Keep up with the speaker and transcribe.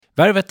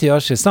Värvet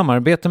görs i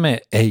samarbete med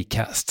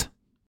Acast.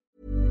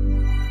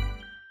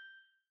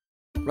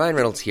 Ryan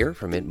Reynolds here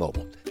from Mint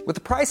Mobile. With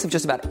the price of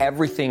just about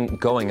everything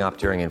going up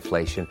during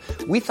inflation,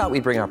 we thought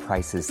we'd bring our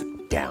prices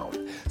down.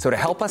 So to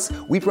help us,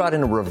 we brought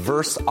in a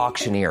reverse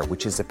auctioneer,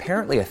 which is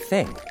apparently a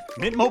thing.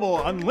 Mint Mobile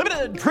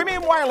Unlimited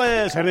Premium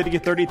Wireless. How to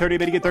get 30, 30,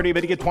 bit to get 30,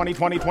 bit to get 20,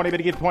 20, 20, bit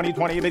to get 20,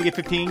 20, bit to get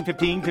 15,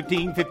 15,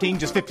 15, 15,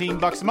 just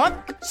 $15 a month?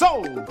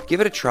 Sold!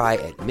 Give it a try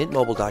at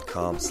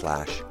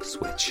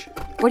mintmobile.com/switch.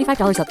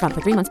 $45 up front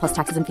for 3 months plus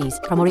taxes and fees.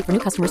 Promo rate for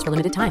new customers for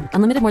limited time.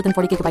 Unlimited more than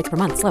 40 gigabytes per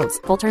month.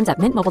 Slows full terms at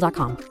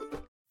mintmobile.com.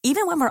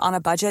 Even when we're on a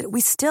budget,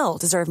 we still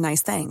deserve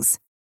nice things.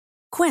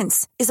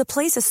 Quince is a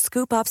place to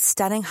scoop up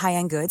stunning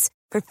high-end goods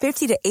for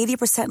 50 to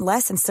 80%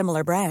 less than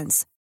similar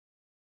brands.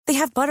 They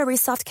have buttery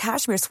soft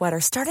cashmere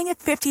sweaters starting at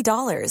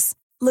 $50,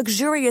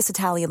 luxurious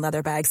Italian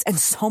leather bags, and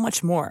so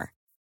much more.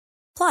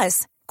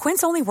 Plus,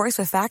 Quince only works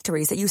with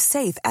factories that use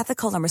safe,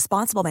 ethical, and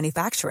responsible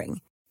manufacturing.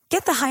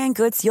 Get the high-end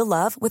goods you'll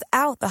love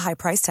without the high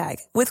price tag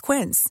with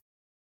Quince.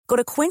 Go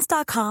to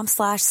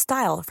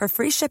quince.com/style for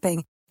free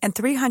shipping and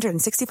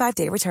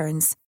 365-day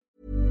returns.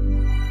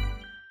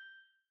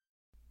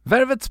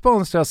 Värvet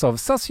sponsras av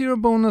SAS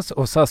Eurobonus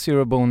och SAS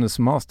Eurobonus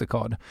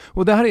Mastercard.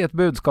 Och det här är ett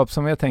budskap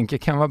som jag tänker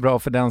kan vara bra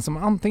för den som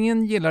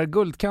antingen gillar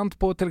guldkant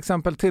på till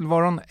exempel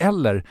tillvaron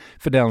eller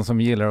för den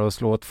som gillar att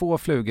slå 2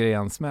 flugor i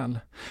en smäll.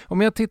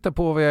 Om jag tittar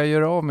på vad jag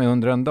gör av med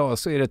under en dag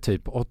så är det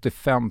typ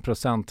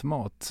 85%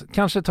 mat.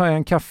 Kanske tar jag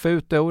en kaffe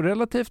ute och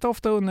relativt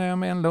ofta unnar jag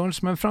mig en lunch,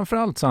 men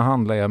framförallt så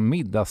handlar jag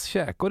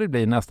middagskäk och det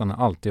blir nästan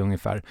alltid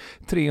ungefär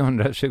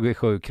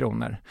 327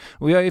 kronor.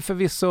 Och jag är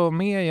förvisso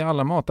med i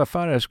alla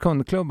mataffärers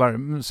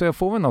kundklubbar så jag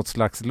får väl något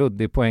slags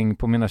luddig poäng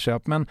på mina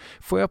köp, men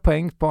får jag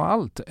poäng på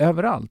allt,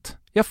 överallt?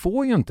 Jag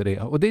får ju inte det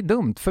och det är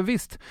dumt, för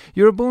visst,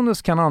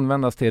 Eurobonus kan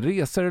användas till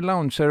resor,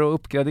 lounger och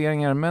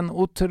uppgraderingar, men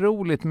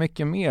otroligt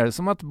mycket mer,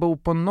 som att bo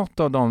på något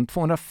av de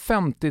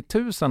 250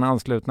 000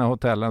 anslutna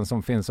hotellen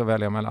som finns att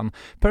välja mellan.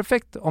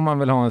 Perfekt om man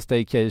vill ha en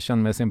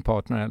staycation med sin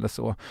partner eller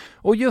så.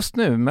 Och just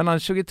nu, mellan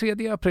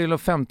 23 april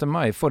och 5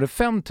 maj, får du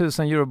 5 000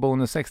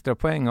 Eurobonus extra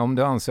poäng om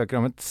du ansöker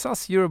om ett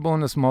SAS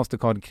Eurobonus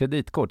Mastercard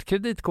kreditkort.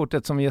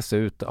 Kreditkortet som ges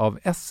ut av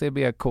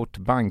SEB Kort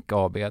Bank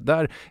AB,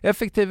 där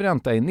effektiv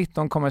ränta är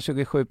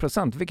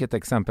 19,27%. Vilket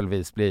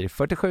exempelvis blir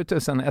 47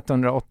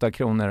 108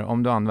 kronor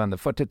om du använder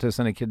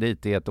 40 000 i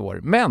kredit i ett år.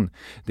 Men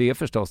det är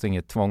förstås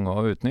inget tvång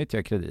att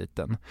utnyttja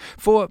krediten.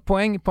 Få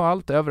poäng på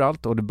allt,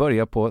 överallt, och du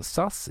börjar på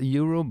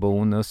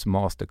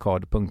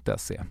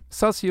saseurobonusmastercard.se.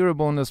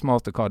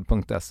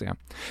 saseurobonusmastercard.se.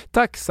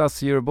 Tack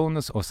SAS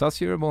Eurobonus och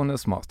SAS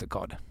Eurobonus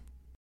Mastercard.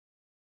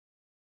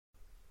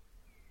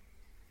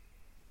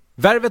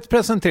 Värvet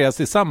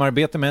presenteras i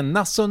samarbete med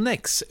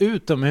Nasonex,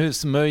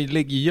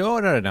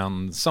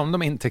 utomhusmöjliggöraren, som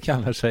de inte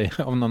kallar sig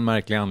av någon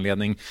märklig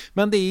anledning.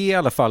 Men det är i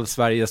alla fall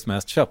Sveriges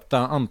mest köpta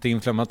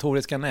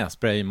antiinflammatoriska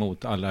nässpray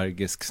mot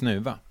allergisk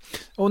snuva.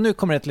 Och nu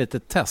kommer ett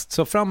litet test,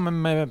 så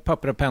fram med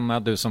papper och penna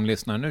du som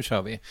lyssnar, nu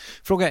kör vi.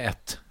 Fråga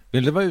 1.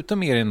 Vill du vara ute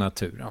mer i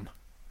naturen?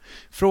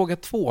 Fråga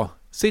 2.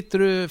 Sitter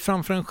du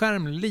framför en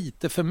skärm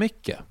lite för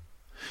mycket?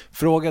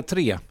 Fråga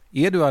 3.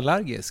 Är du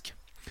allergisk?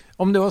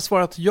 Om du har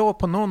svarat ja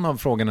på någon av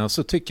frågorna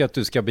så tycker jag att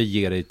du ska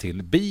bege dig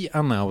till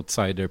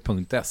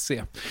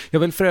beanoutsider.se. Jag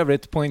vill för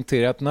övrigt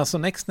poängtera att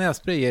Nasonex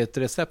nässpray är ett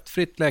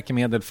receptfritt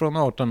läkemedel från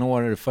 18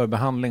 år för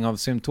behandling av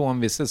symptom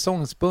vid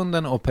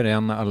säsongsbunden och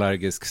perenn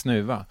allergisk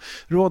snuva.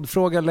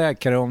 Rådfråga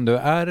läkare om du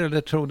är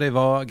eller tror dig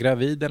vara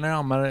gravid eller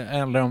ammar,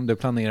 eller om du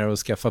planerar att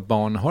skaffa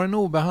barn, har en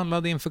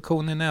obehandlad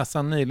infektion i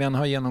näsan, nyligen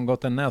har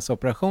genomgått en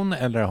näsoperation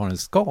eller har en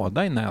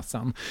skada i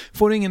näsan.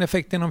 Får ingen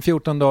effekt inom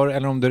 14 dagar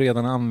eller om du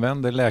redan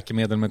använder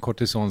läkemedel med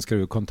kortison ska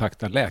du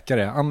kontakta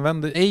läkare.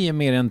 Använd ej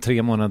mer än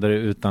 3 månader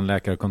utan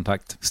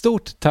läkarkontakt.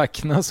 Stort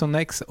tack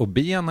Nasonex och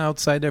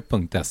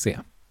beanoutsider.se.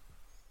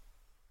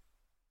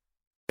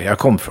 Jag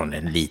kom från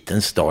en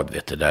liten stad,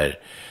 vet du, där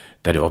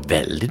det var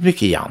väldigt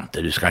mycket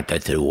janter. Du ska inte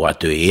tro att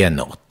du är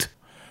något.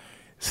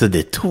 Så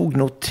det tog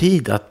nog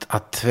tid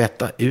att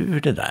tvätta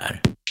ur det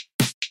där.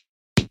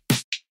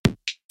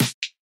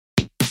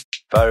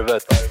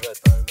 Värvet.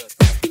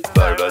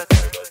 Värvet.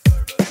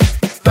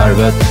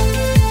 Värvet.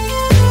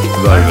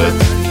 Värvet.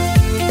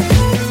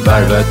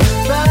 Värvet.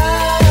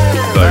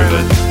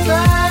 Värvet.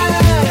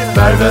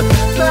 Värvet.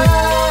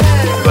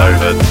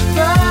 Värvet.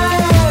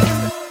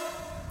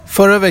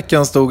 Förra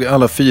veckan stod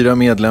alla 4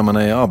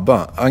 medlemmarna i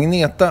ABBA,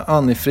 Agneta,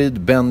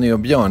 Annifrid, Benny och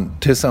Björn,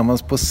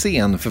 tillsammans på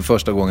scen för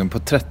första gången på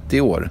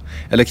 30 år.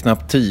 Eller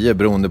knappt 10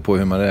 beroende på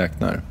hur man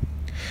räknar.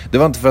 Det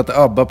var inte för att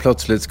ABBA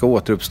plötsligt ska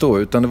återuppstå,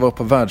 utan det var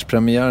på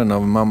världspremiären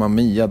av Mamma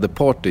Mia The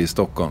Party i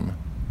Stockholm.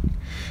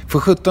 För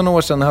 17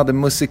 år sedan hade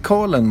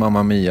musikalen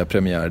Mamma Mia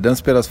premiär. Den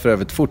spelas för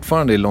övrigt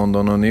fortfarande i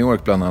London och New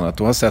York bland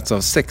annat och har setts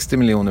av 60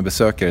 miljoner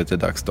besökare till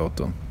dags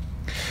dato.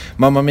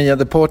 Mamma Mia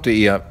The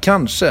Party är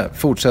kanske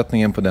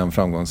fortsättningen på den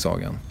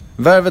framgångssagan.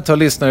 Värvet har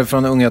lyssnare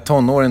från unga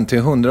tonåren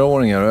till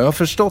 100-åringar och jag har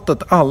förstått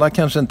att alla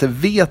kanske inte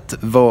vet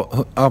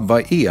vad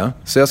ABBA är,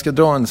 så jag ska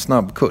dra en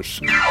snabb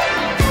kurs.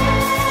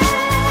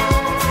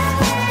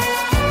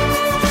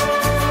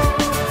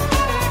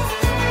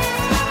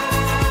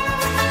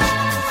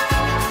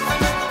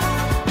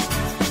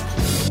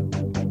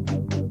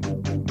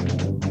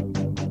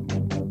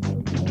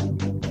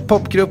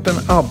 Popgruppen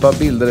ABBA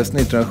bildades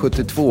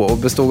 1972 och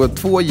bestod av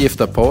 2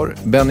 gifta par,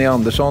 Benny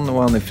Andersson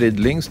och Anni-Frid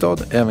Lyngstad,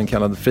 även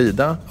kallad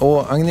Frida,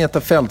 och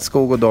Agneta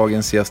Fältskog och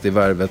dagens gäst i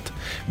Värvet,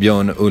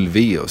 Björn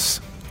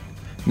Ulvaeus.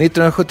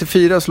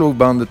 1974 slog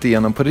bandet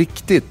igenom på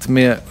riktigt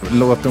med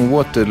låten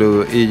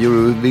Waterloo i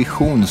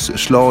Eurovisions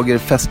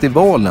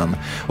schlagerfestivalen,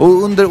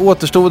 och under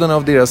återstoden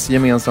av deras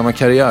gemensamma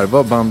karriär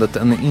var bandet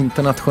en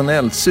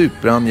internationell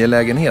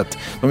superangelägenhet.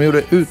 De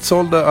gjorde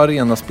utsålda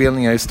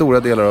arenaspelningar i stora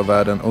delar av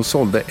världen och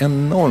sålde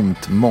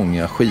enormt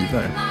många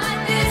skivor.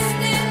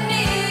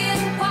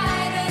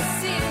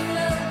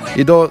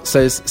 Idag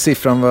sägs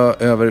siffran vara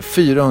över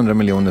 400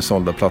 miljoner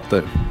sålda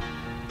plattor.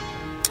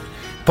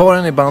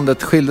 Paren i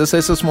bandet skilde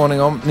sig så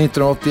småningom.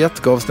 1981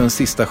 gavs den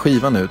sista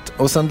skivan ut,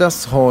 och sedan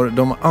dess har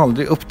de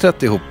aldrig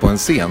uppträtt ihop på en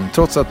scen,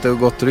 trots att det har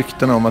gått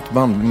rykten om att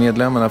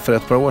bandmedlemmarna för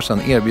ett par år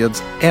sedan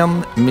erbjöds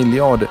 $1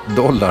 miljard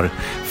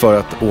för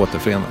att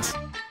återförenas.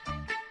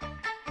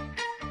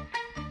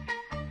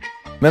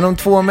 Men de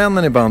 2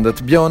 männen i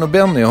bandet, Björn och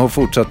Benny, har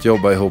fortsatt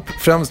jobba ihop,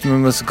 främst med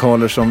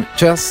musikaler som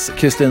Chess,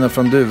 Kristina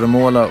från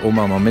Duvemåla och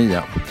Mamma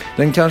Mia.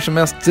 Den kanske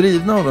mest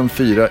drivna av de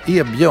 4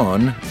 är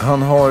Björn.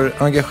 Han har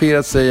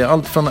engagerat sig i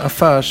allt från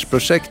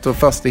affärsprojekt och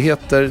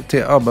fastigheter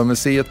till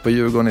ABBA-museet på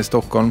Djurgården i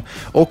Stockholm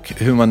och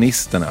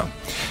Humanisterna.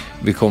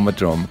 Vi kommer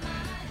till dem.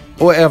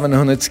 Och även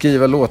hunnit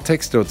skriva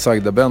låttexter åt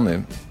sagda Benny.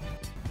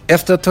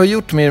 Efter att ha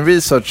gjort min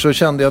research så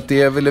kände jag att det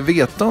jag ville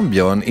veta om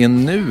Björn är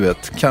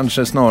nuet,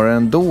 kanske snarare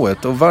än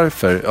dået, och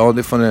varför? Ja,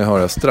 det får ni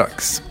höra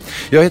strax.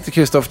 Jag heter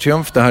Kristoffer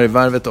Triumf, det här är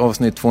Värvet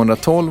avsnitt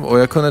 212, och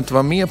jag kunde inte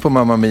vara med på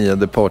Mamma Mia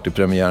The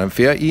Party-premiären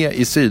för jag är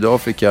i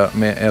Sydafrika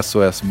med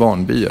SOS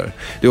Barnbyar.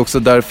 Det är också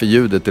därför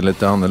ljudet är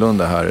lite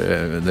annorlunda här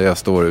där jag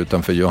står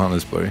utanför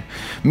Johannesburg.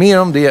 Mer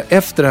om det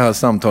efter det här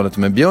samtalet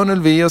med Björn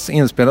Ulvaeus,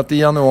 inspelat i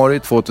januari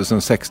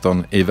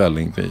 2016 i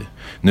Vällingby.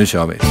 Nu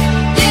kör vi!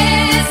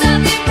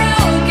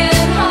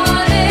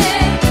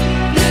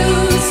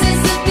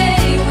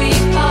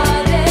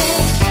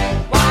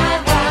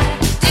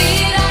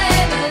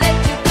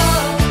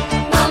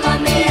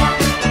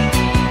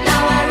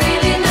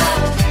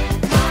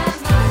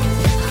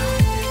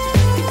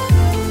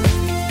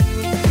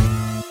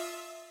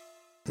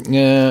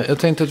 Jag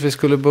tänkte att vi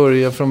skulle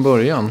börja från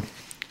början.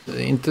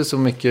 Inte så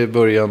mycket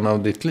början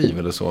av ditt liv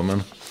eller så,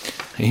 men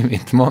i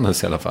mitt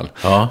manus i alla fall.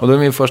 Ja. Och då är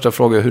min första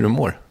fråga hur du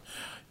mår.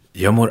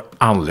 Jag mår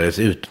alldeles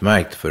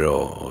utmärkt för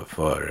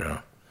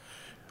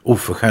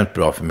oförskämt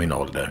bra för min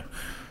ålder.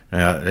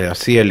 Jag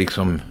ser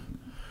liksom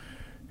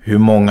hur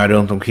många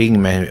runt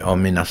omkring mig av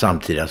mina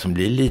samtida som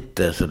blir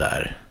lite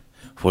sådär,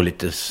 får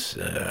lite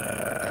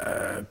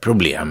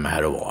problem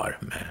här och var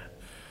med.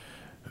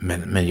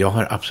 Men jag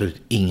har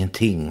absolut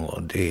ingenting,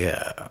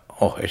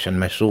 och jag känner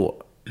mig så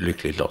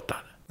lyckligt lottad.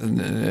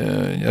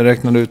 Jag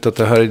räknade ut att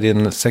det här är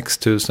din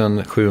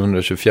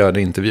 6724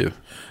 intervju.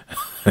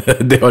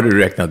 Det har du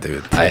räknat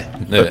ut. Nej,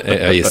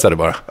 jag gissade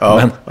bara.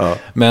 Ja,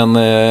 men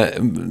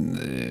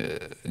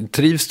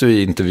trivs du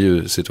i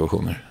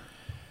intervjusituationer?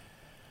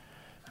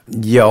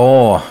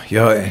 Ja,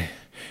 jag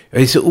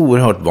är så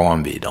oerhört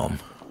van vid dem.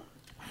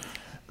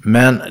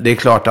 Men det är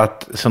klart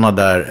att sådana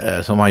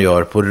där som man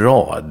gör på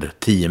rad,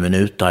 10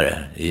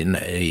 minuter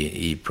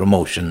i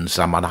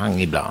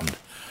promotion-sammanhang ibland,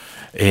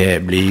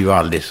 blir ju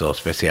aldrig så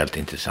speciellt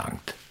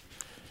intressant.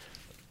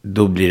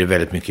 Då blir det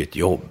väldigt mycket ett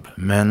jobb.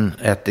 Men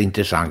ett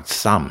intressant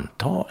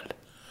samtal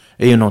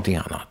är ju någonting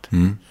annat.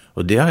 Mm.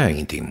 Och det har jag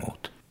ingenting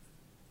emot.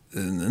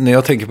 När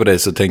jag tänker på dig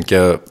så tänker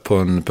jag på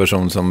en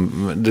person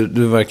som...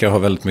 Du verkar ha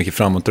väldigt mycket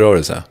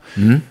framåtrörelse.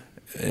 Mm.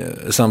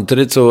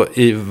 Samtidigt så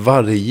i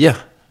varje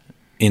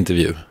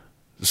intervju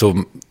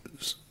så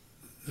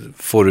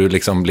får du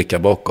liksom blicka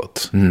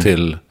bakåt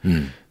till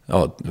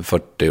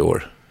 40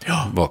 år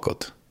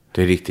bakåt.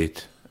 Det är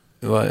riktigt.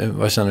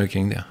 Vad känner du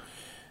kring det?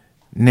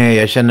 Nej,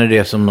 jag känner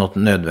det som något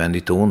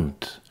nödvändigt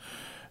ont.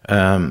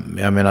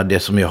 Jag menar, det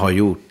som jag har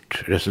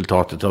gjort,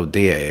 resultatet av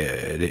det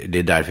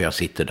är därför jag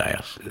sitter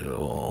där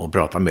och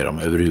pratar med dem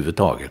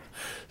överhuvudtaget.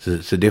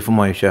 Så det får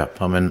man ju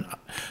köpa. Men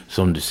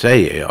som du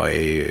säger, jag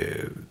är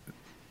ju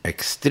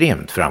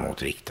extremt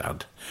framåtriktad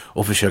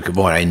och försöker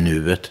vara i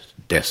nuet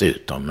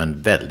dessutom,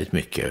 men väldigt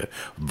mycket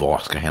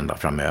vad ska hända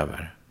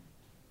framöver.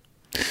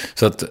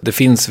 Så att det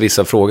finns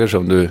vissa frågor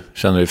som du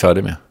känner dig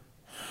färdig med?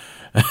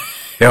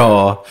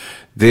 Ja,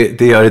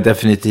 det gör det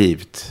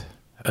definitivt.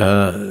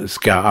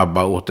 Ska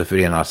ABBA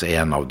återförenas är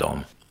en av dem.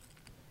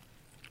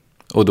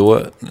 Och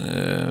då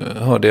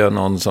hörde jag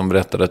någon som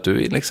berättade att du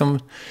liksom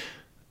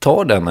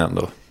tar den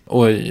ändå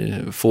och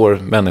får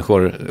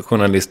människor,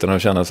 journalisterna,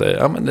 att känna sig,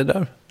 ja men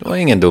det var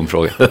ingen dum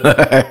fråga.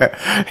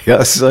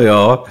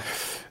 Ja.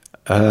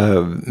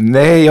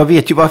 Nej, jag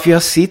vet ju varför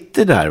jag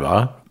sitter där,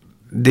 va?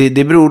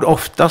 Det beror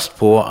oftast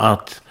på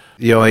att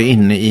jag är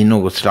inne i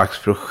något slags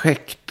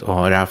projekt och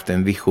har haft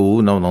en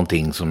vision av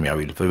någonting som jag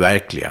vill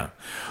förverkliga.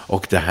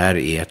 Och det här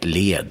är ett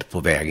led på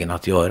vägen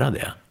att göra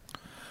det.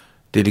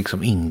 Det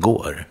liksom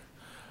ingår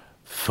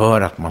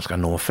för att man ska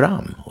nå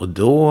fram. Och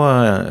då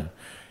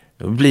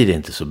blir det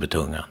inte så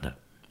betungande.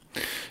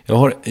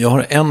 Jag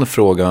har en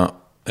fråga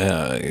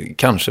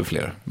Kanske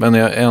fler. Men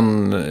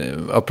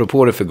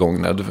apropå det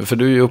förgångna, för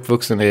du är ju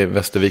uppvuxen i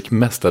Västervik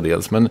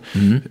mestadels, men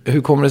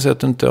hur kommer det sig att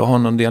du inte har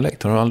någon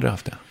dialekt? Har du aldrig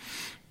haft det?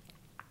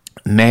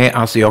 Nej,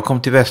 alltså jag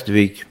kom till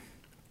Västervik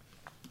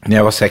när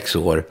jag var 6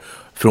 år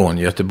från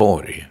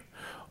Göteborg.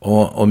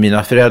 Och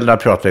mina föräldrar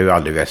pratar ju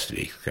aldrig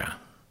västervikska.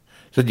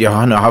 Så jag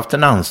har haft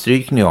en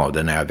anstrykning av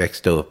det när jag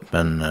växte upp,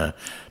 men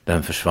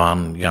den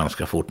försvann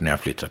ganska fort när jag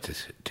flyttade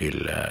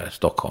till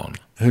Stockholm.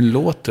 Hur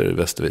låter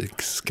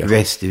västervikska?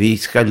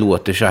 Västervikska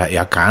låter så här.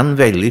 Jag kan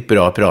väldigt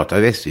bra prata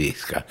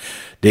västervikska.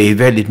 Det är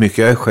väldigt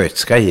mycket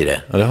östgötska i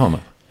det. Ja, det har man.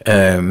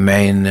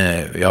 Men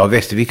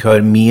Västervik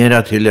hör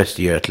mera till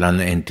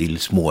Östergötland än till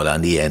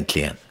Småland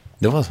egentligen.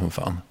 Det var som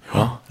fan.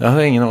 Ja, jag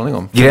har ingen aning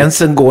om.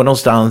 Gränsen går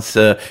någonstans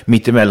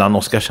mittemellan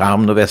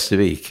Oskarshamn och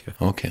Västervik.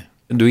 Okej.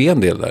 Du är en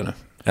del där nu,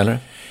 eller?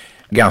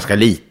 Ganska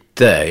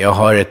lite. Jag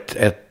har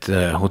ett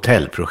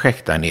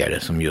hotellprojekt där nere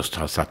som just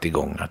har satt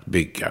igång att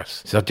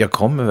byggas. Så att jag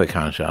kommer väl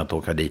kanske att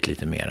åka dit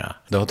lite mera.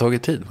 Det har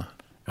tagit tid, va?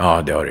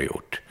 Ja, det har det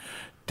gjort.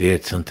 Det är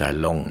ett sånt här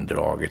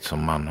långdraget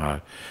som man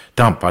har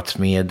tampats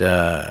med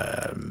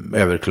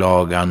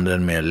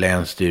överklaganden med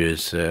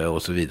länsstyrelse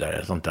och så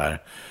vidare. Sånt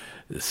där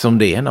som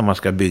det är när man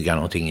ska bygga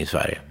någonting i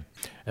Sverige.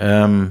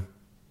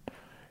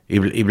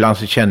 Ibland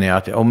så känner jag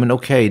att det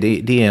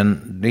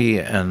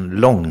är en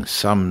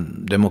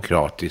långsam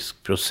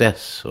demokratisk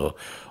process. Och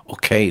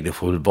det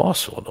får väl vara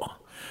så då.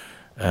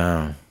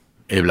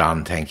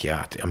 Ibland tänker jag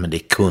att det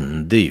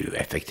kunde ju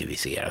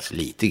effektiviseras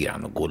lite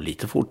grann och gå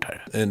lite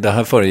fortare. Det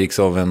här föregicks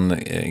av en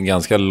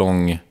ganska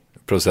lång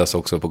process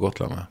också på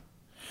Gotland, va?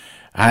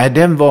 Nej,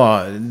 den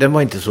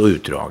var inte så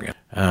utdragen.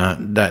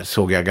 Där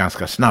såg jag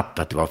ganska snabbt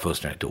att det var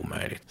fullständigt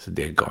omöjligt. Så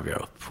det gav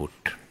jag upp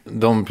fort.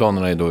 De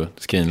planerna är då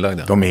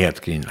skrinlagda? De är helt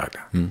skrinlagda.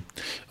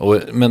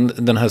 Men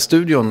den här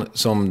studion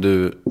som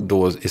du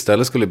då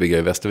istället skulle bygga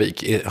i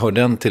Västervik, hör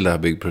den till det här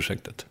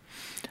byggprojektet?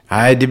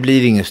 Nej, det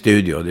blir ingen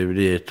studio, det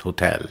blir ett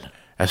hotell.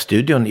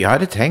 Studion, jag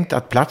hade tänkt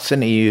att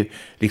platsen är ju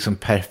liksom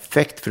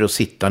perfekt för att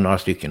sitta några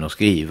stycken och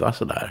skriva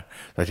sådär.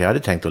 Så att jag hade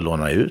tänkt att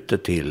låna ut det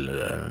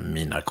till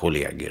mina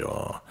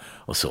kollegor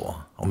och så.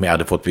 Om jag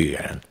hade fått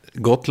bygga den.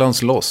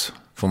 Gotlands loss,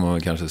 får man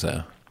väl kanske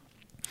säga.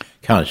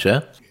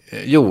 Kanske.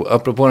 Jo,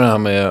 apropå det här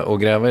med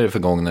att gräva i det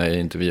förgångna i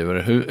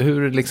intervjuer.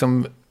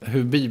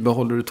 Hur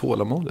bibehåller du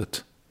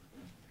tålamodet?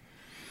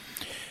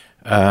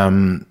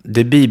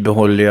 Det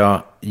bibehåller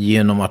jag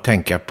genom att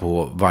tänka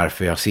på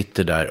varför jag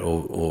sitter där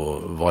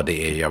och vad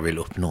det är jag vill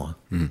uppnå.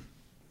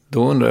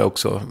 Då undrar jag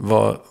också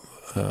vad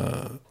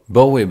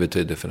Bowie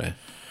betyder för dig.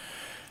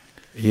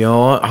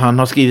 Ja, han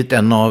har skrivit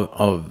en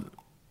av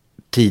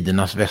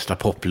tidernas bästa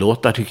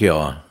poplåtar tycker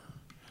jag.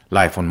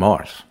 Life on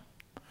Mars.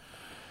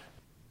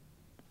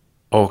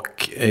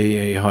 Och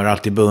jag har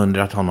alltid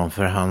beundrat honom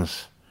för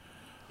hans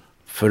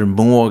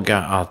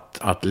förmåga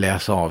att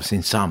läsa av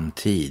sin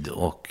samtid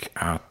och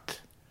att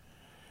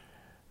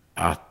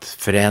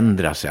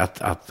förändra sig,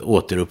 att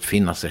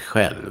återuppfinna sig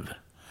själv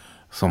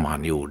som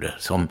han gjorde.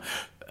 Som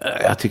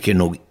jag tycker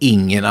nog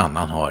ingen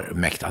annan har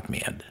mäktat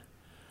med.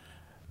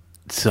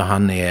 Så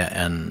han är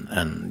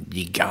en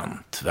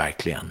gigant,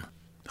 verkligen.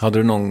 Hade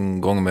du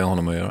någon gång med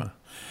honom att göra?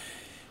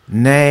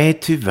 Nej,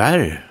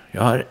 tyvärr.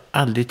 Jag har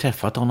aldrig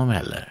träffat honom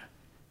heller.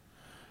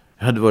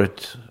 Det hade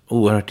varit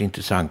oerhört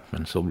intressant,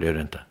 men så blev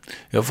det inte.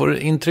 Jag får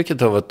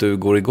intrycket av att du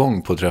går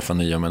igång på att träffa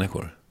nya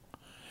människor.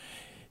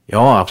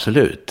 Ja,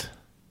 absolut.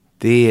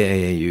 Det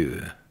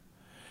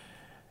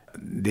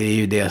är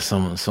ju det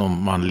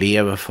som man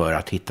lever för,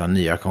 att hitta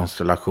nya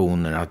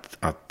konstellationer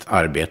att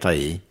arbeta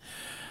i.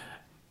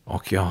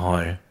 Och jag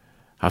har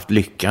haft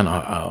lyckan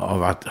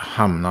av att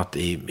hamnat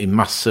i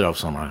massor av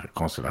sådana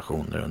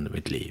konstellationer under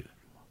mitt liv.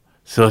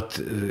 Så att,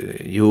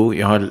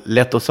 jag har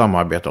lätt att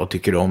samarbeta och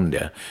tycker om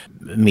det.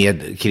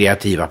 Med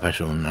kreativa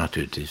personer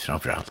naturligtvis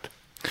framförallt.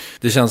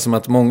 Det känns som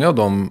att många av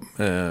dem,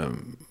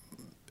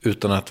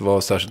 utan att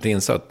vara särskilt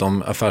insatt,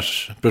 de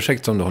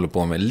affärsprojekt som du håller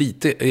på med,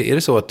 är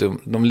det så att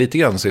de lite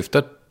grann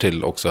syftar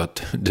till också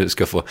att du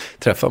ska få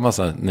träffa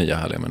massa nya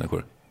härliga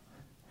människor?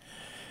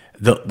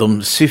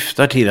 De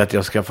syftar till att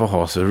jag ska få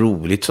ha så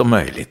roligt som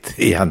möjligt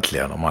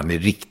egentligen, om man är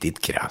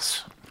riktigt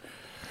krass.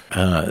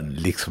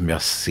 Liksom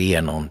jag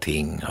ser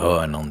någonting,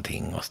 hör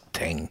någonting och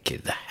tänker,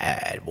 det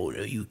här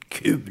vore ju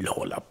kul att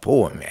hålla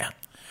på med.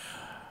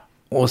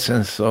 Och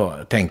sen så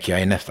tänker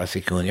jag i nästa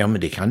sekund, ja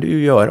men det kan du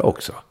ju göra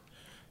också.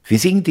 Det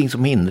finns ingenting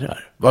som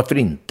hindrar, varför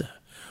inte?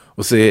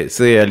 Och så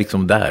är jag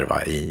liksom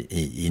där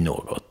i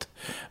något.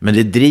 Men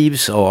det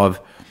drivs av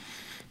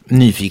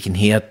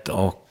nyfikenhet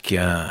och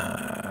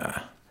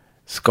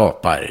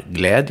skapar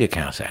glädje,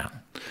 kan jag säga.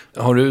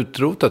 Har du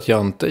utrotat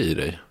Jante i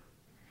dig?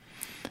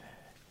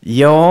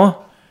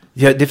 Ja,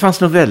 det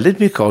fanns nog väldigt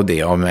mycket av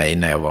det av mig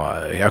när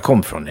jag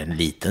kom från en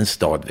liten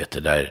stad, vet du,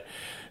 där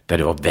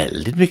det var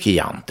väldigt mycket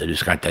Jante. Du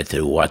ska inte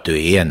tro att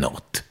du är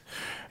något.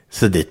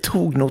 Så det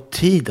tog nog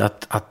tid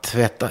att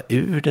tvätta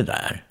ur det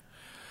där.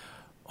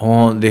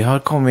 Och det har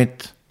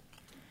kommit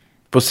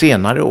på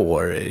senare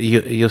år,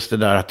 just det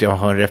där att jag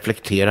har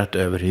reflekterat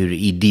över hur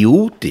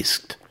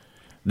idiotiskt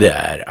det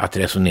är att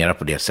resonera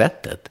på det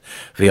sättet.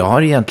 För jag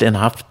har egentligen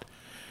haft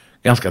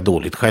ganska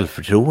dåligt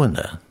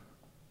självförtroende.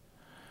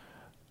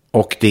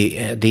 Och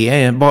det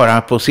är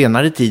bara på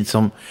senare tid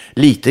som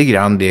lite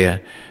grann det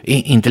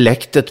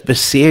intellektet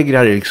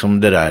besegrar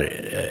liksom det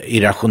där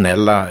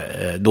irrationella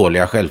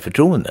dåliga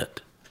självförtroendet.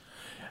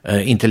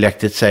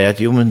 Intellektet säger att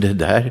jo, men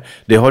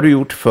det har du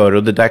gjort förr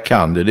och det där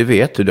kan du, det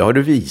vet du, det har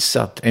du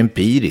visat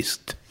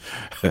empiriskt.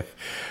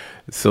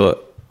 Så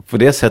på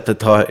det sättet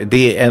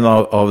det är en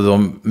av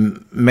de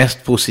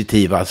mest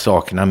positiva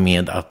sakerna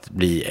med att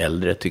bli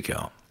äldre, tycker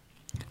jag.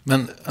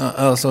 Men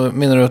alltså,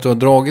 menar du att du har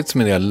dragits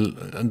med det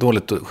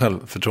dåligt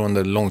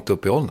självförtroende långt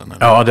upp i åldern?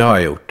 Eller? Ja, det har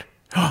jag gjort.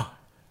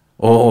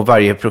 Och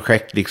varje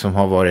projekt liksom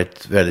har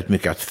varit väldigt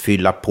mycket att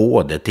fylla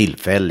på det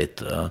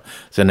tillfälligt.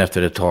 Sen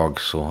efter ett tag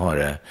så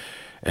har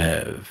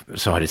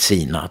det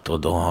sinat och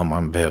då har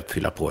man behövt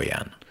fylla på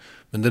igen.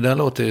 Men det där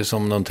låter ju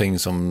som någonting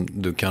som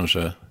du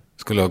kanske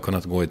skulle ha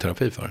kunnat gå i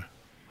terapi för.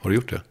 Har du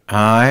gjort det?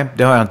 Nej,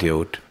 det har jag inte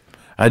gjort.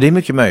 Nej, det är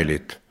mycket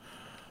möjligt.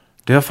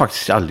 Det har jag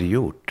faktiskt aldrig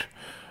gjort.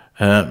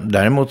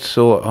 Däremot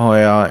så har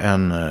jag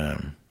en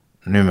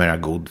numera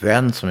god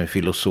vän som är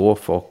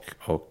filosof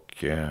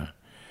och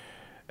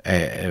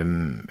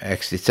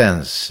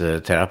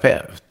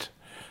existensterapeut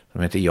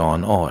som heter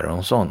Jan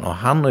Aronsson, och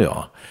han och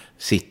jag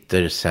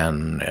sitter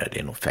sen, det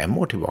är nog 5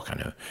 år tillbaka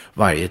nu,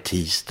 varje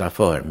tisdag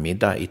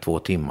förmiddag i 2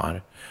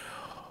 timmar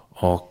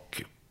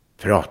och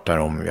pratar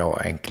om,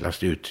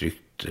 enklast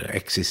uttryckt,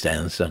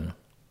 existensen.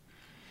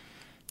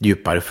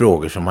 Djupare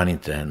frågor som man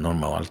inte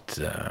normalt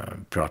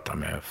pratar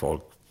med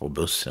folk på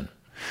bussen.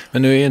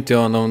 Men nu är inte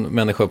jag någon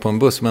människa på en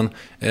buss, men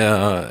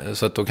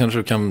så att då kanske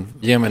du kan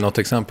ge mig något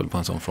exempel på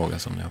en sån fråga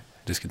som jag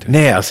diskuterar.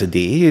 Nej, alltså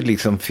det är ju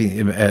liksom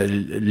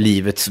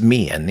livets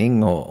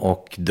mening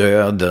och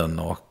döden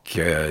och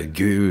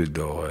Gud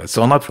och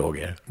sådana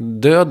frågor.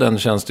 Döden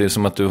känns det ju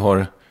som att du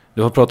har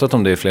pratat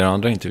om det i flera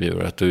andra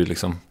intervjuer, att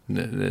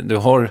du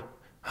har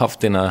haft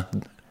dina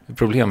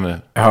problem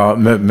med... Ja,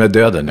 med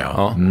döden, ja.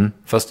 Ja.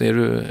 Fast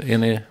är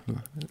ni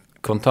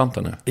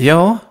kontanta nu?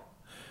 Ja,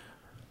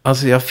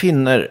 alltså jag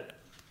finner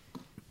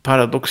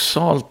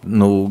paradoxalt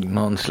nog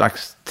någon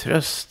slags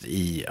tröst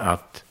i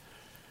att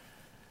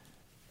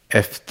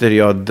efter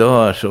jag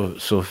dör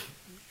så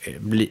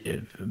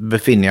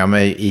befinner jag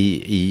mig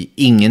i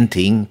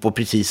ingenting på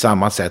precis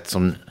samma sätt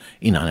som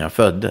innan jag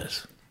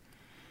föddes.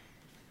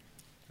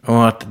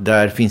 Och att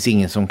där finns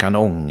ingen som kan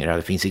ångra,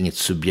 det finns inget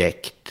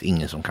subjekt,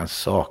 ingen som kan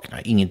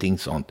sakna, ingenting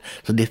sånt.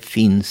 Så det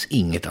finns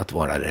inget att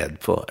vara rädd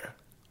för.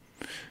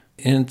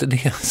 Är det inte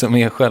det som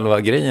är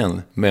själva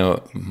grejen med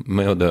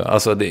att dö?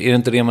 Alltså, är det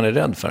inte det man är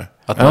rädd för?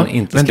 Att man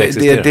inte ska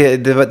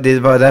existera? Det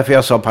var därför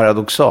jag sa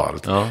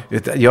paradoxalt. Ja.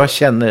 Jag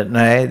känner,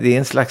 det är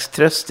en slags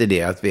tröst i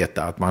det att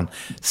veta att man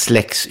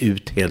släcks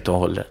ut helt och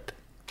hållet.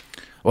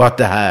 Och att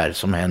det här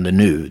som händer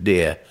nu,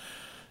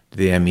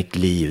 det är mitt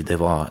liv. Det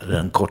var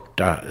den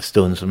korta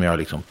stund som jag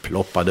liksom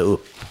ploppade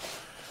upp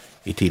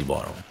i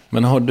tillvaron.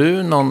 Men har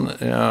du någon,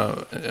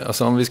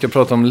 alltså om vi ska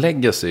prata om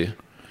legacy,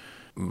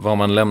 vad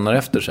man lämnar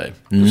efter sig,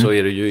 så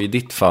är det ju i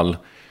ditt fall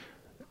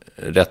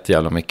rätt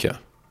jävla mycket.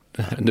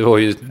 Du har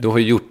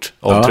ju gjort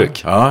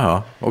avtryck.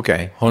 Ja,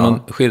 okej. Har du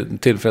någon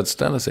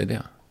tillfredsställelse i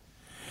det?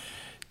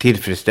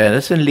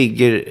 Tillfredsställelsen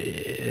ligger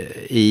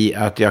i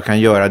att jag kan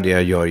göra det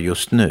jag gör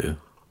just nu.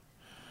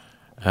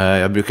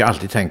 Jag brukar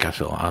alltid tänka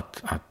så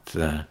att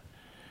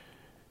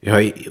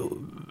jag är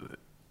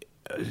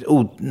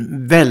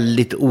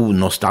väldigt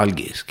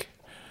onostalgisk.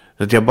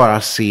 Så att jag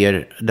bara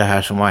ser det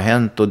här som har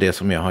hänt och det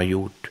som jag har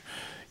gjort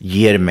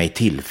ger mig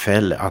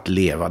tillfälle att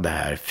leva det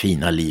här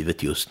fina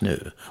livet just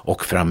nu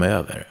och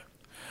framöver.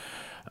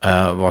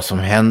 Vad som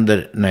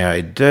händer när jag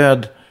är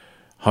död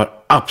har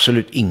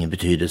absolut ingen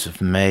betydelse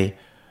för mig.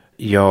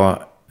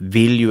 Jag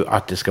vill ju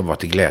att det ska vara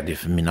till glädje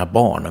för mina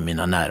barn och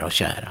mina nära och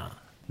kära.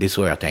 Det är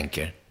så jag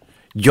tänker.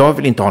 Jag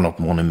vill inte ha något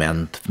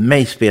monument. För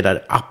mig spelar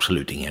det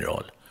absolut ingen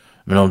roll.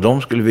 Men om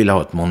de skulle vilja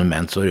ha ett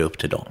monument så är det upp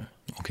till dem.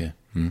 Okej.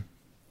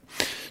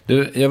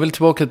 Du, jag vill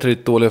tillbaka till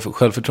ditt dåliga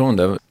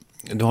självförtroende.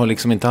 Du har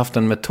liksom inte haft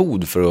en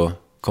metod för att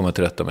komma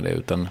till rätta med det,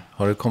 utan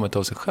har det kommit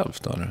av sig själv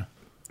då, eller?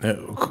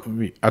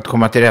 Att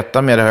komma till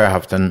rätta med det har jag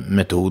haft en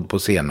metod på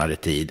senare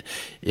tid.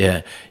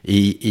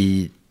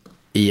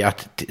 I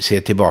att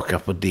se tillbaka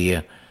på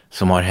det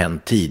som har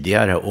hänt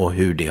tidigare och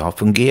hur det har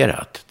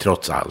fungerat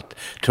trots allt.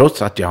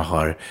 Trots att jag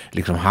har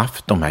liksom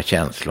haft de här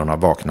känslorna,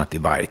 vaknat i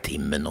varje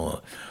timmen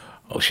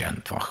och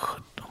känt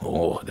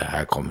det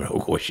här kommer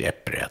att gå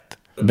käpprätt.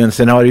 Men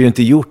sen har det ju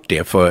inte gjort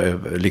det för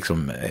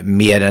liksom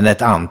mer än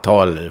ett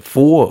antal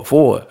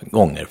få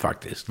gånger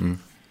faktiskt.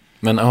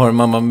 Men har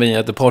Mamma Mia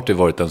at the Party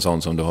varit en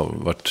sån som du har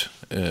varit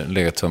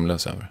legat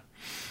sömnlös över?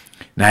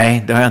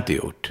 Nej, det har jag inte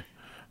gjort.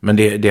 Men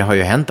det har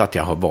ju hänt att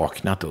jag har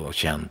vaknat och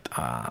känt,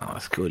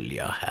 vad skulle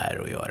jag här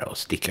och göra och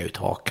sticka ut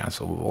hakan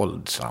så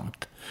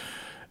våldsamt.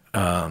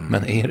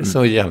 Men är det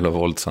så jävla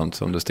våldsamt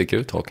som du sticker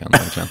ut hakan?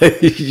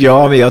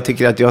 Ja, men jag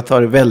tycker att jag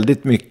tar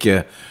väldigt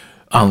mycket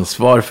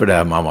ansvar för det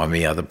här Mamma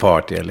Mia at the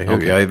Party, eller hur?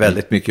 Okay. Jag är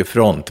väldigt mycket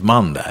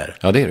frontman där.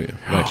 Ja, det är du ju,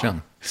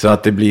 verkligen. Så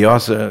att det blir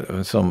jag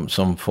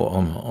som får,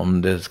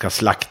 om det ska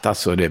slaktas,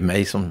 så är det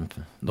mig som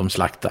de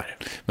slaktar.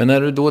 Men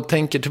när du då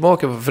tänker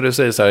tillbaka, för du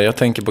säger så här, jag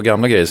tänker på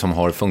gamla grejer som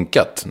har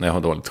funkat när jag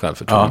har dåligt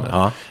självförtroende.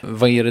 Ja.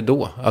 Vad är det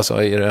då?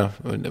 Alltså jag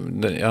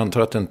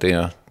antar att det inte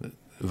är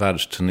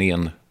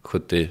världsturnén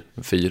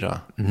 74.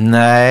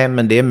 Nej,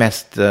 men det är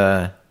mest,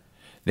 det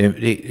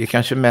är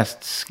kanske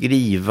mest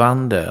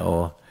skrivande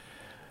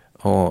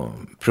och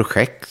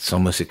projekt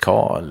som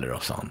musikaler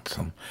och sånt.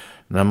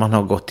 När man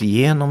har gått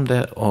igenom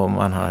det och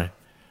man har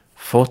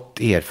fått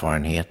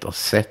erfarenhet och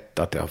sett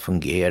att det har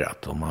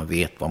fungerat och man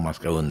vet vad man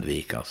ska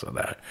undvika och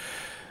sådär,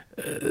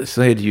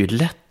 så är det ju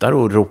lättare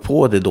att rå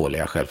på det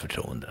dåliga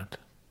självförtroendet.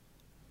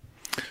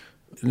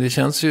 Det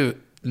känns ju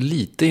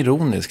lite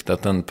ironiskt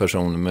att en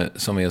person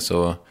som är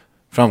så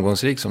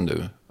framgångsrik som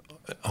du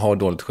har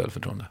dåligt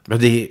självförtroende.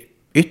 Det är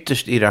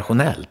ytterst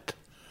irrationellt,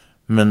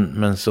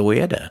 men så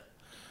är det.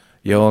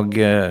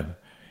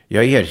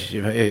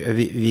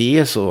 Vi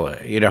är så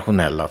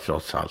irrationella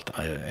trots allt.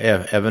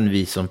 Även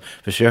vi som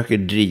försöker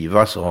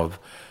drivas av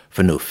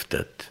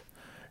förnuftet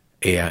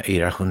är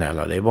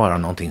irrationella. Det är bara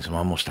någonting som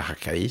man måste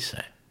hacka i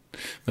sig.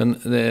 Men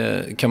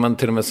kan man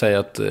till och med säga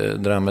att det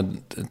där med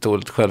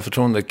dåligt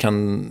självförtroende,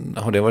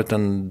 har det varit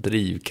en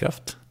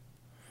drivkraft?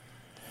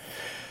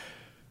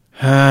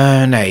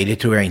 Nej, det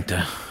tror jag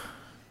inte.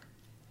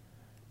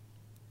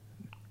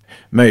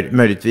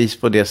 Möjligtvis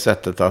på det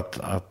sättet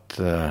att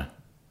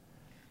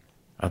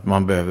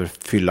man behöver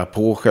fylla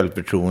på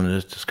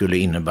självförtroendet skulle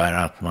innebära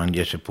att man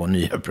ger sig på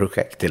nya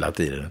projekt hela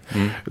tiden.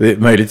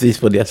 Möjligtvis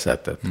på det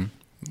sättet.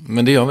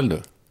 Men det gör väl du?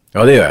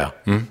 Ja, det gör jag.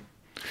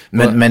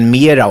 Men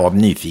mera av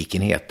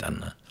nyfikenhet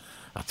än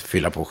att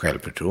fylla på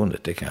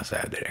självförtroendet, det kan jag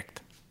säga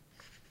direkt.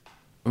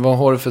 Vad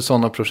har du för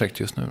sådana projekt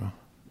just nu då?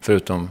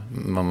 Förutom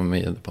Mamma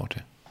Mia The Party.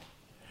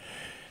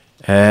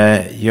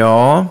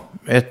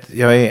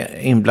 Jag är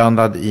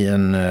inblandad i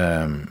en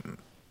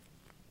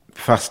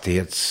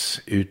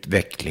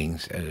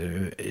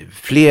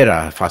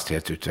flera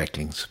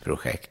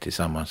fastighetsutvecklingsprojekt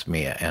tillsammans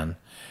med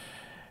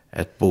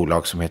ett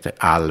bolag som heter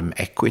Alm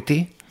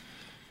Equity,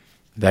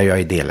 där jag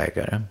är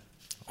delägare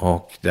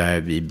och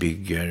där vi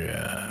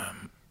bygger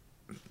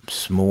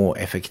små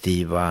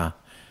effektiva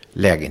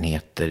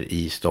lägenheter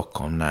i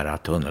Stockholm nära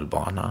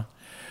tunnelbana,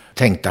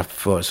 tänkta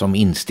som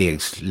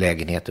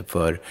instegslägenheter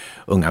för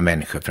unga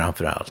människor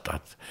framför allt.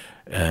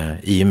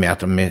 I och med att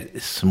de är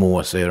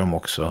små så är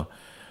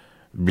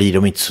blir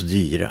de inte så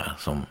dyra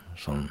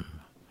som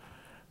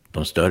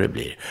de större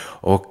blir.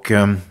 Och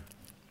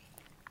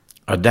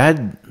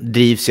där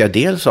drivs jag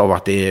dels av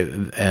att det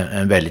är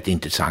en väldigt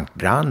intressant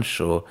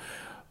bransch och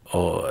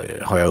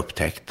har jag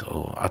upptäckt,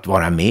 och att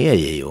vara med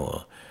i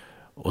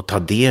och ta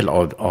del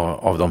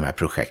av de här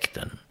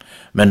projekten.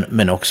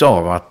 Men också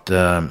av att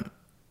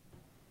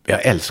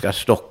jag älskar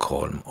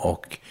Stockholm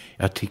och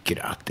jag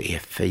tycker att det är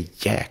för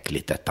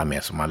jäkligt detta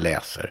med som man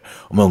läser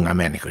om unga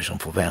människor som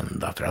får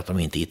vända för att de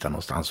inte hittar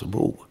någonstans att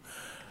bo.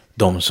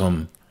 De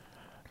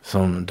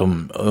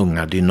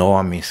unga,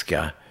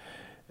 dynamiska,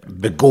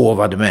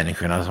 begåvade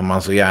människorna som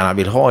man så gärna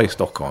vill ha i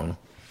Stockholm.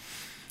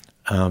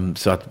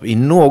 Så att i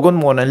någon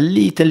mån en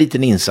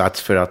liten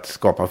insats för att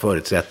skapa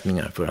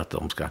förutsättningar för att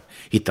de ska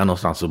hitta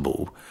någonstans att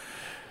bo.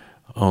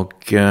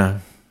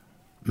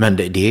 Men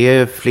det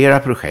är flera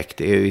projekt.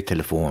 Det är i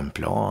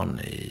Telefonplan,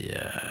 i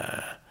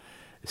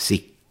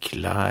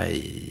Sickla,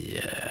 i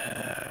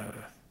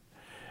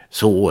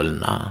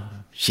Solna,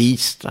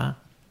 Kista.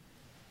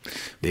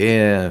 Det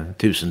är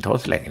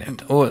tusentals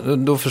lägenheter. Och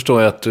då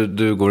förstår jag att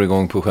du går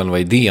igång på själva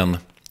idén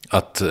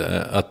att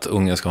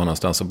unga ska ha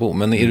någonstans att bo.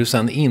 Men är du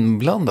sen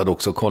inblandad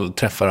också och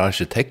träffar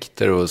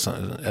arkitekter?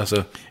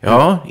 Alltså...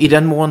 Ja, i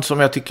den mån som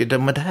jag tycker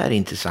men det här är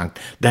intressant.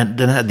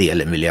 Den här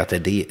delen vill jag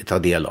ta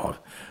del av.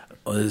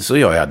 Så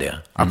gör jag det,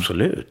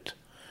 absolut.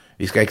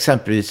 Vi ska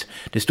exempelvis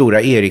det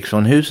stora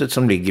Erikssonhuset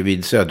som ligger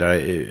vid södra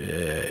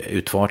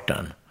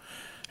utfarten.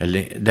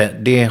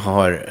 Det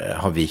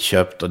har vi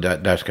köpt och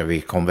där ska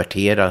vi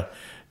konvertera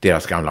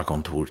deras gamla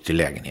kontor till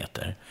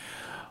lägenheter.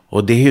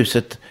 Och det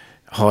huset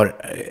har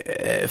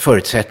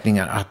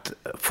förutsättningar att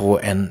få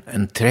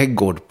en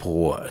trädgård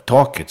på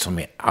taket som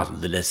är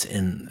alldeles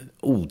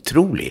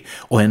otrolig.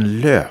 Och en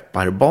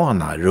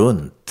löparbana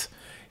runt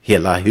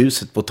hela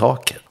huset på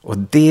taket. Och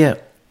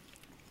det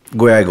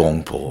går jag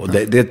igång på. Och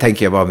det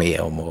tänker jag vara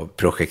med om och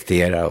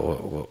projektera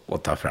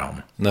och ta fram.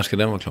 När ska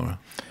den vara klar?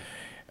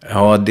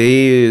 Ja, det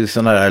är ju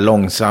sådana där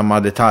långsamma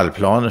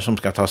detaljplaner som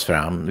ska tas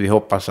fram. Vi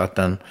hoppas att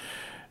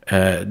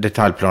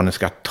detaljplanen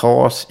ska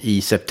tas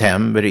i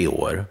september i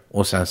år.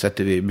 Och sen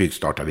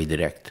byggstartar vi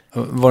direkt.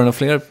 Var det några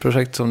fler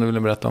projekt som du ville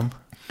berätta om?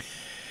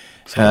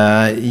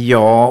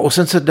 Ja, och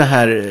sen så det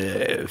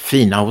här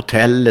fina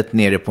hotellet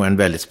nere på en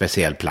väldigt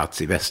speciell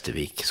plats i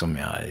Västervik som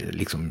jag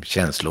liksom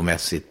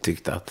känslomässigt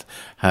tyckte att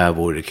här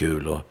vore det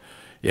kul att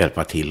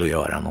hjälpa till att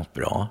göra något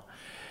bra.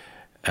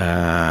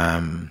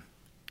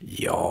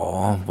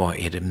 Ja, vad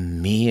är det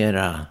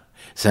mera?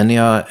 Sen är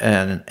jag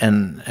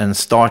en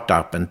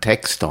startup, en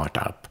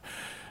tech-startup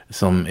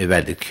som är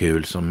väldigt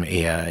kul, som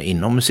är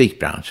inom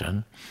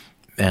musikbranschen.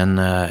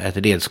 ett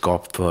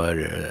redskap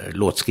för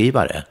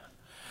låtskrivare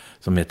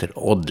som heter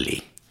Oddly.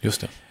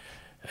 Just det.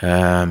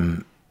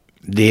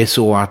 Det är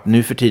så att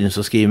nu för tiden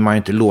så skriver man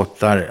inte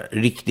låtar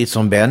riktigt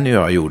som Benny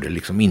och jag gjorde,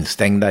 liksom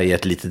instängda i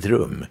ett litet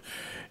rum.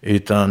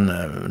 Utan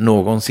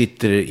någon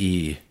sitter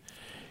i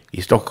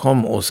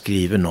Stockholm och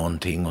skriver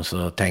någonting och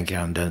så tänker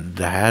han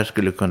det här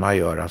skulle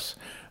kunna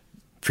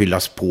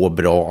fyllas på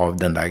bra av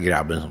den där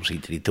grabben som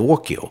sitter i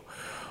Tokyo.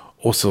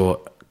 Och så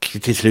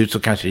till slut så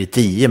kanske det är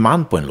 10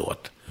 man på en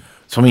låt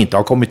som inte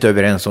har kommit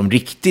överens om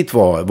riktigt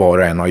vad var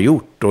och en har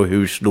gjort och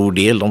hur stor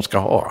del de ska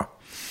ha.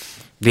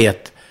 Det är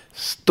ett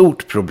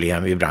stort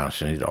problem i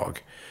branschen idag.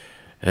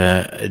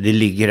 Det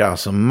ligger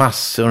alltså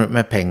massor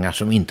med pengar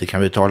som inte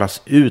kan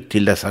betalas ut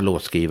till dessa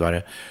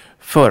låtskrivare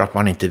för att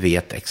man inte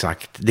vet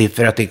exakt. Det är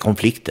för att det är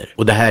konflikter.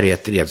 Och det här är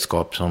ett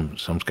redskap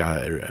som ska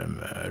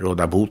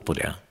råda bot på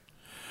det.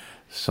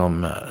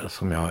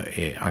 Som jag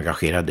är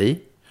engagerad i.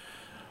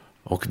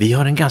 Och vi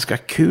har en ganska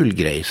kul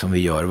grej som vi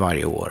gör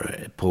varje år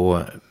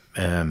på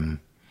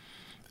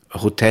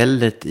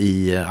hotellet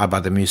i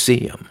Abade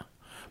Museum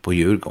på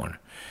Djurgården.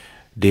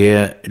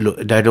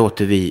 Där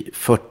låter vi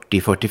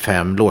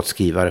 40-45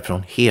 låtskrivare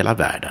från hela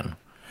världen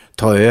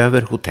ta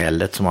över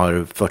hotellet som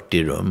har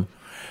 40 rum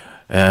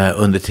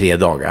under 3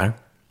 dagar.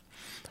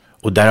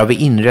 Och där har vi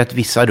inrett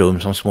vissa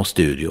rum som små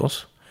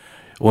studios.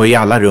 Och i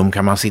alla rum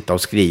kan man sitta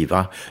och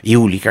skriva i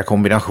olika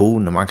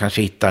kombinationer. Man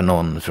kanske hittar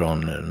någon från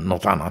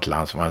något annat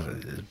land som man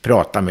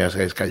pratar med och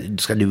säger,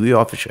 ska du och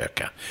jag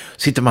försöka?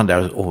 Sitter man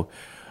där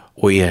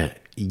och är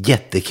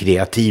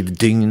jättekreativ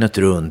dygnet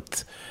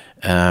runt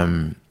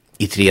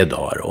i 3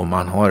 dagar. Och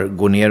man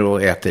går ner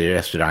och äter i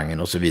restaurangen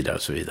och så vidare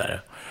och så vidare.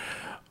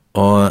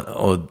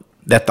 Och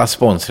detta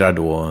sponsrar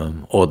då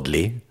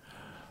Oddly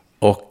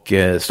och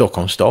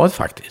Stockholms stad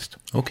faktiskt.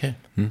 Okej.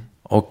 Mm.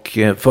 Och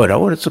förra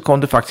året så kom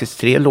det faktiskt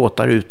 3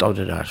 låtar ut av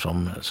det där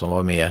som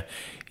var med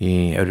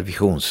i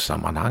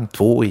Eurovisionssammanhang.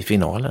 2 i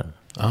finalen.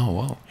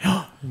 Wow.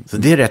 Ja, så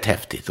det är rätt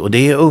häftigt. Och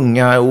det är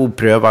unga,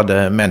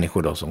 oprövade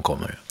människor då som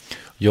kommer.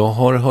 Jag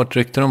har hört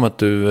rykten om att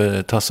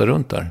du tassar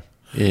runt där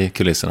i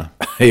kulisserna.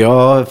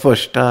 Ja,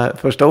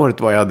 första året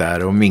var jag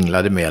där och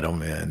minglade med dem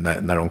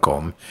när de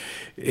kom.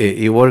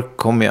 I år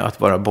kommer jag att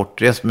vara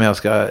bortrest, men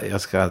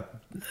jag ska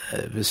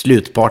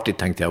slutparty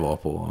tänkte jag vara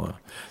på.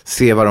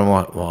 Se vad de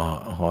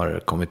har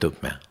kommit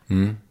upp med.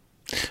 Mm.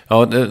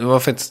 Ja, det var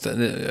faktiskt,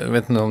 jag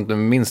vet inte om du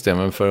minns det,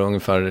 men för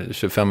ungefär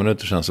 25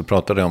 minuter sedan så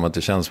pratade jag om att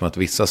det känns som att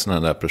vissa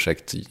sådana där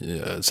projekt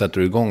sätter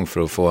du igång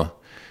för att få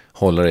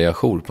hålla dig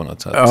ajour på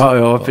något sätt.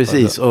 Ja,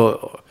 precis.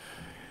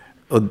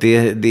 Och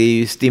det är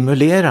ju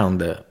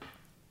stimulerande,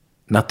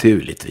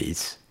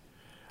 naturligtvis,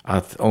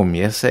 att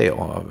omge sig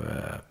av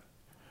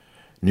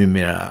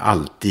numera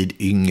alltid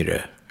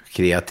yngre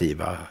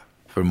kreativa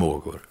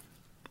förmågor.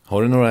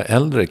 Har du några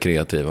äldre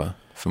kreativa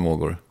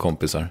förmågor,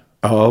 kompisar?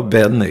 Ja,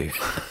 Benny.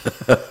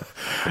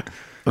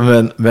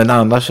 men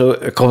annars så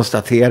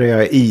konstaterar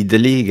jag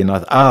ideligen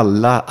att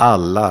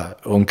alla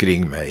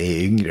omkring mig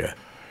är yngre.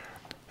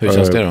 Hur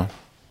känns det då?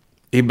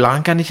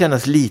 Ibland kan det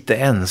kännas lite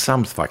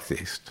ensamt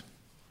faktiskt.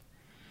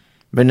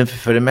 Men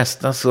för det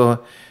mesta så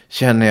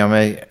känner jag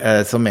mig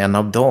som en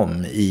av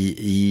dem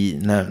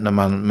när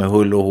man med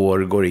hull och hår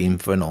går in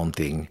för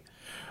någonting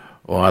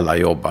och alla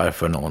jobbar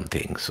för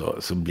någonting,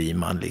 så blir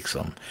man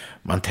liksom,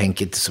 man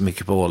tänker inte så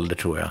mycket på ålder,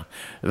 tror jag.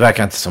 Det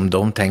verkar inte som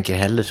de tänker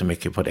heller så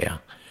mycket på det.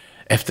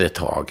 Efter ett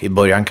tag, i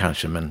början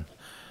kanske, men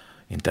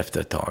inte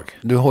efter ett tag.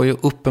 Du har ju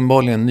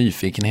uppenbarligen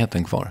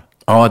nyfikenheten kvar.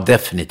 Ja,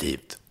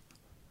 definitivt.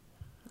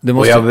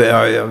 Och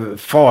jag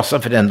fasar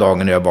för den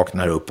dagen när jag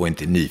vaknar upp och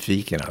inte är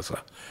nyfiken alltså.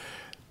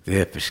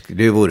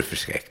 Det vore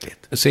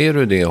förskräckligt. Ser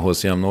du det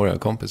hos jämnåriga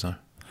kompisar?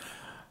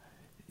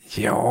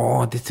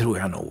 Ja, det tror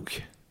jag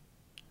nog.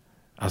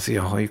 Alltså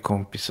jag har ju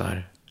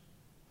kompisar.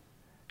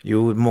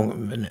 Jo,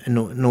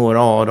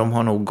 några av dem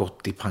har nog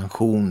gått i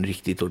pension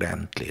riktigt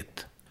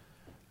ordentligt.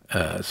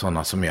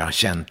 Sådana som jag har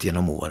känt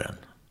genom åren.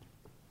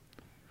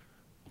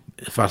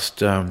 Fast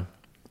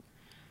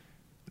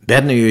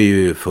den är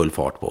ju full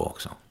fart på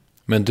också.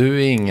 Men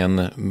du är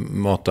ingen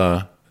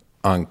mata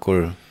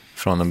ankor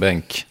från en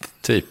bänk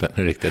typen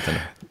riktigt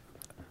eller?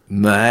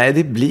 Nej,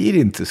 det blir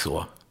inte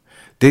så.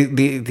 Det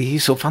är ju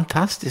så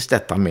fantastiskt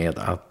detta med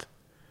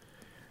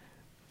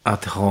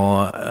att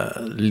ha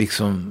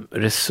liksom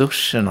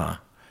resurserna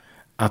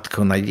att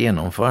kunna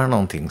genomföra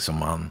någonting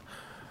som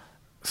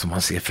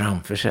man ser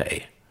framför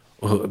sig.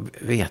 Och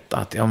veta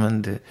att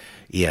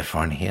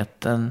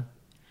erfarenheten,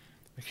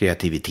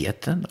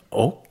 kreativiteten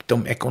och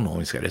de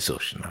ekonomiska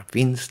resurserna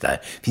finns där.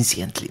 Det finns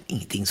egentligen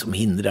ingenting som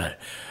hindrar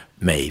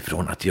mig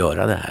från att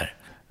göra det här.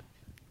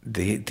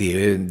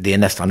 Det är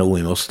nästan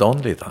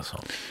oemotståndligt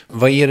alltså.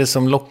 Vad är det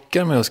som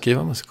lockar med att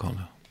skriva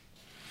musikal?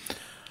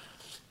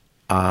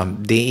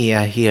 Det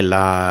är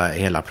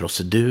hela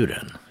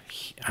proceduren.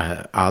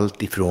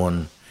 Allt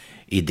ifrån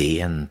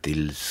idén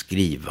till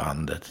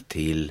skrivandet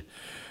till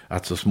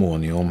att så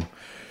småningom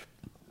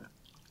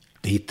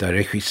hitta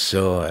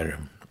regissör,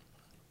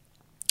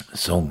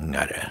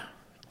 sångare,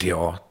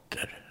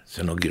 teater,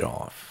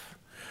 scenograf.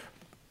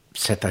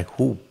 Sätta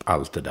ihop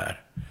allt det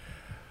där.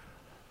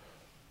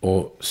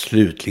 Och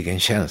slutligen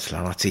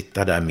känslan att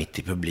sitta där mitt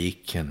i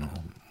publiken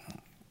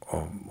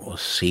och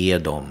se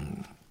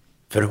dem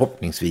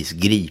förhoppningsvis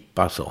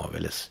gripas av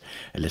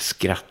eller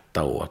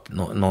skratta åt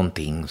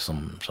någonting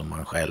som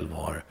man själv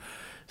har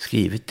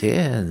skrivit. Det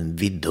är en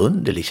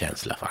vidunderlig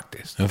känsla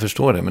faktiskt. Jag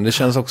förstår det, men det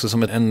känns också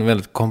som en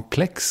väldigt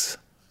komplex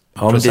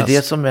Ja, men det är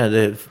det som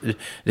är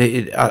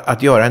det,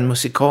 att göra en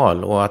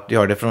musikal och att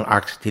göra det från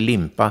ax till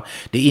limpa.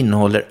 Det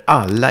innehåller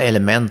alla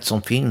element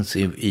som finns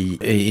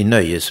i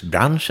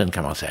nöjesbranschen,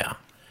 kan man säga.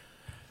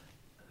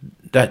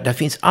 Där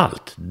finns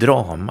allt.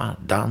 Drama,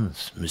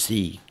 dans,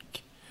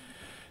 musik,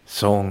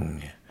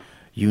 sång,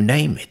 you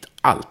name it.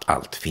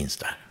 Allt finns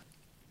där.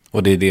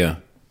 Och det är det?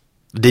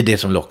 Det är det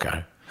som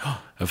lockar.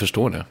 Jag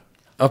förstår det.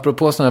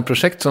 Apropå sådana här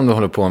projekt som du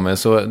håller på med,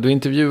 så du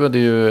intervjuade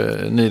ju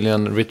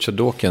nyligen Richard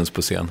Dawkins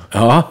på scen.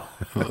 Ja.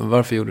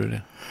 Varför gjorde du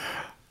det?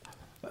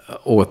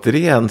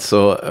 Återigen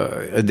så,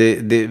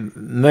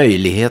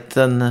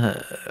 möjligheten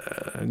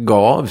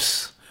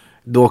gavs.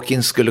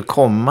 Dawkins skulle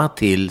komma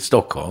till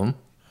Stockholm.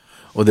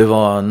 Och det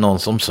var någon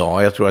som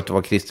sa, jag tror att det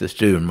var Christer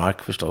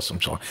Sturmark förstås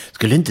som sa,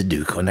 skulle inte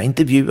du kunna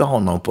intervjua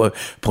honom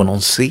på någon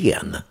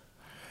scen?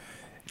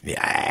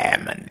 Nej,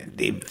 men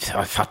det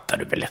fattar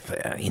du väl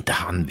att inte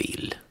han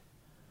vill.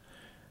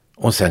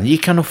 Och sen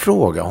gick han och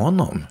frågade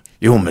honom.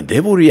 Jo, men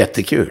det vore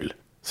jättekul,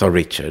 sa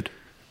Richard.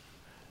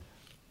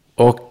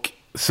 Och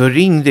så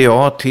ringde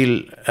jag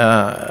till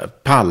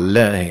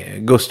Palle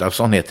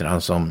Gustafsson heter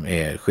han, som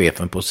är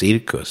chefen på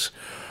Cirkus.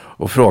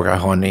 Och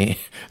frågade,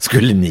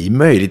 skulle ni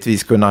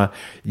möjligtvis kunna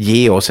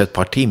ge oss ett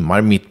par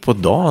timmar mitt på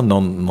dagen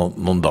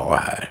någon dag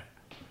här?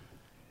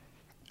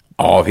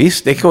 Ja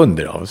visst, det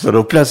kunde de. Så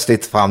då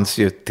plötsligt fanns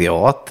ju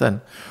teatern.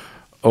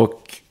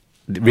 Och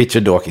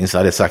Richard Dawkins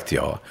hade sagt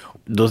ja.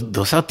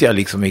 Då satt jag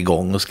liksom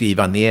igång och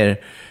skriva ner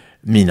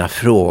mina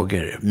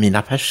frågor.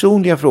 Mina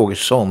personliga frågor,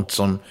 sånt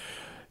som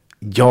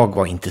jag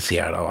var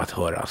intresserad av att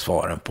höra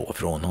svaren på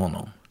från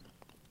honom.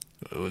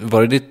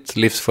 Var det ditt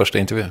livs första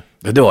intervju?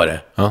 Det var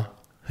det. Ja.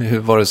 Hur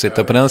var det att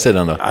sitta på den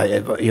sidan då?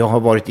 Jag har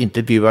varit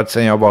intervjuad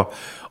sedan jag var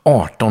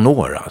 18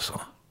 år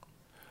alltså.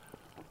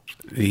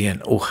 Det är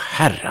en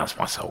herrans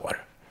massa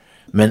år.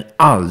 Men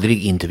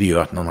aldrig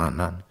intervjuat någon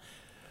annan.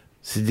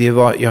 Så det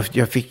var,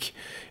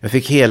 jag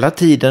fick hela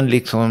tiden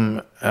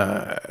liksom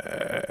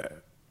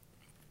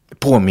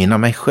påminna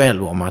mig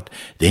själv om att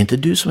det är inte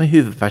du som är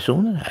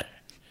huvudpersonen här.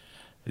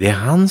 Det är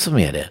han som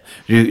är det.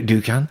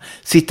 Du kan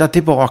sitta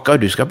tillbaka och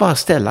du ska bara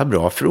ställa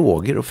bra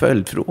frågor och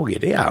följdfrågor.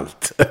 Det är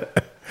allt.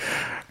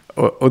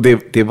 Och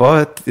det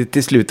var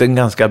till slut en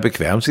ganska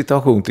bekväm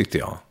situation, tyckte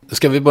jag.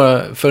 Ska vi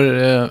bara,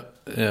 för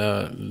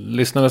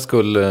lyssnarnas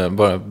skull,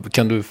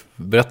 kan du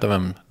berätta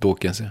vem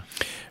Dawkins är?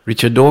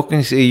 Richard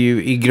Dawkins är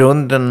ju i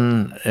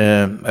grunden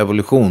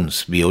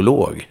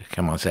evolutionsbiolog,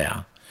 kan man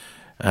säga.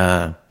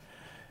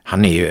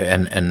 Han är ju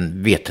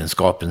en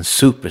vetenskapens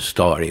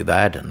superstar i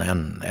världen.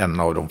 En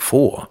av de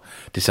få.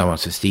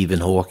 Tillsammans med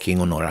Stephen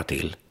Hawking och några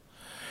till.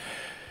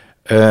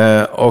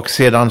 Och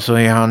sedan så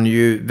är han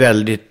ju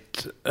väldigt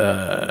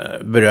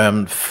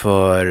berömd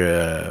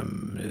för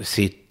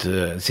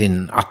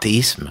sin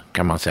ateism,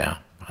 kan man säga.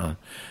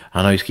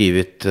 Han har ju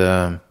skrivit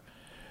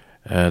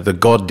The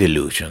God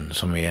Delusion,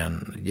 som är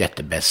en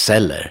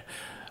jättebestseller.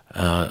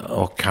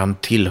 Och han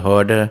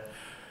tillhörde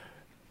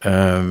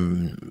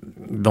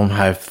de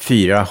här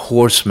 4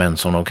 horsemen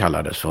som de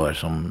kallades för,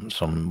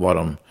 som var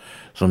de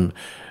som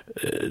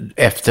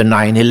efter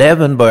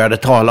 9/11 började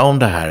tala om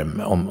det här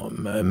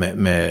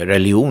med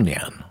religion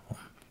igen.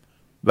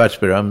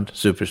 Världsberömd,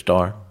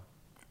 superstar.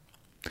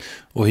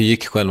 Och hur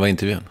gick själva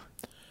intervjun?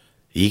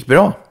 Det gick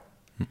bra.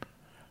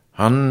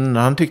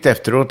 Han tyckte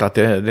efteråt att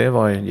det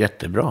var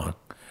jättebra.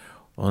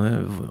 Och han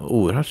är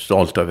oerhört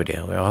stolt över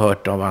det. Och jag har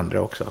hört av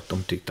andra också att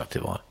de tyckte att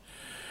det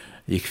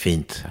gick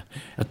fint.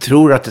 Jag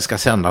tror att det ska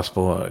sändas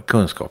på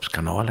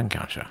Kunskapskanalen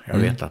kanske. Jag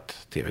vet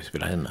att tv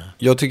spelar in.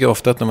 Jag tycker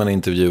ofta att när man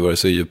intervjuar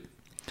så är ju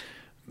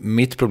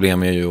mitt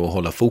problem är ju att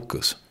hålla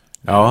fokus.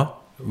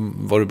 Ja.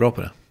 Var du bra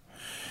på det?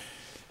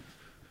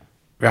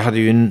 Jag hade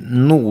ju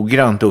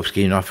noggrant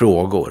uppskrivna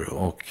frågor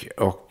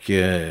och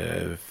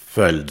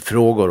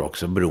följdfrågor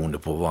också, beroende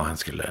på vad han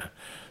skulle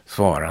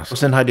svara. Och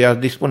sen hade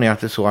jag disponerat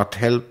det så att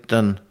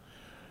hälften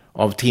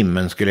av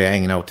timmen skulle jag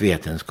ägna åt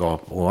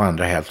vetenskap och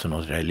andra hälften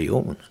åt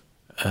religion.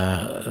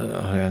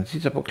 Jag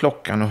tittade på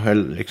klockan och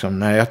höll liksom,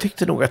 nej, jag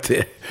tyckte nog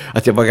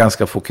att jag var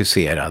ganska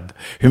fokuserad.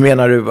 Hur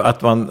menar du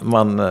att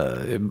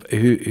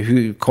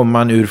hur kommer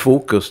man ur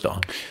fokus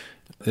då?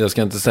 Jag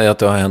ska inte säga att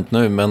det har hänt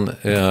nu, men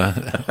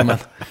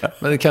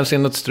det kanske är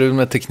något strul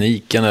med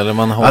tekniken, eller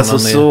man har alltså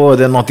så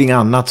det är någonting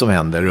annat som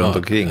händer runt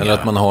omkring. Eller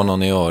att man har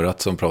någon i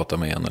örat som pratar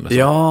med en eller så.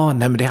 Ja,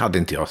 nej, men det hade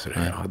inte jag, så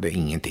jag hade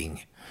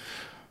ingenting.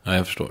 Nej,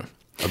 jag förstår.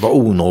 Jag var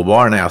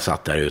onåbar när jag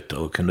satt där ute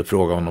och kunde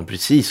fråga honom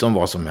precis om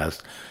vad som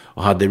helst.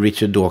 Och hade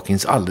Richard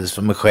Dawkins alldeles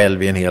för mig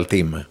själv i en hel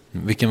timme.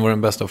 Vilken var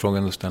den bästa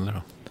frågan du ställde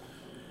då?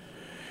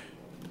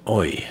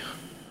 Oj,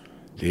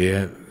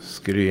 det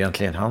skulle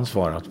egentligen han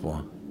svarat på.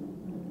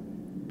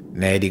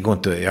 Nej, det går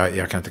inte.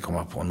 Jag kan inte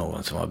komma på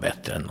någon som var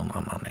bättre än någon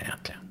annan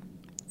egentligen.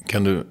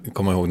 Kan du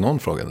komma ihåg någon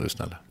fråga du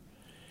ställde?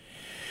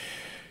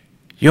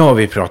 Ja,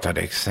 vi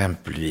pratade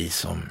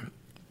exempelvis om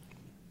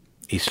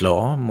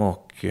islam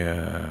och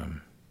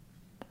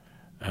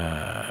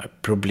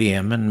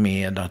problemen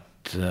med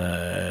att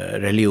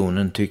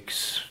religionen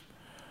tycks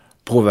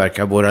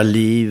påverka våra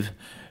liv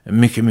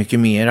mycket, mycket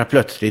mera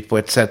plötsligt på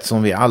ett sätt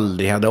som vi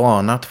aldrig hade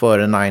anat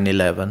före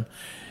 9/11.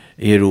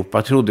 I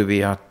Europa trodde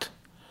vi att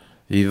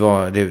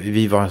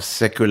vi var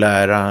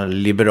sekulära,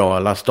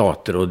 liberala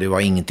stater och det var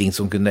ingenting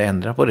som kunde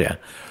ändra på det.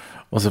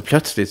 Och så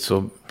plötsligt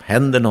så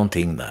händer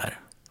någonting där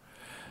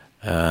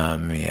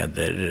med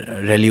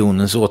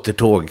religionens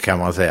återtåg, kan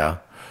man säga,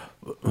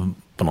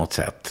 på något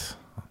sätt.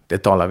 Det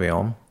talar vi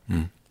om.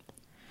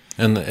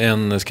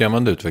 En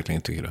skrämmande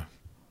utveckling, tycker du?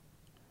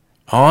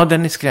 Ja,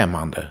 den är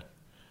skrämmande.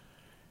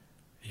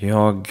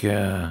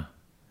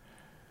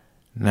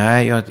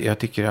 Jag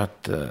tycker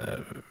att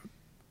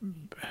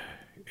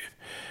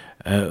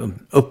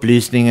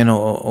upplysningen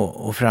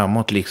och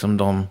framåt,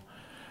 liksom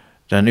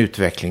den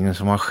utvecklingen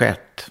som har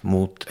skett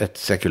mot ett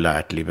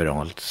sekulärt,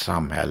 liberalt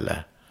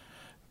samhälle,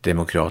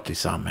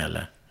 demokratiskt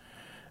samhälle,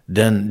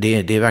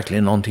 det är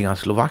verkligen någonting att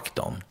slå vakt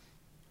om.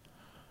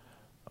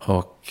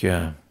 Och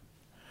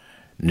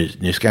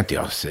nu ska inte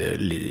jag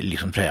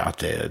liksom säga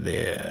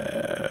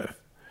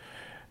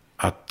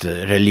att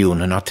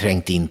religionen har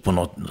trängt in på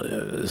något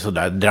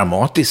sådär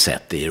dramatiskt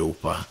sätt i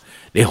Europa.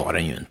 Det har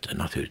den ju inte,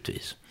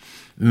 naturligtvis.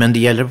 Men det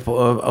gäller att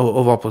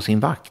vara på sin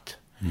vakt.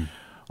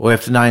 Och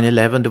efter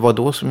 9/11, det var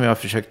då som jag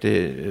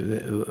försökte...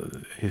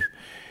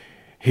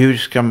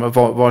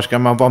 Var ska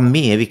man vara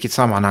med? I vilket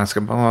sammanhang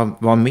ska man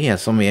vara med?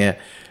 Som är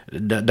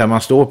där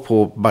man står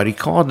på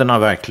barrikaderna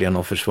verkligen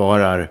och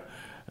försvarar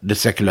det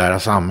sekulära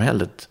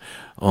samhället.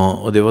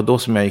 Och det var då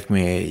som jag gick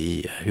med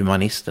i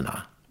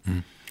Humanisterna.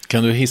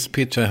 Kan du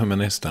hisspitcha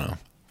Humanisterna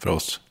för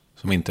oss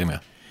som inte är med?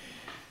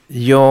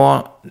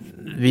 Ja,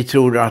 vi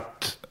tror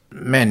att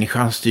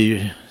människan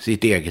styr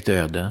sitt eget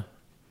öde.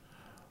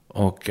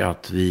 Och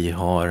att vi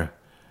har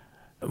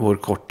vår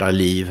korta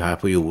liv här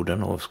på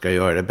jorden och ska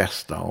göra det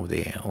bästa av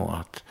det. Och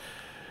att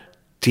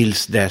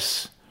tills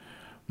dess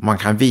man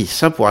kan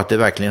visa på att det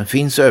verkligen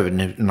finns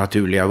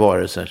övernaturliga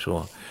varelser,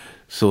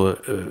 så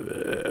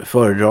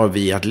föredrar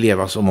vi att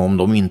leva som om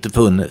de inte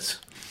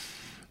funnits.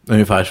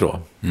 Ungefär så.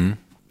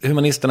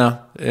 Humanisterna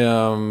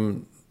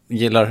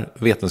gillar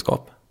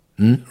vetenskap,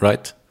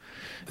 right?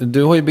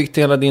 Du har ju byggt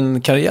hela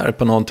din karriär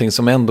på någonting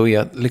som ändå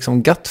är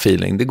liksom gut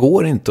feeling. Det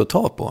går inte att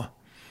ta på.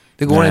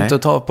 Det går inte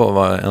att ta på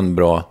vad en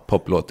bra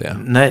poplåt är.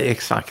 Nej,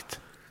 exakt.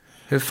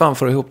 Hur fan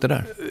får du ihop det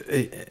där?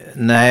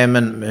 Nej,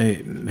 men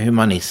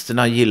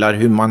humanisterna gillar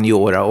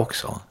humaniora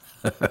också.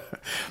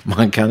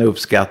 Man kan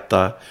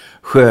uppskatta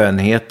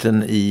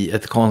skönheten i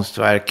ett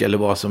konstverk eller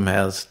vad som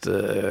helst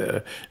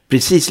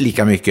precis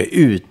lika mycket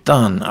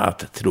utan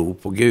att tro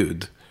på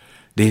Gud.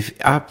 Det är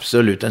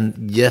absolut en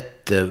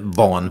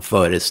jättevan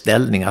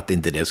föreställning att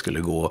inte det skulle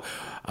gå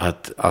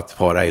att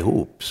para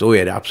ihop. Så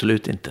är det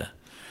absolut inte.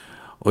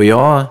 Och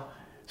jag,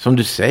 som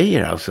du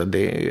säger, alltså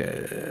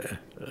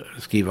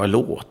skriva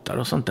låtar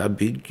och sånt där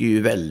bygger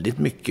ju väldigt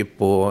mycket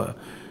på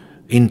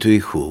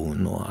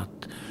intuition och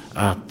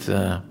att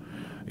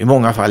i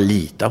många fall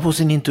lita på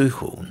sin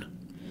intuition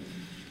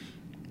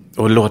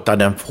och låta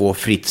den få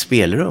fritt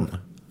spelrum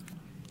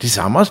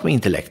tillsammans med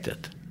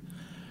intellektet.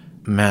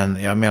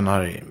 Men jag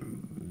menar,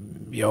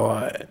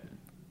 jag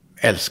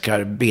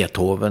älskar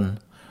Beethoven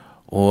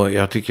och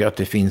jag tycker att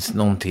det finns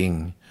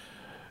någonting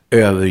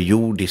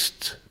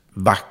överjordiskt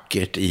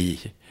vackert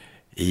i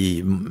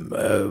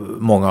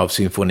många av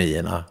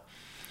symfonierna.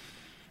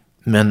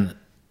 Men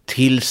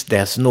tills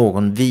dess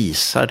någon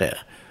visar det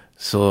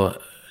så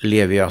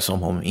lever jag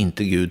som om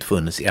inte Gud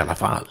funnits i alla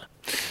fall.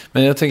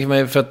 Men jag tänker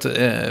mig, för att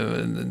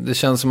det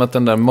känns som att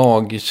den där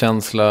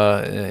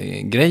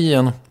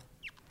magkänsla-grejen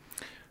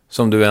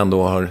som du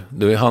ändå har,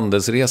 du är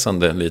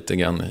handelsresande lite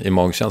grann i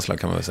magkänsla,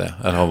 kan man väl säga,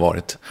 eller har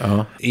varit.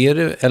 Ja.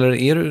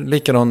 Är du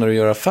likadan när du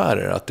gör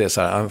affärer, att det är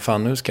så här,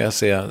 fan nu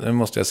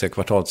måste jag se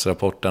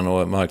kvartalsrapporten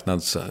och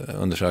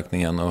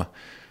marknadsundersökningen och...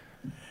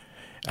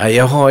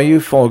 Jag har ju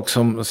folk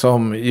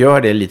som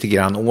gör det lite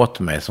grann åt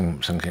mig, som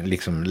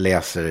liksom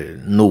läser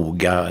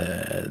noga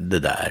det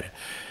där.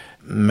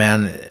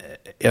 Men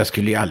jag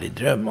skulle ju aldrig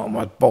drömma om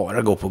att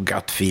bara gå på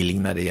gut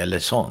feeling när det gäller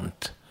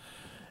sånt.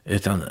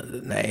 Utan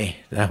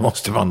nej, det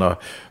måste vara några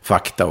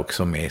fakta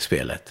också med i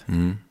spelet.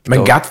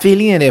 Men gut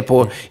feelingen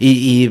är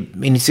i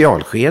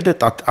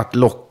initialskedet att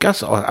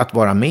lockas att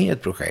vara med i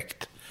ett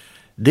projekt.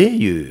 Det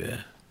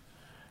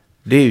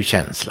är ju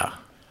känsla.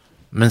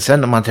 Men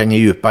sen när man tränger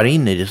djupare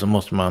in i det så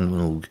måste man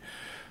nog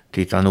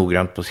titta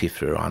noggrant på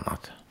siffror och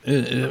annat.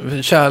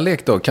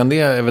 Kärlek då, kan det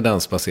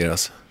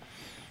evidensbaseras?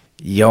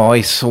 Ja,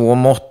 i så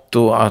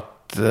motto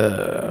att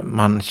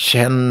man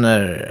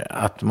känner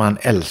att man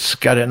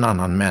älskar en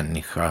annan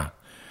människa,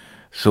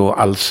 så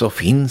alltså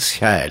finns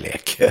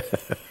kärlek.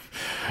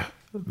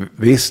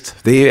 Visst,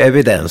 det är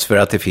evidens för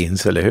att det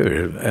finns, eller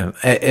hur?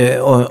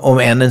 Om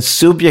en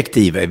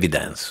subjektiv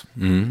evidens.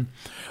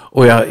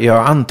 Och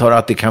jag antar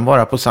att det kan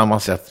vara på samma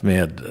sätt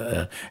med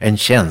en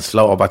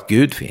känsla av att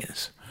Gud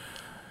finns.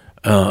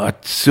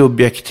 Att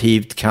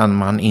subjektivt kan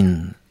man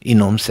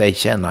inom sig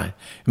känna,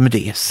 men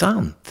det är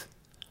sant.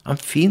 Han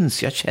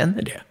finns, jag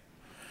känner det.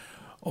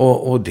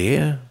 Och det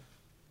är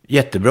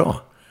jättebra.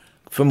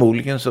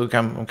 Förmodligen så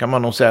kan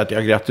man nog säga att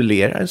jag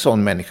gratulerar en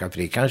sån människa, för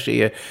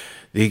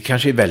det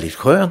kanske är väldigt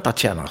skönt att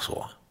känna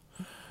så.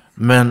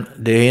 Men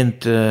det är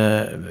inte,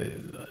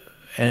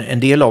 en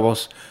del av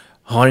oss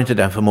har inte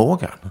den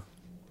förmågan.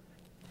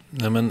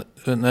 Nej,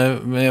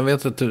 men jag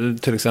vet att du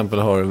till exempel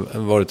har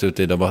varit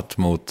ute i debatt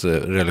mot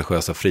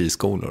religiösa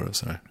friskolor och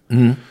sådär.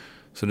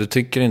 Så du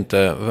tycker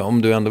inte,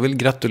 om du ändå vill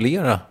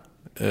gratulera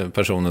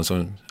personen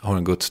som har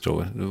en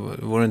gudstro,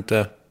 vore det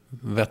inte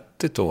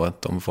vettigt då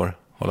att de får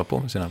hålla på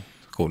med sina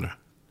skolor?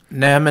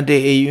 Nej, men det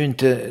är ju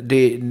inte,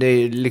 det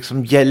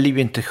liksom gäller ju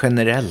inte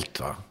generellt,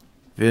 va.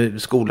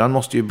 Skolan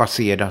måste ju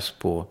baseras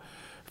på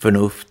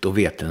förnuft och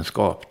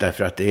vetenskap,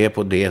 därför att det är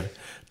på det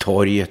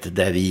torget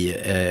där vi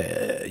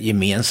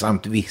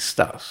gemensamt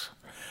vistas.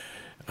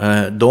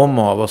 De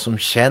av oss som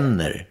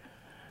känner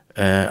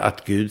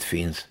att Gud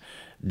finns,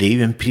 det är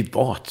ju en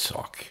privat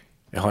sak.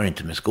 Det har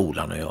inte med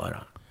skolan att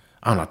göra.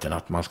 Annat än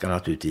att man ska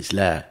naturligtvis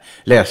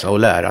läsa och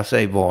lära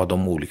sig vad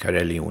de olika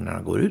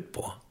religionerna går ut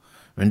på.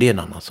 Men det är en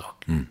annan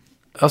sak.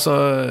 Alltså,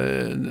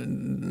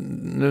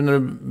 nu när du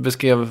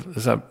beskrev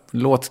så här,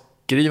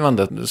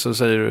 låtskrivandet, så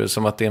säger du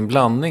som att det är en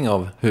blandning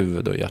av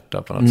huvud och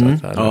hjärta på något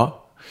sätt. Eller? Ja.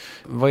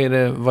 Vad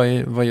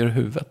gör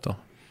huvudet då?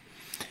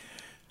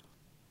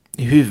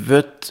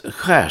 Huvudet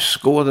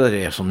skärskådar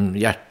det som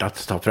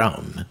hjärtat tar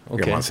fram,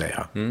 kan man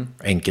säga.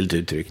 Enkelt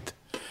uttryckt.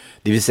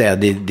 Det vill säga,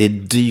 det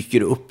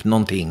dyker upp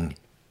någonting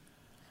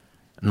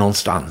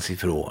någonstans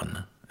ifrån.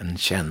 En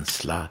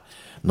känsla,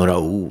 några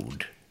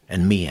ord,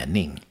 en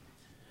mening.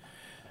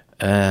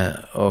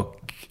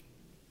 Och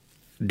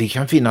det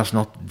kan finnas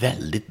något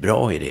väldigt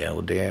bra i det,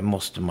 och det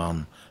måste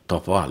man ta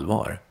på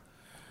allvar.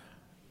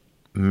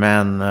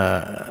 Men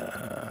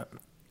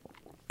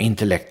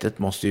intellektet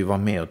måste ju vara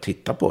med och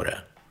titta på det.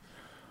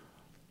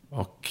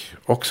 Och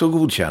också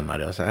godkänna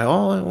det och säga,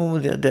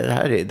 det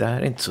här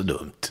är inte så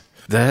dumt.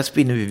 Det här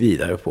spinner vi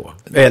vidare på.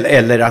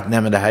 Eller att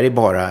nej, men det här är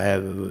bara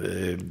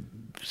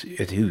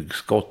ett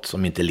hugskott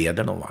som inte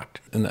leder någon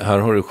vart. Här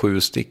har du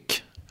 7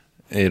 stick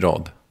i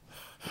rad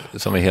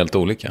som är helt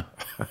olika.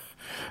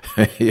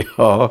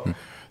 Ja,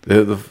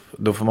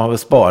 då får man väl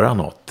spara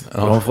något.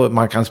 Ja.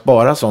 Man kan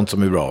spara sånt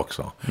som är bra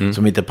också,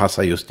 som inte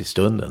passar just i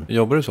stunden.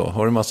 Jobbar du så?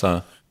 Har du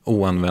massa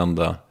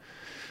oanvända?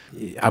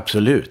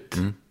 Absolut.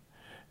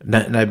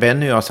 När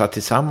Benny och jag satt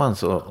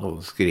tillsammans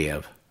och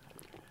skrev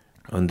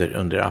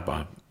under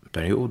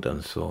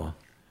ABBA-perioden, så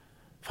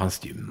fanns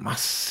det ju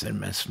massor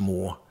med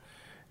små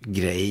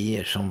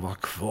grejer som var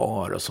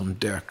kvar och som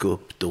dök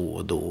upp då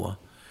och då.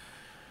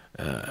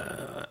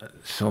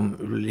 Som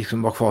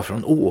liksom var kvar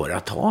från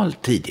åratal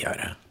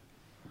tidigare.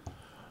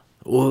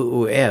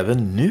 Och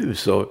även nu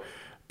så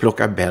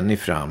plockar Benny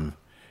fram.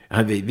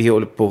 Vi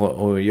håller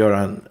på att göra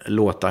en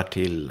låtar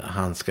till,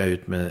 han ska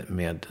ut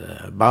med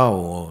Bao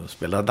och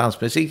spela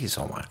dansmusik i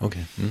sommar.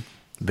 Okay.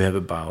 Behöver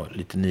Bao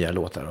lite nya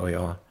låtar, och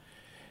jag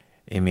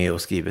är med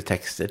och skriver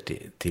texter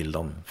till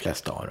de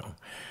flesta av dem.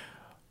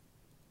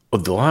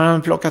 Och då har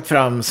han plockat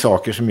fram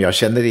saker som jag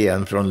känner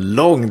igen från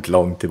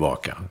långt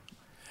tillbaka.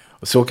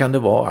 Och så kan det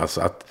vara,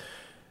 alltså, att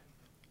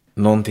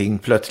någonting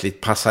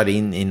plötsligt passar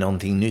in i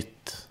någonting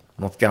nytt.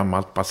 Något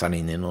gammalt passar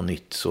in i något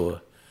nytt,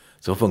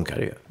 så funkar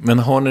det ju. Men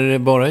har ni det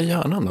bara i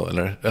hjärnan då?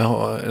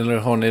 Eller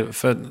har ni...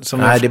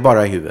 Nej, det är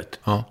bara i huvudet.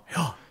 Ja.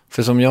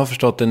 För som jag har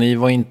förstått det, ni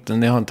har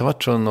inte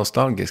varit så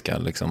nostalgiska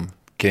liksom,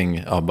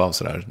 kring ABBA och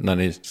sådär, när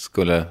ni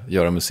skulle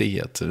göra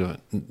museet.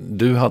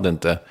 Du hade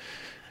inte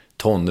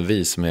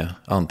tonvis med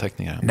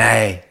anteckningar.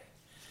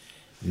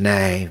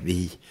 Nej,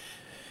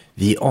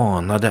 vi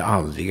anade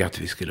aldrig att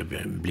vi skulle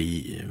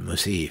bli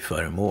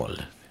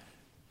museiföremål.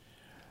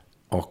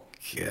 Och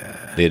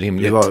det är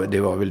rimligt. Det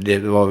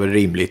var väl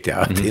rimligt, ja,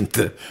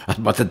 att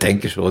man inte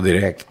tänker så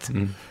direkt.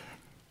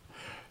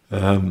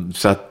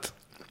 Så att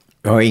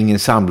jag har ingen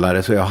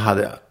samlare, så jag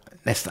hade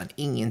nästan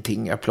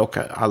ingenting. Jag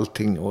plockade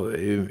allting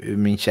ur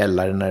min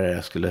källare när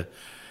jag skulle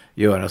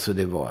göra, så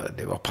det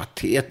var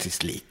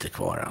patetiskt lite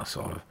kvar,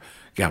 alltså,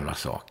 gamla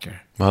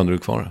saker. Vad hade du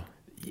kvar då?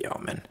 Ja,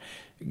 men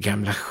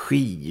gamla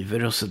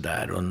skivor och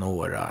sådär,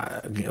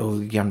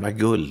 och gamla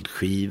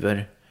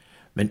guldskivor.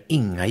 Men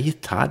inga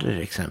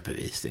gitarrer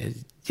exempelvis. Det är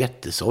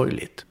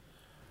jättesorgligt.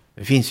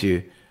 Det finns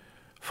ju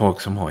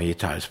folk som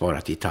har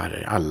sparat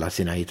gitarrer, alla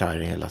sina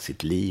gitarrer hela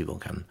sitt liv,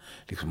 och kan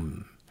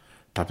liksom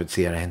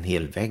tapetsera en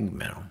hel vägg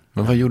med dem.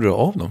 Men vad gjorde du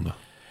av dem då?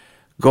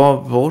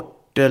 Gav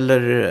bort,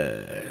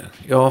 eller...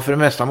 Ja, för det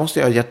mesta måste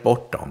jag ha gett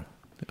bort dem.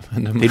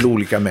 Till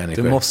olika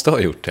människor. Du måste ha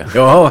gjort det.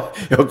 Ja,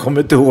 jag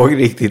kommer inte ihåg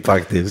riktigt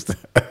faktiskt.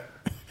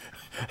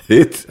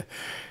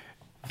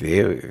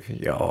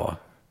 Ja.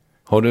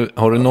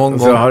 Har du någon gång...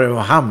 Så har du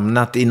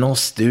hamnat i någon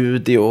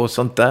studio och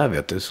sånt där,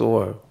 vet du.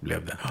 Så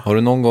blev det. Har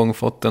du någon gång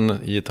fått en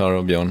gitarr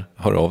av Björn?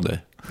 Hör av dig.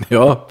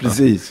 Ja,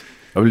 precis.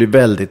 Jag blir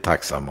väldigt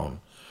tacksam om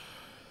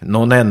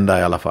någon enda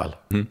i alla fall.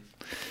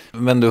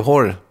 Men du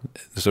har,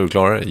 så du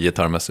klarar det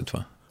gitarrmässigt,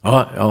 va?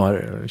 Ja, jag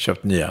har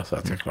köpt nya så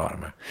att jag klarar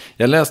mig.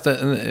 Jag läste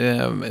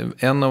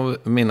en av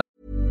mina...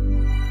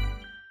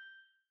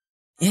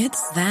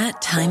 It's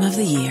that time of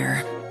the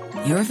year.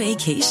 Your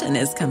vacation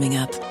is coming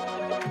up.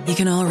 You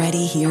can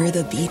already hear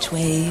the beach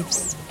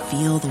waves,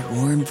 feel the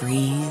warm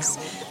breeze,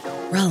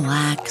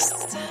 relax,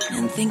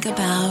 and think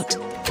about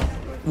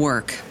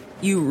work.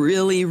 You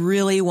really,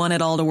 really want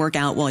it all to work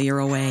out while you're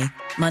away.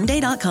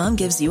 Monday.com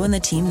gives you and the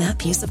team that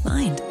peace of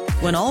mind.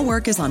 When all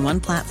work is on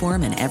one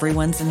platform and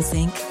everyone's in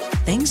sync,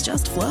 things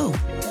just flow.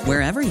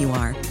 Wherever you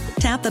are,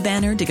 tap the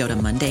banner to go to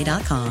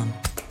Monday.com.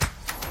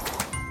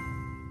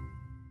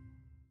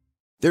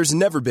 There's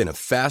never been a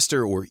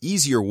faster or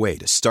easier way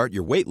to start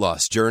your weight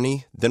loss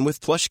journey than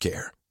with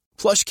PlushCare.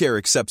 PlushCare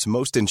accepts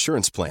most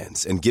insurance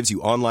plans and gives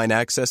you online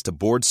access to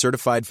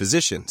board-certified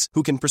physicians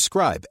who can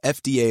prescribe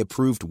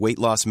FDA-approved weight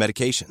loss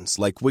medications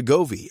like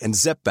Wegovy and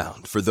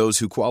Zepbound for those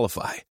who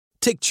qualify.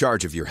 Take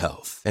charge of your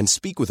health and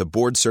speak with a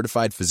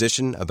board-certified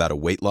physician about a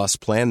weight loss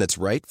plan that's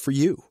right for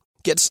you.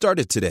 Get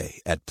started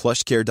today at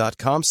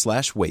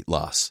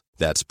plushcare.com/weightloss.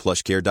 That's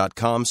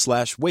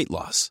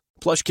plushcare.com/weightloss.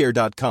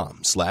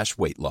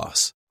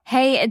 plushcare.com/weightloss.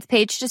 Hey, it's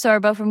Paige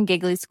DeSorbo from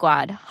Giggly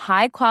Squad.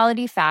 High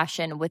quality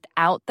fashion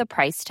without the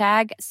price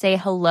tag. Say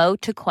hello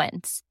to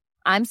Quince.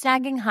 I'm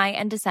snagging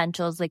high-end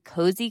essentials like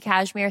cozy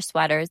cashmere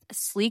sweaters,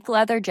 sleek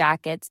leather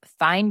jackets,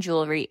 fine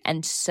jewelry,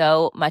 and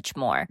so much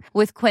more.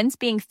 With Quince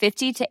being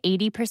 50 to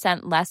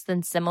 80% less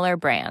than similar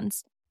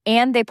brands.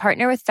 And they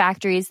partner with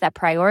factories that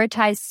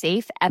prioritize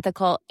safe,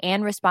 ethical,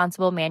 and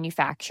responsible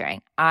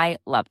manufacturing. I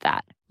love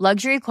that.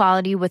 Luxury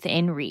quality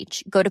within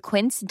reach. Go to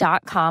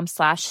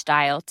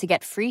quince.com/style to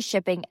get free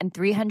shipping and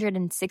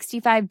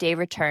 365-day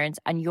returns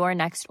on your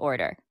next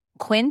order.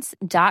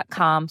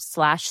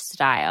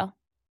 Quince.com/style.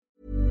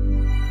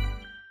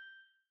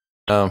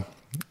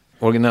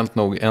 Originellt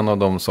nog, en av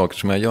de saker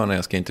som jag gör när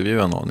jag ska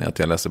intervjua någon är att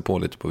jag läser på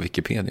lite på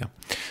Wikipedia.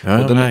 Ja,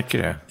 jag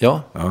märker det.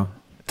 Ja.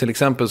 Till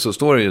exempel så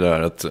står det ju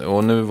där att,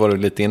 och nu var du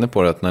lite inne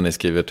på det, att när ni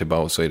skriver till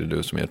Bauhaus så är det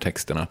du som gör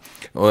texterna.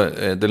 Och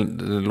det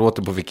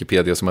låter på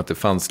Wikipedia som att det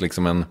fanns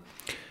liksom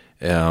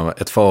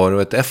ett före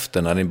och ett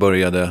efter när ni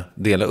började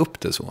dela upp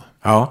det så.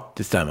 Ja,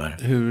 det stämmer.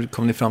 Hur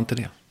kom ni fram till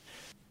det?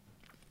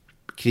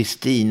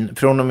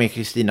 Från och med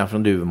Kristina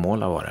från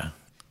Duvemåla var det.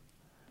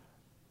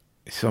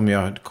 Som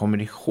jag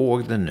kommer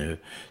ihåg det nu,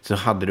 så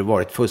hade det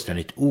varit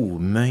fullständigt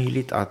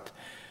omöjligt att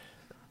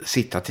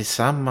sitta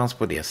tillsammans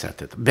på det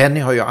sättet. Benny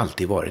har ju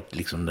alltid varit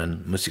liksom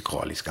den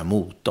musikaliska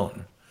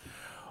motorn.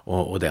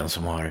 Och den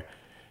som har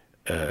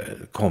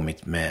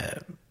kommit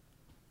med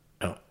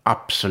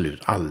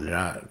absolut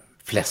allra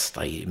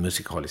flesta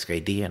musikaliska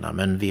idéerna.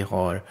 Men vi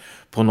har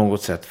på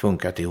något sätt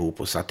funkat ihop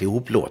och satt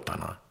ihop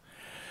låtarna.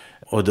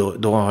 Och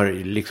då har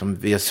liksom,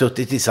 vi har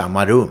suttit i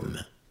samma rum.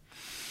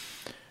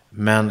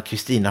 Men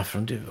Kristina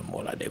från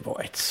Duvemåla, det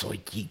var ett så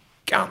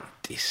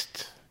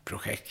gigantiskt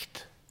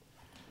projekt.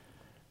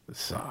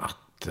 Så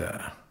att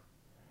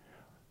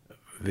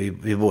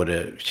vi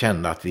både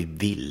kände att vi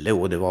ville,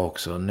 och det var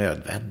också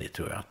nödvändigt,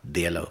 tror jag, att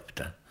dela upp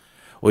det.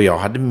 Och jag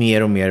hade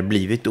mer och mer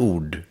blivit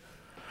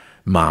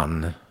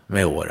ordman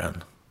med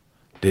åren.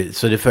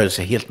 Så det föll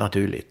sig helt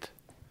naturligt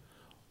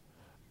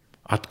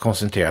att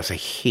koncentrera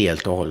sig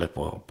helt och hållet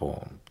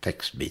på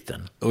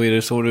textbiten. Och är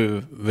det så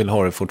du vill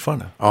ha det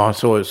fortfarande? Ja,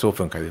 så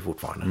funkar vi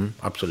fortfarande.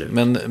 Absolut.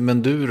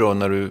 Men du då,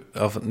 när du,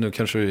 nu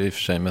kanske du i och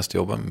för sig mest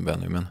jobbar med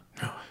Benny, men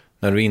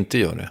när du inte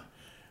gör det?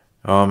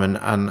 Ja, men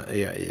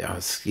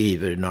jag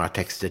skriver några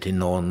texter till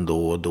någon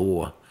då och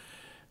då.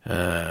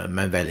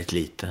 Men väldigt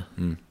lite.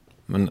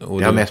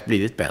 Det har mest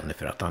blivit Benny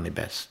för att han är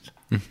bäst.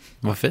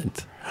 Vad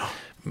fint.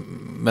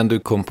 Men du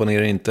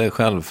komponerar inte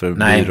själv för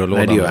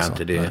byrålådan? Nej, det gör jag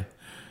inte.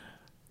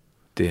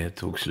 Det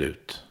tog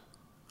slut.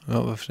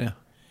 Ja, varför det?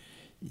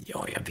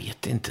 Ja, jag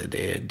vet inte.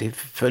 Det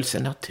föll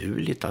sig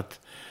naturligt att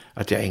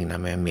jag ägnar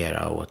mig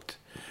mera åt...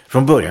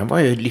 Från början var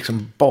jag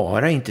liksom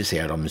bara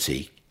intresserad av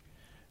musik.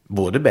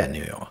 Både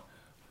Benny och jag.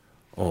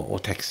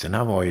 Och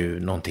texterna var ju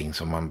någonting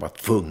som man var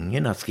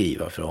tvungen att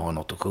skriva för att ha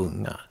något att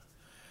sjunga.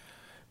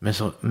 Men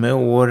så, med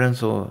åren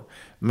så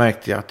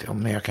märkte jag att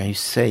men jag kan ju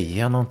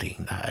säga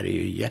någonting. Det här är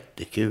ju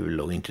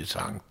jättekul och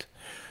intressant.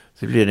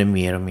 Så blev det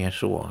mer och mer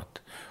så.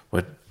 På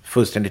ett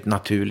fullständigt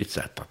naturligt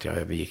sätt att jag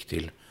övergick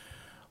till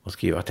att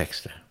skriva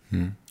texter.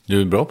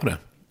 Du är bra på det.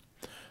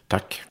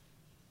 Tack.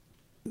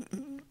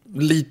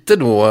 Lite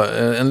då,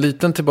 en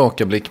liten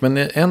tillbakablick. Men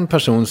en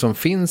person som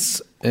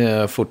finns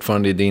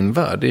fortfarande i din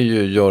värld, det är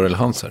ju Görel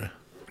Hanser.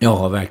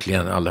 Ja,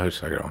 verkligen, allra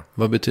högsta grad.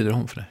 Vad betyder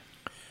hon för dig?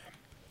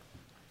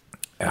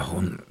 Ja,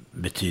 hon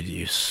betyder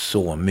ju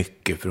så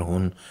mycket, för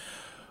hon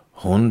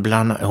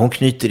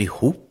knyter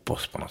ihop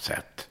oss på något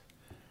sätt.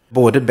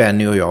 Både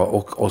Benny och jag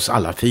och oss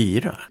alla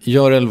fyra.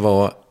 Görel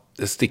var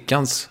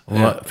Stickans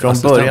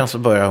från början så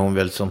började hon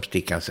väl som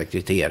Stickans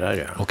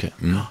sekreterare. Okej.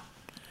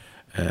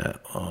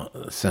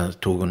 Och sen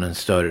tog hon en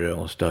större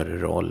och större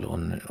roll.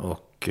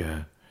 Och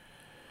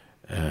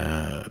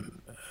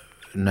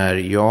när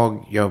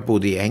jag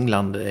bodde i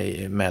England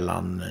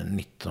mellan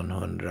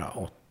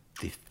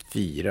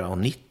 1984 och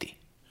 90.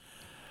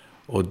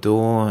 Och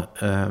då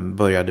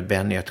började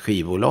Benny ett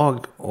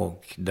skivbolag,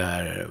 och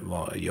där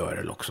var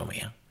Görel också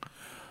med.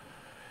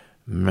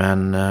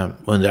 Men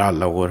under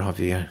alla år har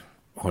vi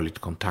hållit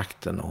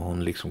kontakten, och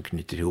hon liksom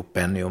knyter ihop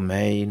Benny och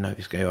mig när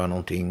vi ska göra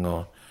någonting,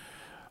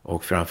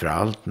 och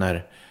framförallt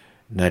när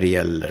det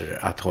gäller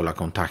att hålla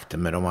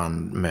kontakten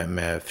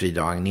med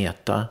Frida och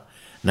Agneta,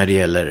 när det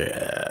gäller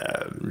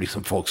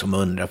liksom folk som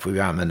undrar, får vi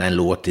använda en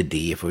låt till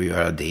det, får vi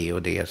göra det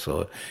och det,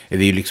 så är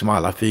vi ju liksom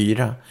alla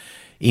 4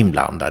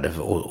 inblandade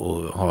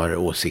och har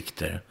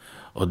åsikter,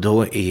 och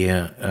då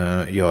är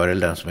Görel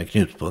den som är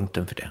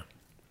knutpunkten för det.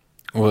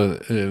 Och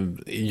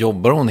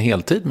jobbar hon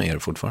heltid med er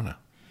fortfarande?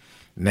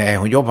 Nej,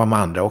 hon jobbar med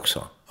andra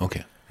också.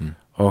 Okej. Mm.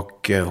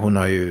 Och hon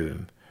har ju,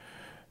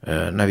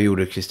 när vi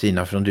gjorde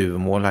Kristina från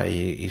Duvemåla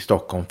i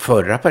Stockholm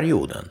förra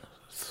perioden,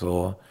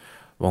 så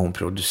var hon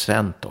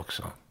producent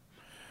också.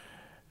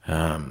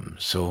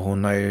 Så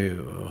hon har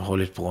ju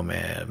hållit på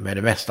med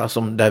det mesta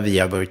som där vi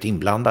har varit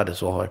inblandade,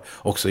 så har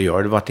också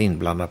Görel varit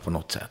inblandad på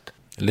något sätt.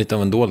 Lite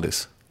av en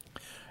doldis.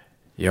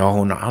 Ja,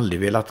 hon har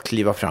aldrig velat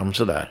kliva fram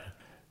så där.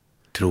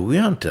 Tror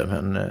jag inte,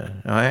 men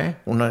nej,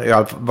 hon har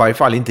i varje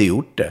fall inte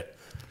gjort det.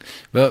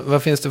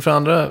 Vad finns det för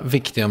andra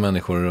viktiga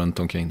människor runt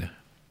omkring det?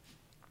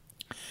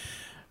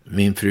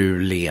 Min fru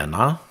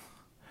Lena,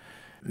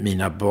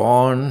 mina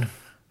barn,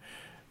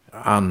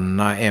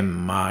 Anna,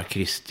 Emma,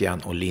 Christian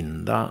och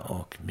Linda,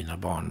 och mina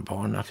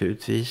barnbarn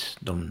naturligtvis,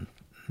 de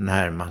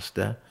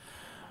närmaste.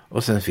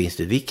 Och sen finns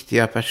det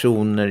viktiga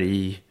personer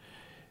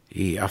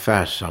i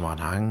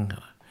affärssammanhang,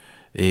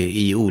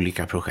 i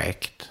olika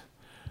projekt.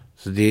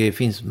 Så det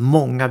finns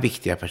många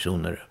viktiga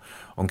personer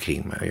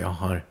omkring mig, och jag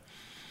har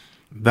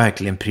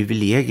verkligen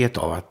privilegiet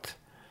av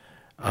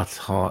att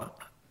ha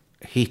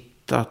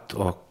hittat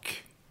och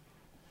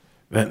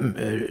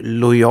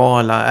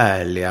lojala,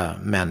 ärliga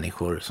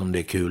människor som det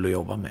är kul att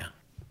jobba med.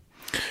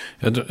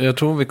 Jag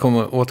tror vi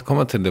kommer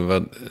återkomma till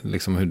det,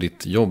 liksom hur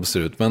ditt jobb ser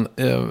ut. Men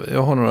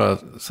jag har några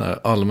så här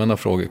allmänna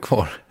frågor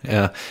kvar.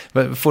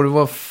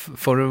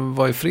 Får du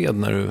vara i fred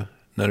när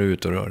du är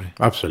ute och rör dig?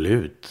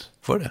 Absolut.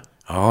 Får det?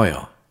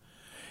 Ja.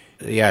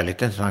 I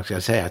ärlighetens ska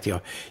jag säga att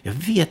jag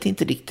vet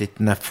inte riktigt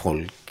när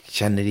folk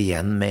känner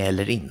igen mig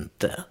eller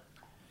inte.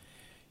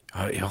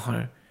 Jag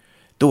har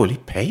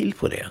dålig pejl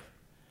på det.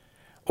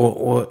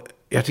 Och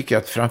jag tycker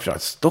att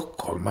framförallt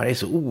stockholmare är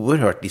så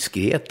oerhört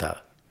diskreta.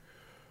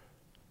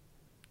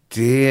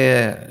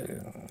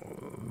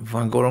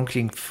 Man går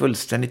omkring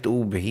fullständigt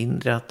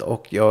obehindrat,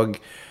 och jag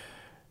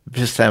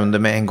bestämde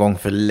mig en gång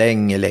för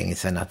länge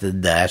sedan att det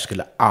där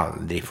skulle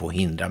aldrig få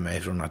hindra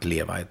mig från att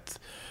leva ett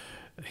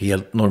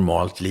helt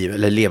normalt liv,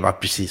 eller leva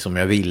precis som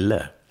jag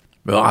ville.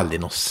 Det var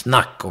aldrig något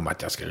snack om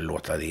att jag skulle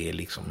låta det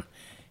liksom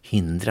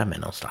hindra mig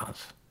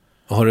någonstans.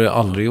 Har du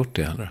aldrig gjort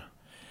det heller?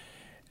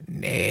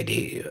 Nej,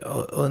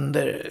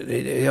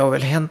 det har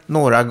väl hänt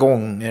några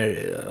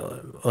gånger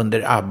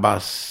under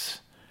Abbas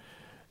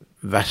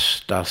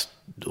värsta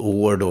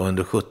år då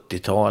under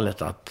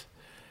 70-talet att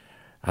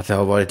det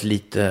har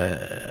varit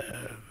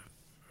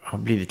har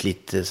blivit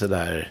lite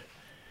sådär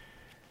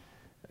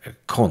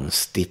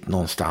konstigt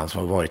någonstans.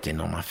 Man har varit i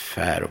någon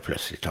affär och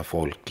plötsligt har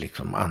folk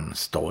liksom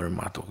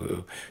anstormat, och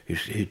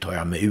hur tar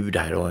jag mig ur det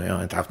här, och jag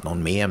har inte haft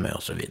någon med mig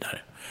och så vidare.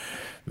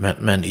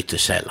 Men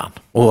ytterst sällan.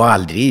 Och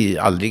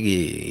aldrig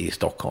i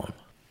Stockholm.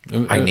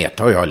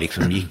 Agneta och jag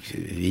liksom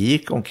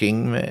gick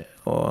omkring med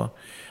och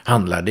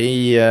handlade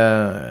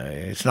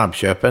i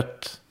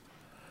snabbköpet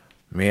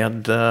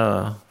med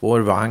vår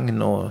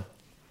vagn,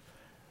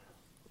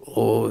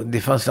 och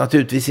det fanns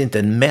naturligtvis inte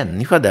en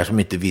människa där som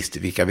inte visste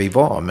vilka vi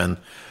var,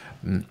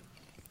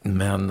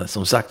 men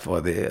som sagt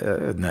var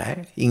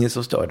det ingen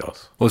som störde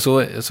oss. Och så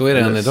är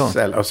det än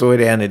idag. Och så är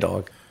det än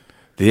idag.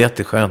 Det är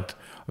jätteskönt.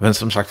 Men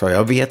som sagt var,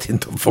 jag vet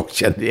inte om folk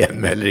känner igen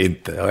mig eller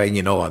inte. Jag har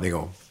ingen aning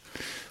om.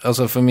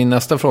 Alltså för min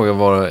nästa fråga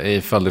var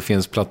ifall det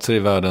finns platser i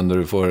världen där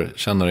du får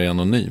känna dig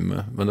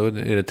anonym. Men då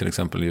är det till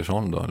exempel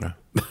Djursholm då, eller?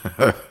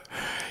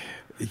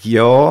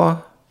 Ja,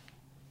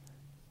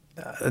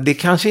 det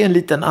kanske är en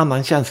liten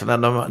annan känsla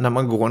när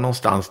man går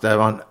någonstans där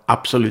man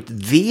absolut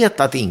vet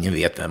att ingen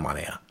vet vem man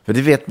är. För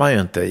det vet man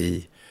ju inte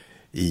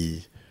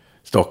i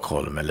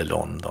Stockholm eller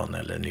London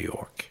eller New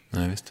York.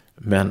 Nej, visst.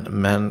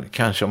 Men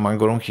kanske om man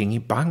går omkring i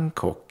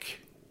Bangkok.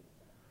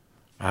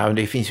 Ja,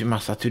 det finns ju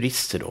massa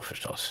turister då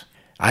förstås.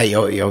 Nej,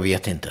 jag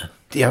vet inte.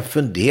 Jag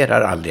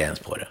funderar aldrig ens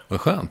på det.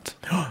 Vad skönt.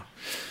 Ja.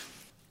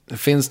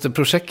 Finns det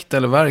projekt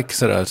eller verk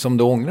sådär som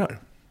du ångrar?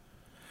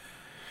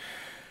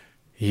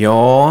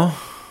 Ja.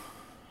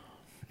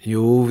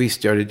 Jo,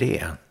 visst gör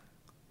det.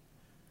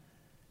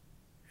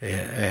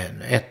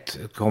 Ett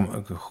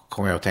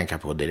kommer jag att tänka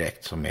på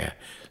direkt som är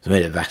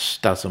det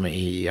värsta som är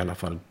i alla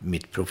fall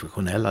mitt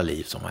professionella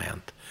liv som har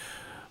hänt.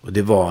 Och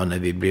det var när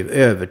vi blev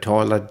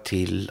övertalade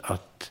till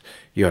att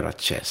göra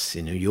Chess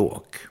i New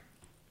York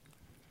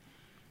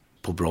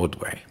på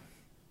Broadway.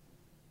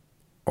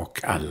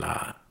 Och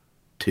alla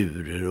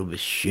turer och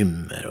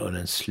bekymmer och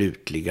den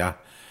slutliga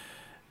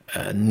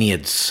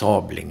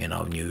nedsablingen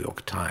av New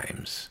York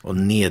Times och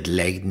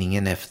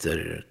nedläggningen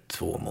efter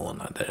 2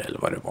 månader eller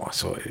vad det var.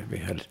 Så vi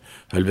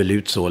höll väl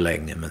ut så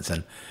länge, men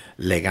sen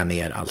lägga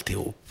ner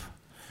alltihop.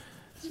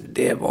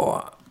 Det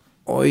var,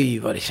 oj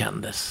vad det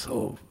kändes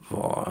och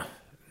vad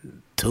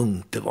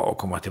tungt det var att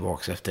komma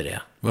tillbaka efter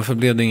det. Varför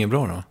blev det inget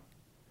bra då?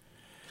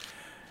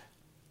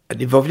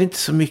 Det var väl inte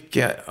så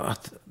mycket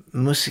att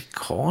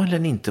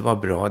musikalen inte var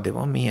bra. Det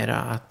var mera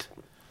att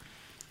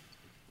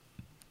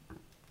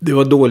det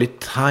var dålig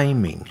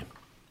timing.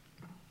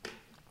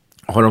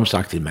 Har de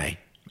sagt till mig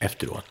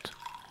efteråt.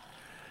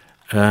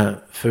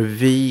 För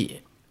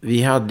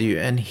vi hade ju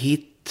en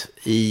hit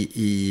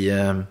i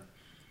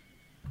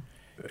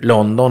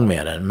London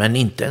med den. Men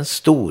inte en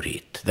stor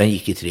hit. Den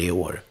gick i 3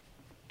 år.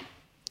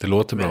 Det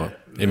låter bra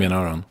i mina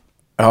öron.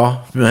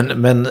 Ja,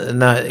 men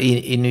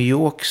i New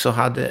York så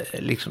hade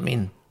liksom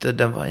inte,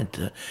 den var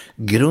inte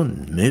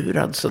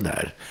grundmurad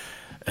sådär.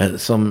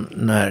 Som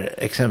när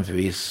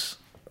exempelvis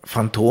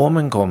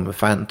Phantom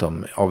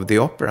of the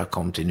Opera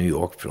kom till New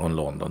York från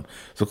London,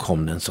 så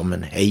kom den som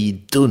en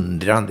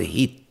hejdundrande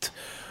hit.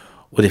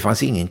 Och det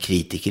fanns ingen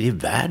kritiker i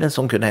världen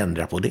som kunde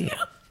ändra på det.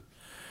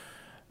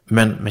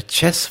 Men med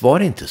Chess var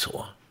det inte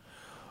så.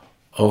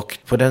 Och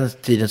på den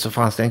tiden så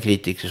fanns det en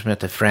kritiker som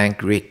hette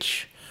Frank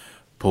Rich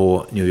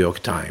på New York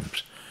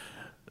Times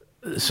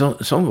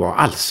som var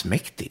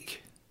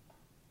allsmäktig.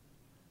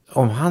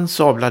 Om han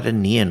sablade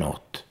ner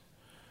något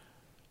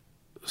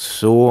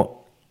så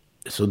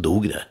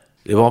dog det.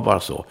 Det var bara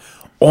så.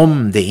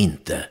 Om det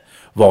inte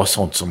var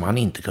sånt som han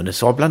inte kunde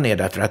sabla ner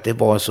därför att det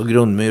var så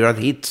grundmurad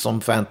hit som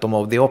Phantom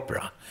of the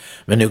Opera.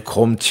 Men nu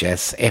kom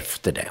Chess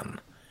efter den.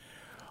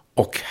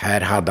 Och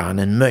här hade han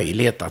en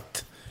möjlighet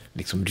att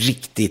liksom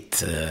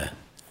riktigt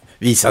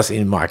visa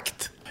sin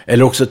makt.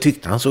 Eller också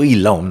tyckte han så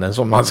illa om den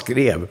som han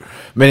skrev.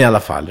 Men i alla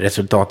fall,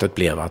 resultatet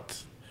blev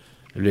att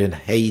det blev en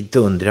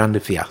hejdundrande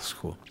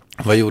fiasko.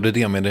 Vad gjorde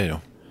det med dig då?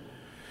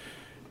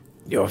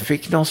 Jag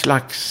fick någon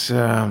slags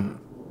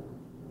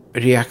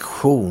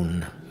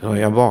reaktion. Så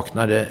jag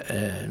vaknade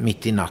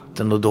mitt i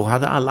natten och då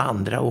hade alla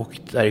andra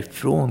åkt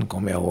därifrån,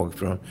 kommer jag ihåg.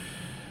 Från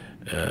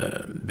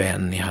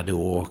Benny hade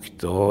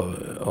åkt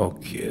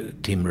och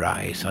Tim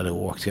Rice hade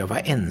åkt. Så jag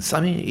var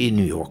ensam i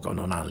New York av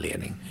någon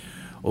anledning.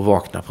 Och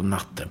vaknade på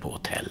natten på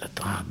hotellet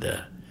och hade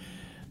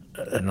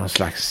någon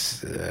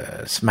slags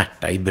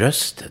smärta i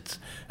bröstet.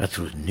 Jag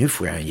trodde, nu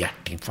får jag en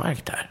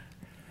hjärtinfarkt här.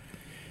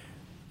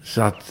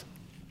 Så att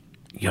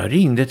jag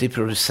ringde till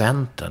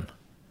producenten.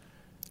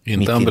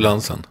 Inte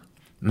ambulansen?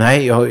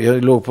 Nej,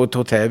 jag låg på ett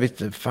hotell.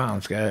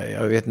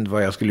 Jag vet inte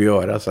vad jag skulle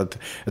göra. Så att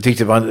jag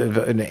tyckte det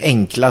var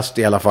enklast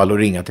i alla fall att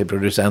ringa till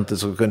producenten.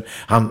 Så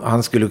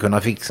han skulle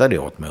kunna fixa det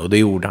åt mig. Och det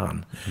gjorde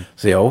han.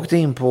 Så jag åkte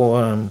in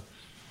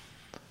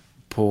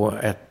på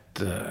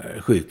ett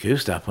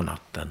sjukhus där på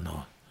natten. Och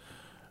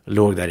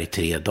låg där i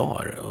 3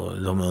 dagar.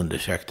 Och de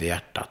undersökte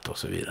hjärtat och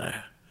så vidare.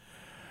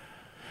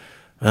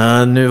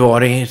 Nu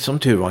var det som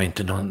tur var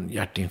inte någon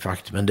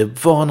hjärtinfarkt. Men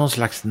det var någon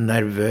slags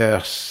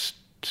nervöst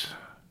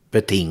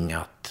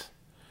betingat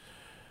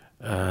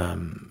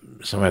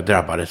som jag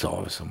drabbades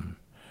av.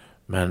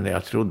 Men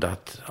jag trodde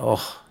att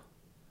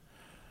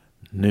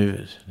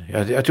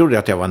jag trodde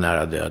att jag var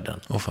nära döden.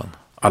 Fan.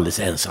 Alldeles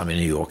ensam i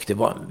New York. Det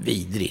var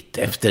vidrigt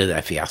efter det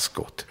där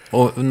fiaskot.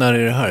 Och när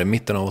är det här? I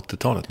mitten av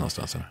 80-talet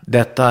någonstans? Eller?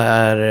 Detta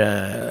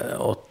är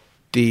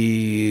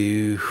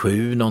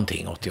 87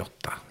 någonting,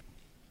 88.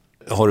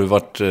 Har du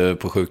varit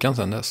på sjukan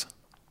sedan dess?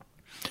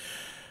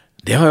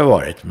 Det har jag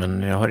varit,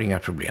 men jag har inga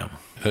problem.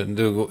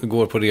 Du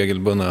går på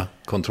regelbundna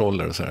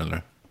kontroller och så,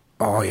 eller?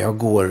 Ja, jag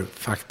går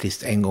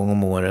faktiskt en gång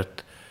om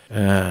året.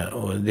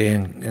 Och det är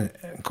en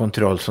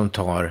kontroll som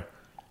tar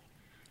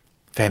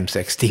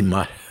 5-6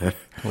 timmar.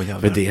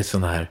 För det är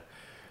sån här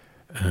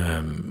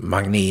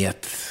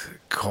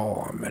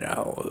magnetkamera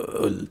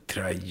och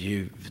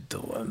ultraljud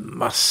och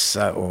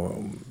massa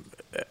och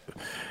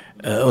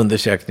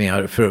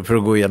undersökningar för att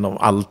gå igenom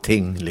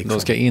allting. Liksom.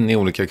 De ska in i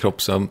olika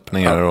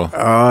kroppsöppningar. Och...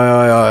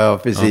 Ja,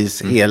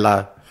 precis.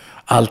 Hela,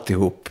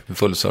 alltihop.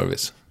 Full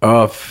service.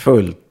 Ja,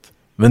 fullt.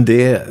 Men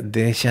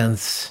det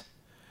känns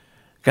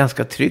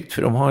ganska tryggt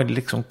för de har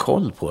liksom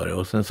koll på det.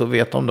 Och sen så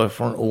vet de då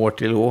från år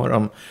till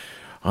år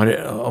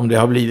om det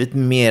har blivit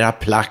mera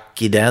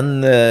plack i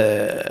den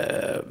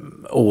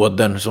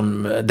ådern,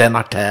 som den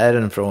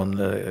artären från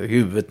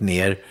huvudet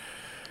ner.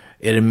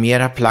 Är det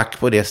mera plack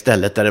på det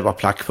stället där det var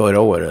plack förra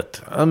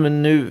året? Ja,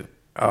 men nu,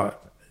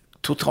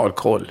 total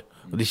koll.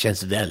 Och det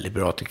känns väldigt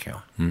bra, tycker jag.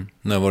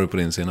 När var du på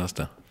din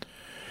senaste?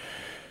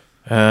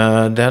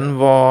 Den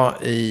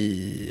var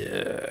i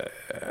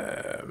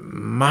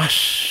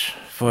mars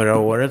förra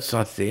året, så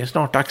att det är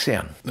snart dags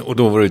igen. Och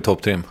då var du i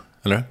topptrim,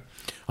 eller?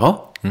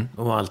 Ja,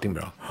 då var allting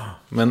bra.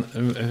 Men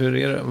hur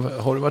är det?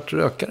 Har du varit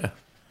rökare?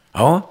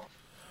 Ja.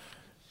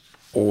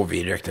 Och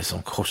vi rökte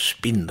som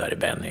korsbindare,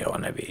 Benny och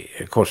jag, när vi...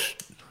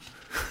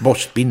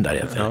 Borstbindare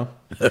heter det.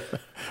 Ja.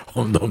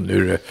 Om de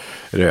nu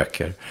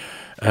röker.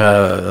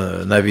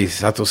 När vi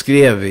satt och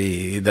skrev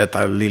i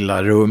detta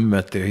lilla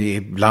rummet,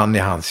 ibland i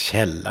hans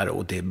källare,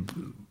 och det...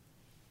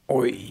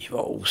 Oj,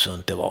 vad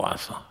osunt det var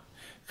alltså.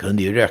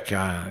 Kunde ju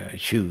röka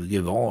 20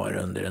 var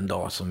under en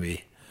dag som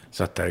vi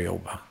satt där och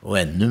jobbade. Och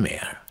ännu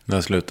mer.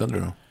 När slutade du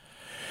då?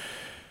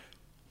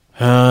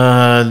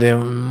 Det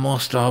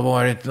måste ha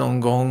varit någon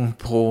gång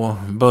på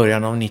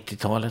början av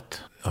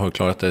 90-talet. Har du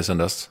klarat dig sedan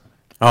dess?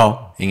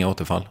 Ja. Inga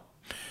återfall?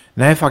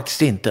 Nej,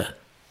 faktiskt inte.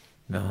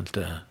 Det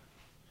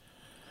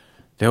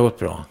har gått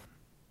bra.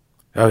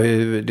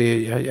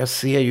 Jag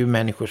ser ju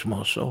människor som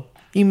har så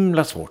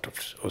himla svårt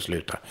att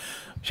sluta.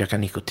 Käka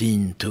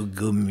nikotin,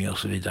 tuggummi och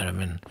så vidare.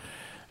 Men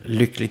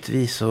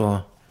lyckligtvis så...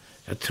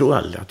 Jag tror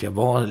aldrig att jag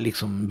var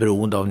liksom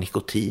beroende av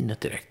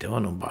nikotinet direkt. Det var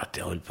nog bara att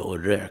jag höll på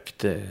och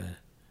rökte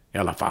i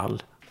alla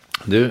fall.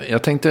 Du,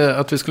 jag tänkte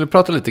att vi skulle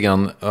prata lite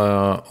grann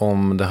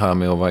om det här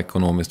med att vara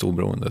ekonomiskt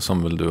oberoende.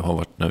 Som väl du har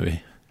varit nu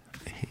i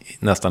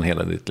nästan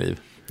hela ditt liv.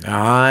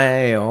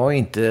 Nej, jag har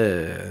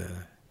inte...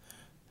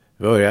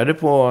 Började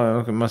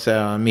på, kan man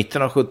säga,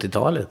 mitten av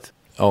 70-talet.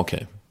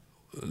 Okej.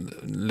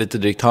 Lite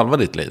drygt halva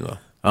ditt liv, va?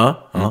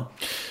 Ja. Mm.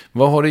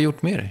 Vad har du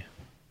gjort med dig?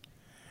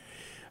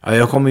 Ja,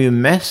 jag kommer ju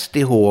mest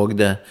ihåg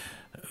det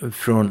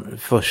från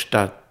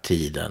första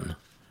tiden.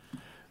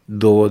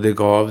 Då det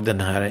gav den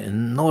här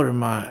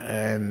enorma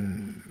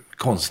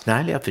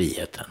konstnärliga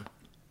friheten.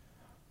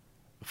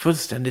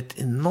 Fullständigt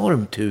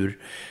enormt hur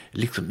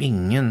liksom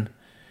ingen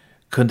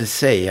kunde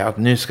säga att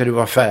nu ska du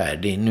vara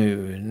färdig,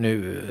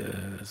 nu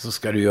så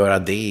ska du göra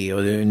det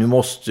och nu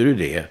måste du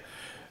det.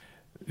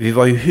 Vi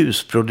var ju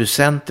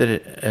husproducenter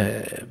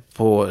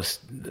på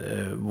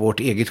vårt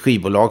eget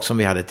skivbolag som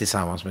vi hade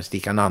tillsammans med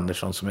Stickan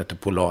Andersson som heter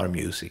Polar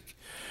Music.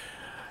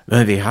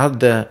 Men vi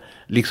hade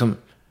liksom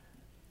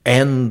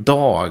en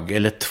dag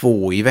eller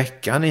 2 i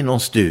veckan i någon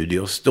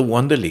studio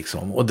stående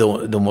liksom. Och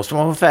då måste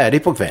man vara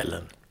färdig på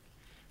kvällen.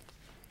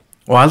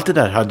 Och allt det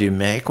där hade ju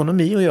med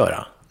ekonomi att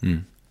göra.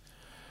 Mm.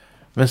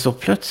 Men så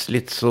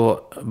plötsligt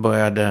så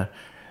började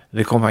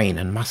det komma in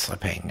en massa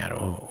pengar.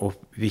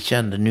 Och vi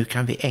kände nu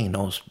kan vi ägna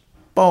oss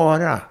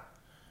bara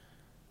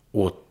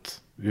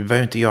åt... Vi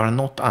behöver inte göra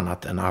något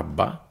annat än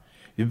ABBA.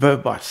 Vi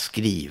behöver bara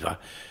skriva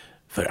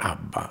för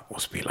ABBA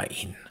och spela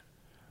in.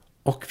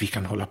 Och vi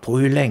kan hålla på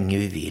hur länge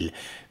vi vill.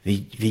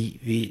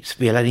 Vi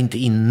spelar inte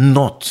in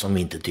något som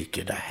vi inte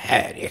tycker det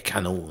här är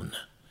kanon.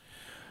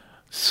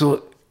 Så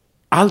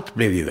allt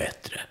blev ju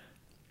bättre.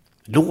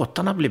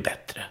 Låtarna blev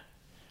bättre.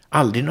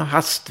 Aldrig något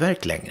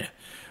hastverk längre.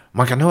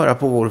 Man kan höra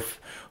på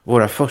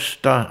våra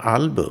första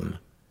album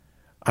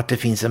att det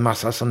finns en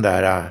massa sån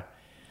där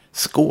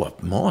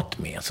skåpmat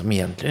med som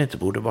egentligen inte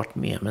borde varit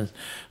med.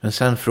 Men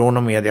sen från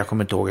och med, jag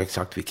kommer inte ihåg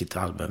exakt vilket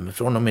album, men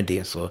från och med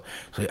det så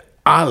är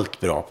allt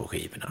bra på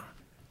skivorna.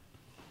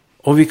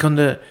 Och vi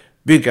kunde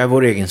bygga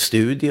vår egen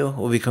studio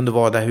och vi kunde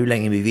vara där hur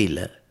länge vi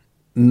ville.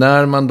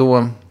 När man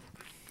då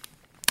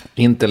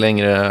inte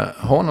längre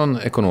har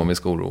någon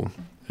ekonomisk oro,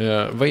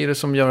 vad är det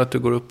som gör att du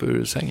går upp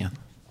ur sängen?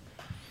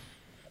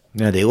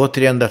 Ja, det är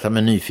återigen detta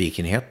med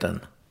nyfikenheten.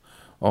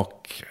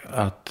 Och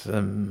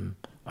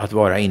att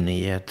vara inne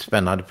i ett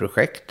spännande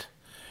projekt.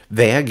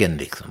 Vägen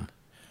liksom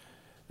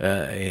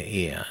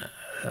är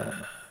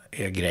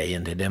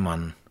grejen. Det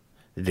är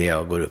det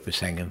jag går upp ur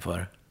sängen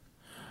för.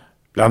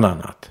 Bland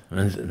annat.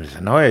 Men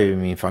sen har jag ju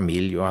min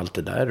familj och allt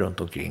det där runt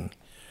omkring.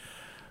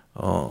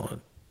 Och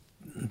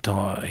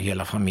ta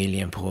hela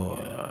familjen på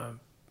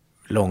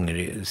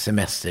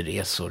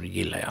semesterresor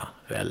gillar jag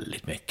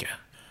väldigt mycket.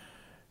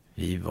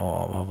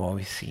 Vad var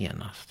vi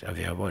senast? Ja,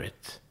 vi har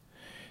varit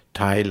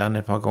Thailand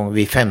ett par gånger.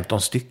 Vi är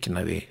 15 stycken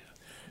när vi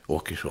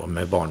åker så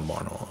med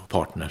barnbarn och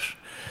partners.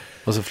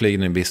 Och så flyger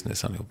ni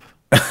business allihop?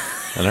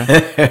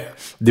 Eller?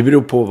 Det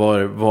beror på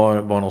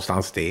var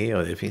någonstans det är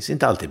och det finns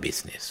inte alltid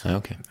business. Ja,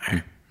 okay.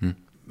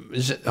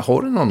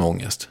 Har du någon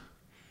ångest?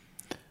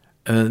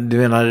 Du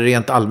menar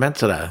rent allmänt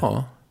sådär?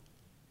 Ja.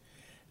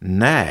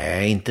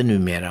 Nej, inte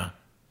numera.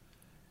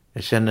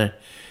 Jag känner...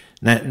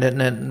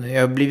 När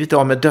jag har blivit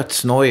av med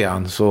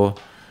dödsnojan så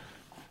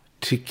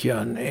tycker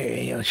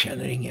jag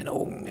känner ingen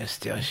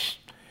ångest.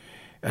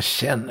 Jag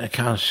känner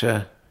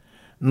kanske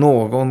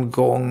någon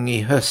gång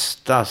i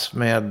höstas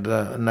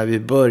när vi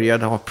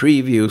började ha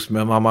previews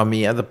med Mamma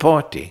Mia The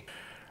Party.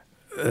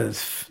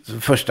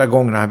 Första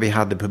gången vi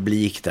hade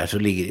publik där så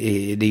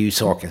ligger det är ju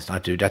sakens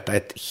natur. Detta är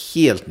ett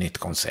helt nytt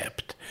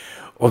koncept.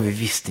 Och vi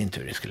visste inte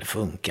hur det skulle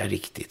funka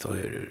riktigt och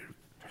hur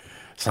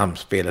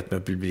samspelet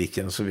med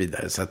publiken och så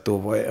vidare. Så att då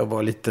var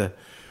jag lite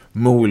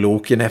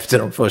moloken efter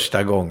de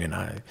första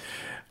gångerna.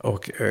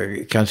 Och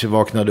kanske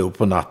vaknade upp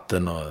på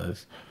natten och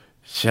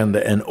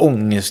kände en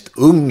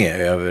ångestunge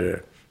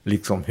över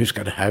liksom, hur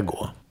ska det här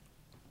gå?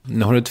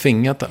 Nu har du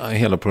tvingat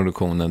hela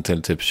produktionen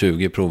till typ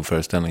 20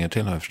 provföreställningar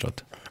till, har jag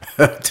förstått.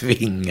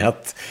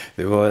 Tvingat.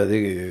 Det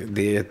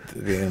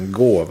är en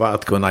gåva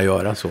att kunna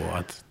göra så.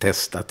 Att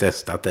testa.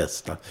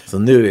 Så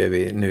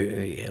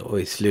nu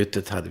och i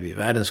slutet hade vi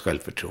världens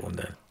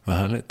självförtroende. Vad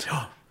härligt.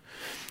 Ja.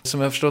 Som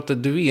jag har förstått det,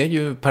 du är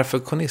ju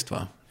perfektionist,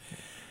 va?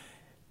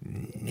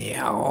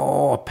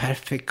 Ja,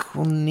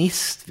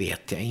 perfektionist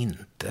vet jag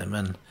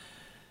inte.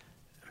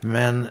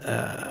 Men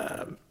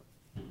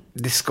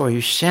det ska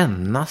ju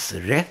kännas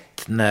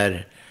rätt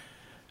när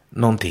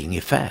någonting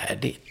är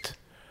färdigt.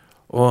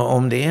 Och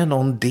om det är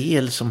någon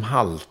del som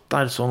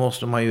haltar så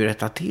måste man ju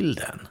rätta till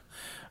den.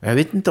 Jag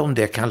vet inte om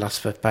det kallas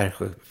för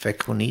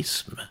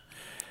perfektionism.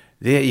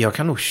 Jag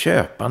kan nog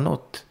köpa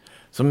något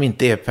som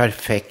inte är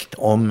perfekt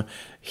om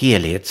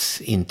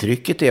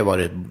helhetsintrycket är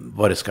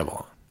vad det ska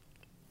vara.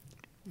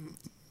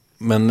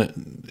 Men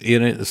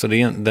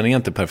den är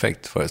inte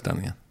perfekt,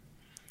 föreställningen?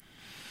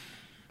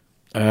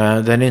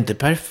 Den är inte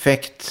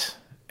perfekt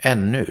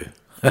ännu.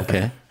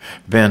 Okay.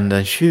 Men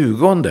den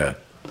 20,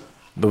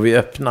 då vi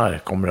öppnar,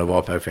 kommer det att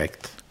vara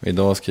perfekt.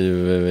 Idag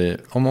skriver vi,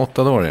 om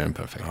 8 dagar är den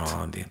perfekt.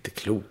 Ja, det är inte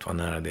klokt vad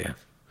nära det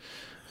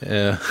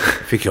är.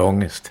 Fick jag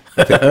ångest.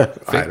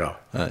 Nej då.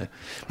 Nej.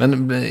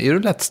 Men är du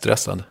lätt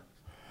stressad?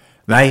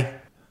 Nej,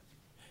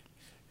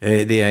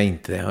 det är jag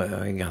inte.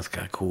 Jag är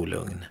ganska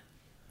kolugn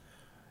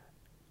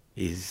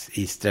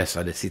i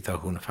stressade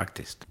situationer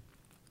faktiskt.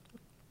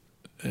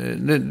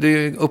 Det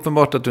är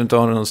uppenbart att du inte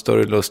har någon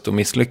större lust att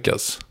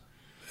misslyckas.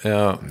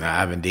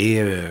 Nej, men det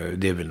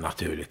är väl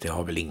naturligt. Det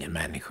har väl ingen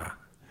människa.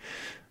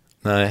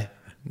 Nej,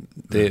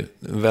 det är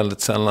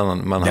väldigt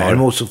sällan man har...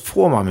 Däremot så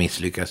får man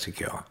misslyckas,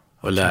 tycker jag.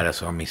 Och lära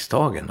sig av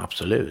misstagen,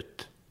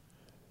 absolut.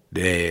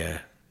 Det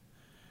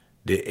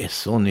är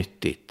så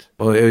nyttigt.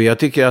 Och jag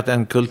tycker att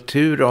en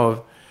kultur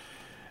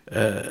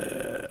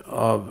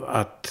av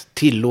att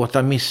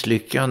tillåta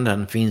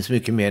misslyckanden finns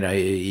mycket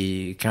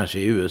mer kanske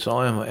i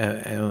USA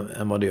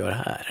än vad det gör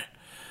här.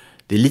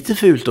 Det är lite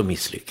fult att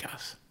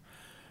misslyckas.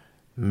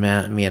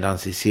 Medan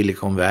i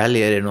Silicon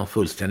Valley är det något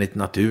fullständigt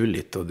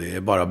naturligt och det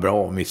är bara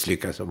bra att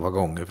misslyckas ett par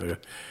gånger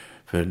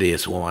för det är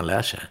så man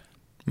lär sig.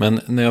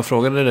 Men när jag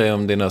frågade dig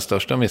om dina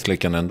största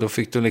misslyckanden, då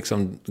fick du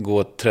liksom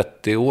gå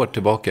 30 år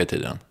tillbaka i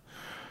tiden.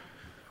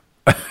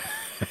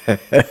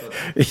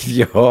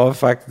 Ja,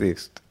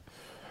 faktiskt.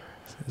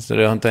 Så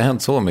det har inte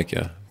hänt så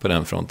mycket på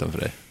den fronten för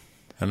dig,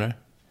 eller?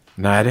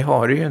 Nej, det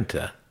har det ju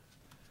inte.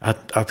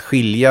 Att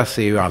skiljas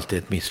är ju alltid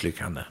ett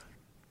misslyckande.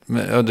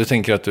 Men, ja, du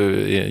tänker att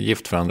du är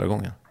gift för andra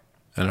gången?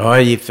 Eller? Ja, jag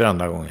är gift för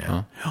andra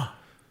gången. Ja.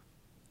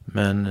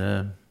 Men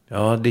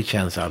ja, det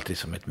känns alltid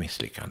som ett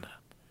misslyckande,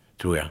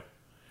 tror jag.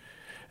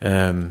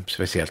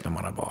 Speciellt när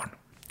man har barn.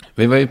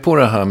 Vi var ju på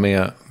det här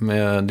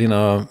med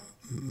dina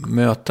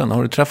möten.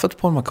 Har du träffat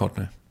Paul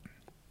McCartney?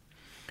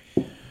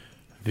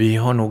 Vi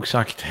har nog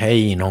sagt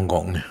hej någon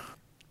gång.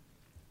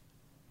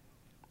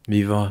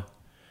 Vi var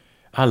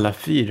alla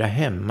 4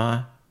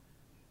 hemma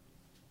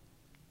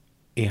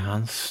i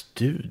hans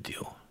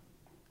studio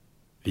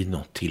vid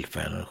något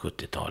tillfälle under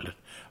 70-talet.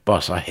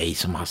 Bara sa hej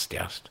som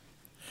hastigast.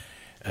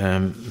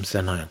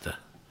 Sen har jag inte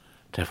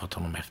träffat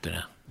honom efter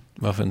det.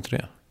 Varför inte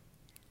det?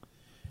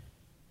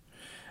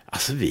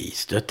 Alltså vi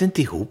stötte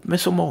inte ihop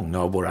med så många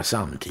av våra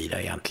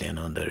samtida egentligen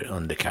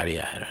under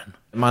karriären.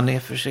 Man är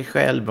för sig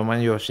själv och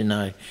man gör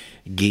sina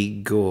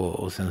gig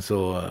och sen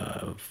så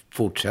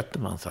fortsätter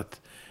man. Så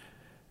att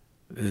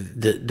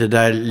det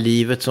där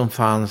livet som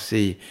fanns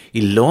i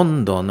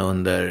London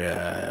under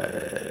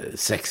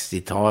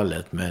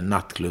 60-talet med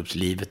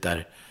nattklubbslivet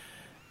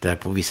där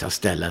på vissa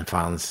ställen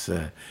fanns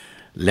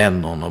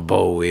Lennon och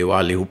Bowie och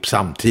allihop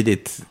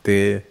samtidigt.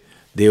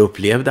 Det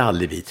upplevde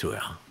aldrig vi, tror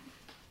jag.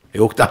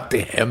 Jag åkte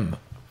alltid hem.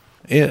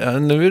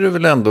 Nu är du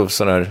väl ändå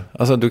sådär...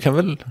 Alltså du kan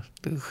väl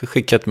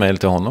skicka ett mejl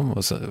till honom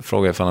och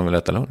fråga ifall han vill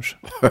äta lunch?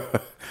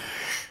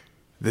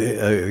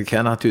 Det kan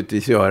jag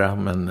naturligtvis göra,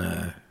 men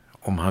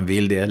om han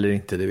vill det eller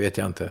inte, det vet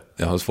jag inte.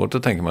 Jag har svårt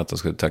att tänka mig att han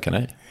skulle tacka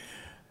nej.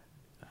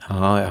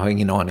 Ja, jag har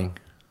ingen aning.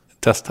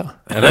 Testa,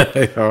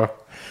 eller? Ja,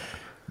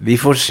 vi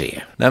får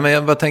se. Nej, men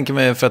jag bara tänker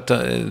mig för att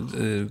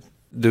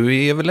du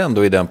är väl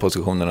ändå i den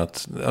positionen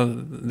att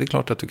det är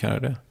klart att du kan göra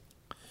det.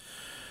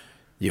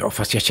 Ja,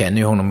 fast jag känner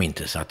ju honom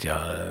inte så att jag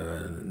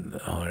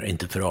har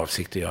inte för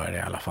avsikt att göra det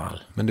i alla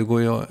fall. Men du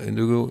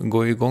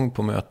går ju igång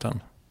på möten.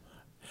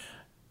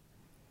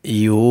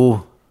 Jo,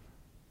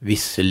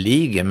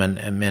 visserligen,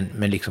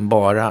 men liksom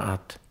bara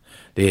att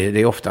det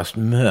är oftast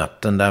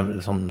möten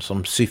där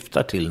som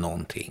syftar till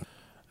någonting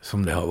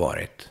som det har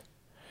varit.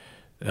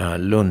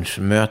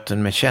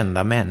 Lunchmöten med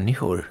kända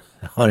människor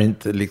har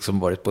inte liksom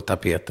varit på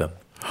tapeten.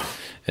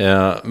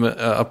 Men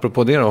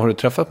apropå det då, har du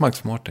träffat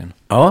Max Martin?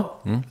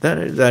 Ja,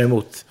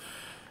 däremot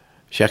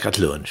käkat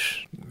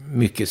lunch.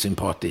 Mycket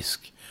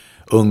sympatisk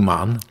ung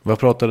man. Vad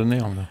pratade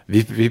ni om då?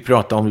 Vi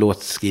pratade om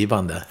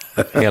låtskrivande.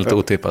 Helt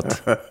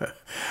otippat.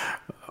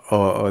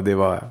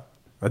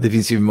 och det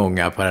finns ju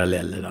många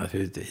paralleller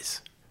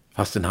naturligtvis.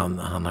 Fastän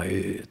han har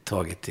ju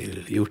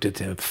gjort det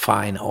till en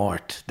fine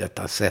art,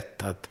 detta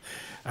sätt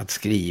att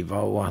skriva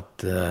och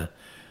att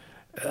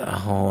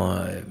ha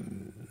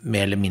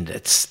mer eller mindre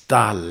ett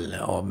stall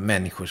av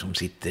människor som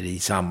sitter i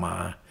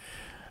samma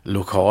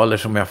lokaler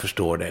som jag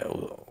förstår det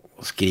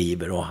och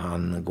skriver, och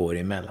han går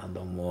emellan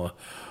dem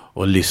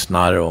och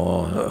lyssnar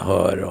och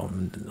hör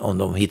om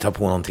de hittar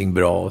på någonting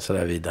bra och så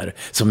där vidare.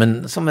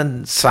 Som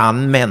en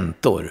sann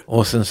mentor.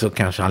 Och sen så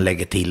kanske han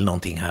lägger till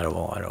någonting här och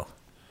var. Och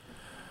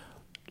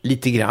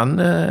lite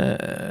grann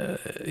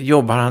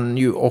jobbar han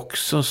ju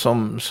också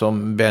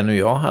som Ben och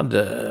jag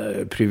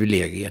hade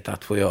privilegiet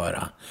att få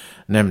göra.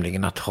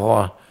 Nämligen att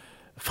ha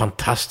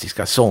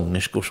fantastiska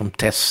sångerskor som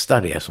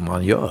testar det som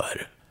han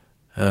gör.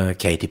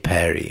 Katy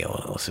Perry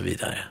och så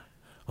vidare.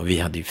 Och vi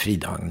hade ju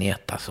Frida och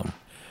Agneta som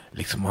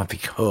liksom man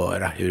fick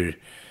höra hur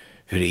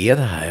är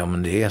det här? Ja,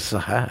 men det är så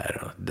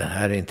här. Och det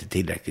här är inte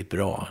tillräckligt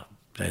bra.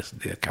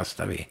 Det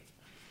kastar vi.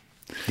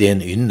 Det är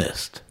en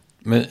ynnest.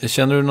 Men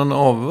känner du någon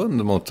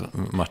avund mot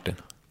Martin?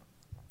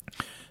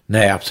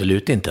 Nej,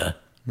 absolut inte.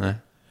 Nej.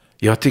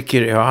 Jag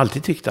har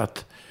alltid tyckt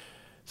att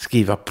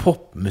skriva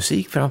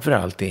popmusik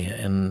framförallt är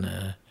en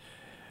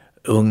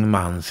ung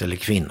mans eller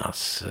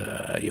kvinnas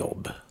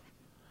jobb.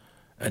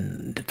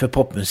 För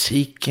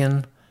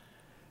popmusiken,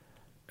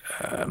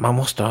 man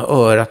måste ha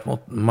örat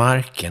mot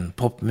marken.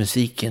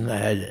 Popmusiken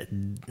är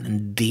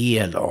en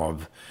del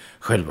av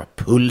själva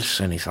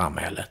pulsen i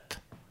samhället.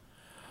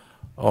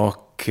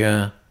 Och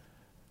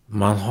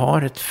man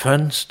har ett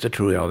fönster,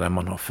 tror jag, där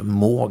man har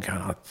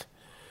förmågan att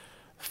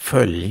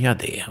följa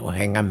det och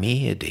hänga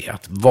med i det.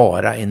 Att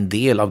vara en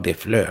del av det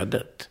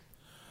flödet.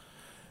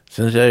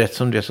 Sen är det rätt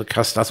som det så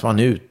kastas man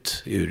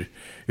ut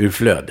ur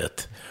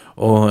flödet.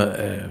 Och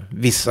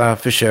vissa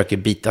försöker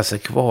bita sig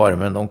kvar,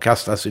 men de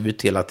kastas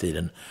ut hela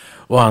tiden.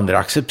 Och andra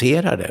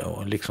accepterar det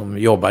och liksom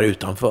jobbar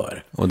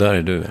utanför. Och där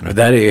är du?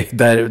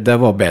 Där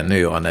var Benny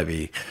och jag när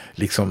vi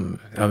liksom,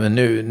 ja men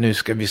nu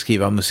ska vi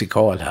skriva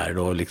musikal här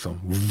då, liksom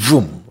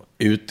vroom,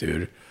 ut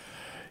ur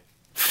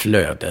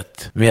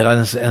flödet.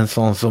 Medan en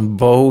sån som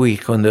Bowie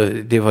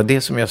kunde, det var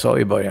det som jag sa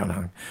i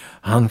början,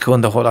 han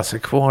kunde hålla sig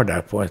kvar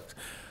där på ett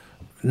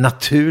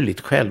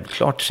naturligt,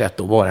 självklart sätt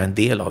och vara en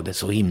del av det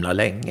så himla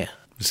länge.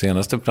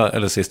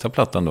 Sista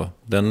plattan då,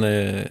 den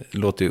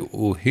låter ju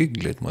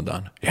ohyggligt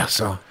modern.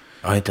 Jaså,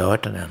 jag har inte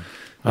hört den än.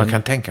 Jag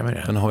kan tänka mig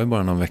det. Den har ju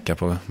bara någon vecka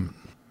på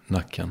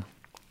nacken.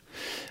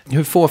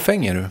 Hur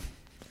fåfäng är du?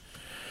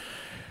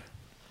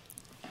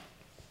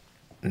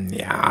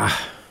 Ja.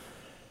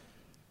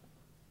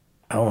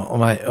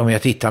 Om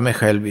jag tittar mig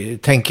själv,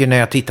 tänker när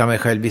jag tittar mig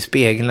själv i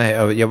spegeln,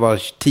 jag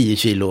var 10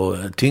 kilo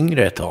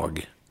tyngre ett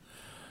tag.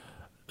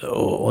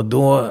 Och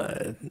då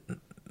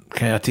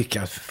kan jag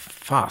tycka att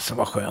fasen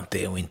vad skönt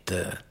det är att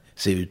inte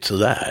se ut så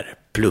där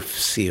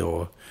plufsig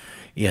och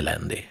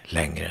eländig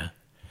längre.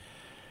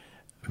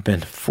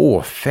 Men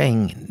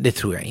fåfäng, det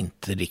tror jag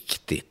inte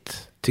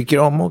riktigt. Tycker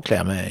om att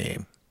klä mig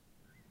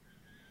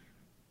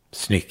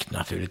snyggt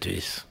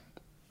naturligtvis.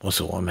 Och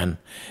så, men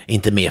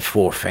inte mer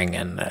fåfäng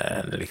än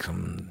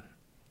liksom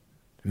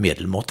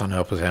medelmåttan, höll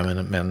jag på att säga,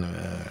 men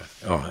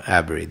ja,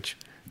 average.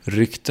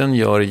 Rykten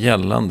gör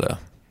gällande,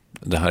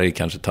 det här är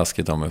kanske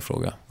taskigt om jag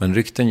frågar, men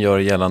rykten gör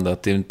gällande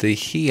att det inte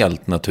är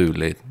helt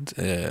naturligt.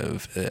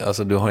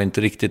 Alltså du har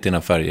inte riktigt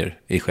dina färger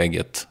i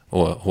skägget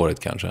och håret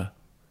kanske.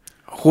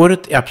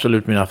 Håret är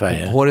absolut mina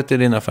färger. Håret är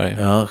dina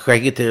färger? Ja,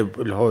 skägget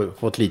har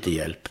fått lite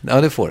hjälp.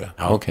 Ja, det får det.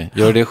 Ja. Okej.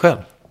 Gör du det själv?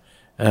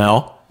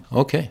 Ja.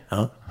 Okej.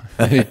 Ja.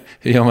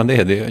 Hur gör man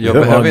det?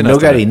 Man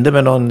nuggar in det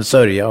med någon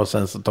sörja och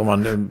sen så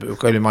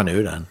sköljer man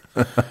ur den.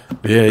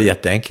 Det är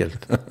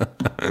jätteenkelt.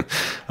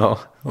 Ja,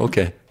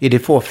 okej. Är det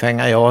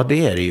fåfänga? Ja,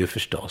 det är det ju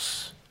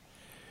förstås.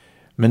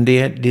 Men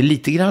det är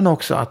lite grann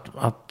också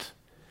att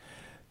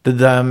det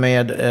där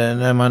med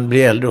när man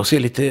blir äldre och ser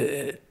lite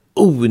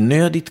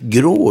onödigt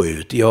grå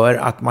ut gör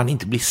att man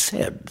inte blir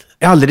sedd.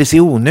 Alldeles i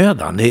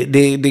onödan.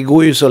 Det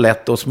går ju så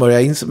lätt att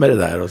smörja in sig med det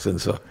där och sen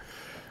så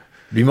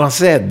blir man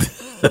sedd.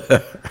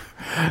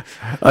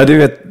 Ja, du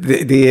vet,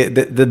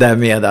 det där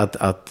med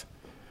att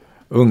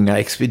unga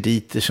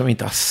expediter som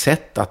inte har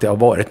sett att det har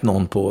varit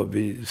någon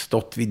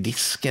stått vid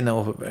disken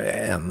och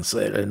ens,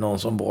 eller någon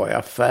som var i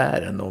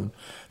affären. De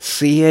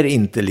ser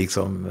inte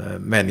liksom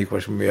människor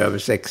som är över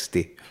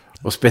 60.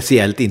 Och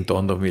speciellt inte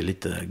om de är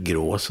lite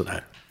grå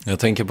sådär. Jag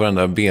tänker på den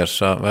där beiga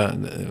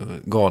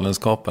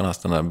galenskapen,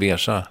 den där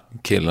beiga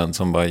killen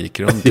som bara gick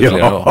runt i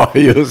flera år. Ja,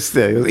 just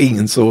det.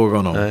 Ingen såg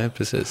honom. Nej,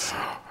 precis.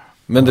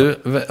 Men du,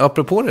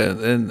 apropå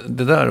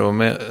det där då,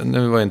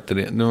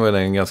 nu var det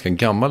en ganska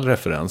gammal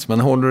referens, men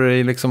håller du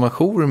dig liksom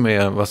ajour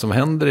med vad som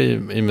händer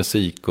i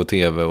musik och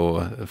tv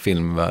och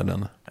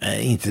filmvärlden?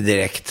 Inte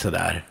direkt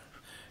sådär.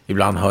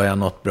 Ibland hör jag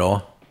något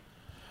bra.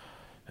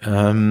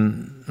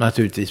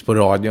 Naturligtvis på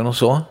radion och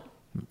så.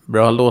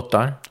 Bra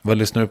låtar. Vad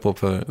lyssnar du på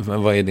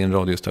vad är din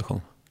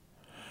radiostation?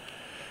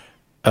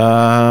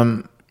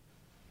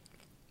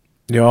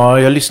 Ja,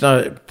 jag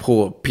lyssnar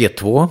på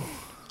P2.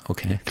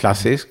 Okay.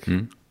 Klassisk.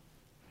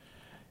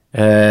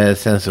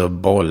 Sen så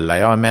bollar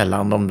jag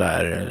mellan de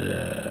där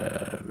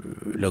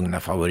lugna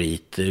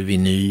favoriter,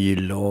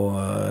 vinyl och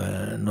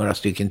några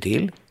stycken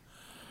till.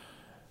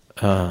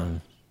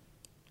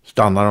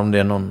 Stannar om det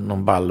är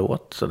någon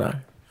ballåt sådär.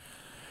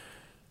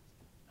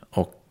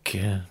 Och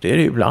det är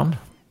det ibland.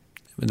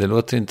 Men det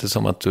låter inte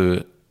som att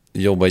du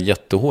jobbar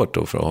jättehårt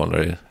då för att hålla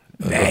dig...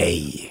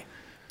 Nej,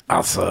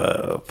 alltså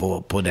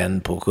på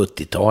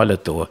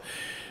 70-talet då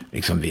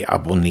liksom vi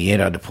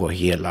abonnerade på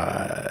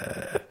hela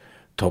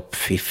Top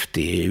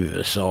 50 i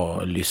USA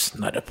och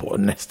lyssnade på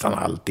nästan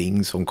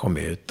allting som kom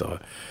ut och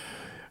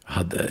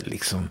hade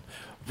liksom,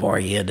 vad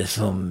är det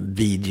som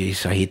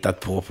DJs har hittat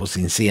på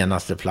sin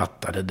senaste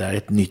platta? Det där är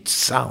ett nytt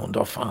sound,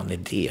 vad fan är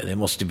det? Det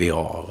måste vi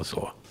ha och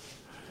så.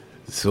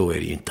 Så är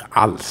det ju inte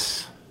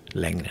alls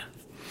längre.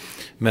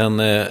 Men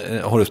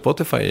har du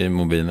Spotify i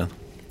mobilen?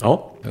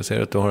 Ja. Jag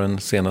ser att du har den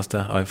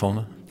senaste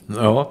iPhone.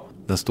 Ja.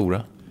 Den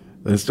stora.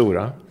 Den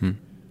stora.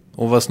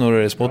 Och vad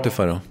snurrar i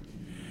Spotify då?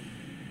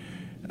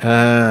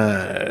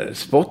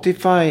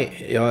 Spotify,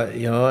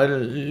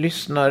 jag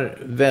lyssnar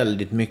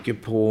väldigt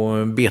mycket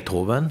på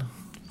Beethoven.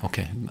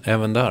 Okej,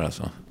 även där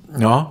alltså?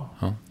 Ja.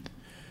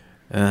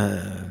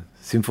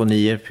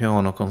 Symfonier,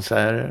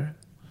 pianokonserter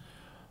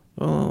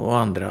och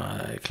andra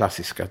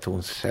klassiska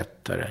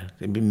tonsättare.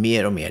 Det blir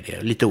mer och mer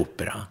det. Lite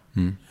opera.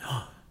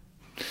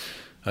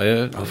 Ja,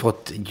 jag har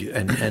fått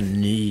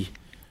en ny...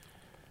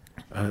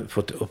 Jag har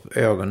fått upp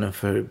ögonen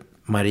för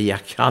Maria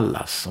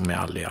Callas som jag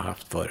aldrig har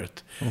haft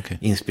förut. Okay.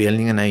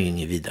 Inspelningen är ju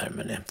ingen vidare,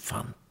 men en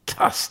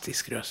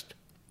fantastisk röst.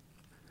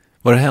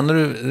 Vad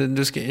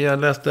händer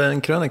jag läste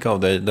en krönika av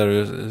dig där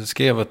du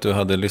skrev att du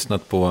hade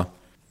lyssnat på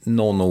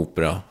någon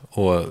opera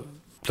och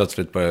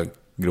plötsligt började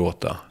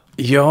gråta.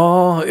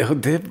 Ja,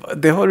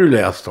 det har du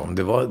läst om.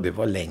 Det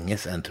var länge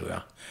sedan, tror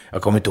jag.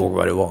 Jag kommer inte ihåg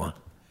vad det var.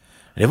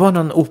 Det var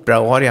någon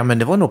opera-aria, men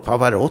det var nog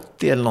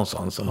Pavarotti eller något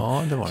sånt.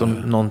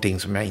 Någonting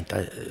som jag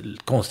inte,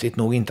 konstigt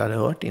nog inte hade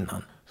hört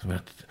innan.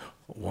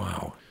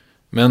 Wow.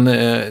 Men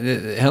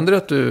händer det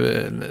att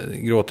du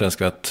gråter en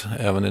skvätt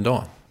även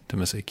idag till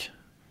musik?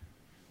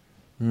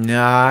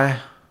 Nej.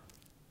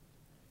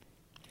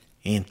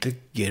 Inte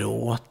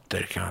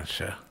gråter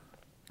kanske.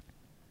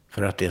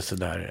 För att det är så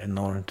där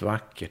enormt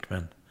vackert.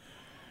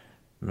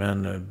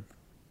 Men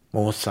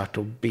Mozart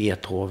och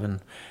Beethoven,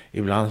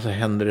 ibland så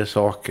händer det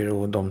saker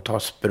och de tar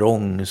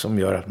språng som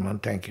gör att man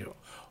tänker,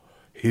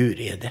 hur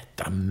är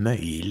detta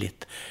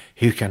möjligt?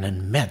 Hur kan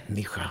en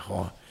människa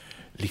ha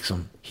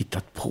liksom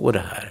hittat på det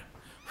här?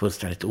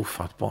 Fullständigt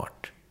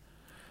ofattbart.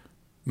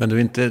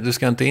 Men du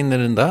ska inte in i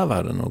den där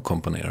världen och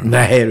komponera?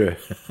 Nej du.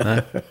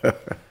 Nej.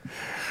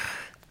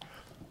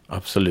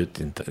 Absolut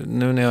inte.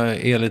 Nu när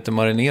jag är lite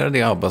marinerad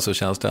i ABBA så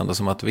känns det ändå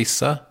som att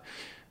vissa...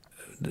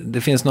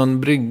 Det finns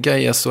någon brygga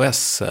i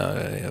SOS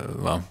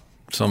va?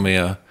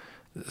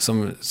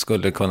 Som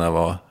skulle kunna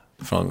vara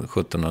från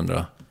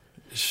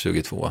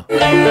 1722.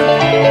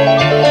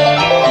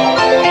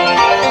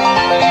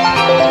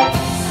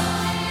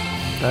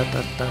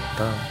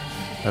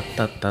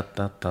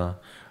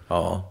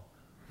 Ja,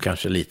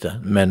 kanske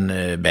lite. Men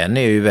Ben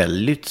är ju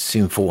väldigt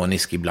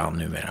symfonisk ibland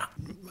numera.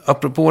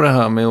 Apropå det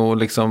här med att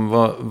liksom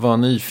vara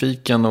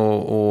nyfiken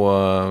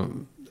och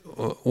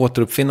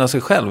återuppfinna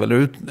sig själv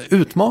eller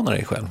utmana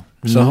dig själv.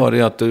 Så hörde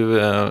jag att du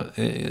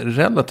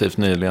relativt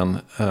nyligen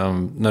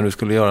när du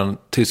skulle göra en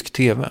tysk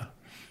tv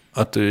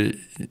att du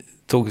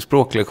tog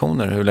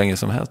språklektioner hur länge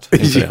som helst.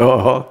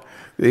 Ja,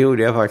 det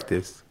gjorde jag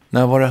faktiskt.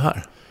 När var det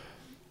här?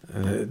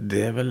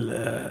 Det är väl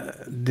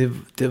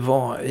det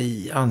var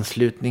i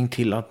anslutning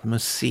till att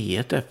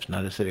museet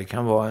öppnade, så det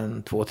kan vara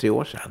 2-3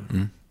 år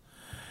sedan.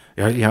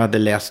 Jag hade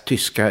läst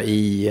tyska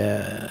i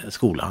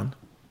skolan.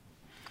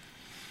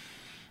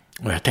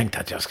 Och jag tänkte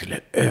att jag skulle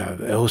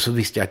och så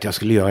visste jag att jag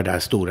skulle göra det här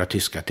stora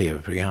tyska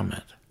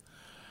tv-programmet.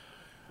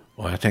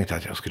 Och jag tänkte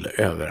att jag skulle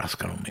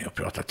överraska dem med att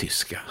prata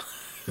tyska.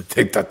 Jag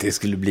tänkte att det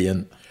skulle bli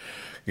en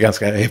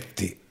ganska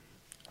häftig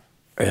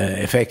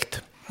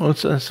effekt. Och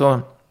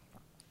så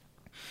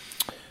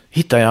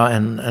hittade jag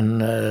en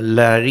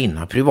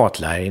lärarinna,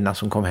 privatlärarinna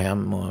som kom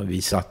hem och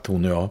vi satt,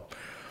 hon och jag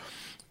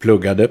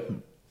pluggade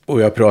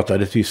och jag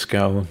pratade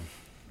tyska och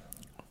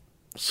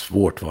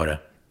svårt var det.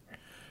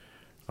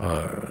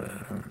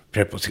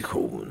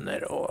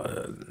 Prepositioner och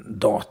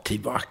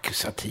dativ och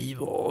akkusativ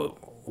och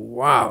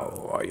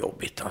wow, vad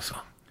jobbigt alltså.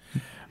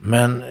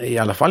 Men i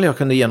alla fall jag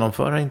kunde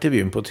genomföra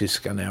intervjun på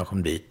tyska när jag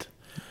kom dit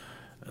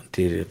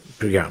till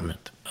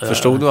programmet.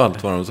 Förstod du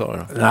allt vad de sa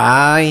då?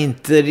 Nej,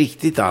 inte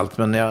riktigt allt,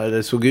 men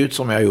det såg ut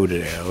som jag gjorde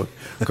det och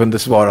kunde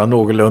svara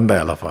någorlunda i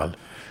alla fall.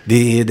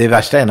 Det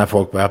värsta är när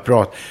folk börjar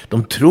prata.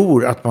 De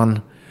tror att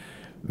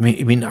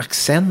min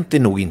accent är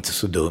nog inte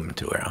så dum,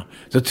 tror jag.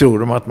 Så tror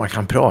de att man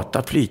kan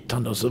prata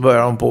flytande och så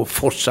börjar de på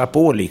forsa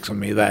på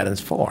liksom i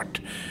världens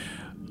fart.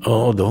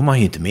 Och då är man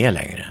ju inte med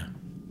längre.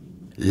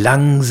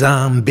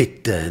 Langsam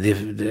bitte.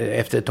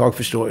 Efter ett tag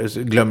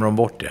glömmer de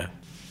bort det.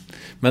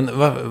 Men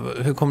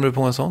hur kommer du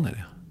på en sån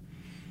idé?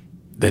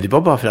 Det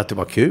var bara för att det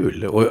var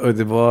kul. Och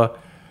det var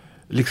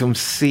liksom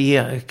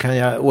kan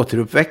jag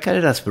återuppväcka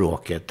det där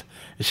språket?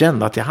 Jag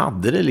kände att jag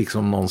hade det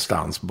liksom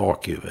någonstans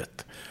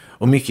bakhuvudet.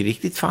 Och mycket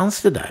riktigt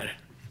fanns det där.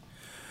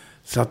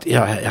 Så att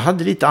jag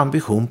hade lite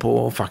ambition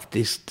på att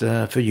faktiskt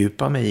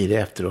fördjupa mig i det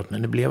efteråt.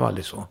 Men det blev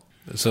aldrig så.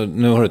 Så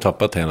nu har du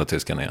tappat hela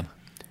tyskan igen?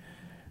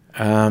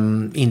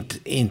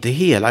 Inte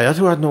hela. Jag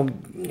tror att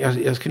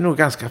jag skulle nog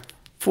ganska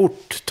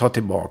fort ta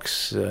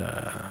tillbaks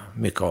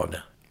mycket av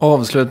det.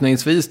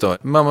 Avslutningsvis då,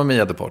 Mamma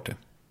Mia The Party.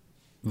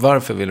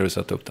 Varför ville du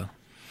sätta upp den?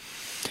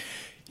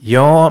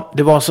 Ja,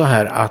 det var så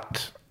här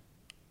att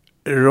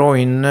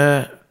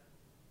Roine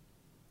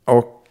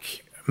och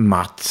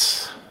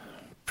Mats,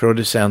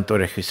 producent och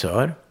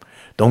regissör,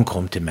 de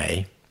kom till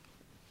mig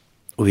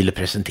och ville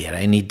presentera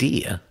en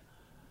idé.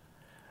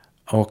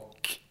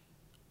 Och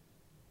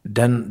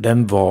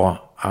den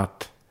var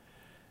att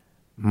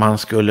man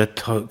skulle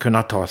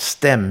kunna ta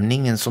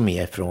stämningen som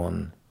är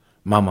från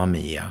Mamma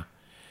Mia.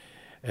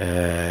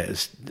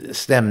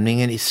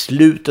 Stämningen i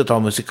slutet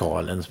av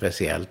musikalen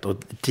speciellt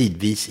och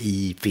tidvis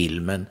i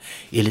filmen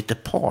är lite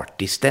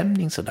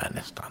partystämning sådär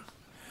nästan.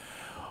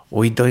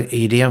 Och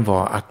idén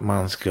var att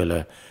man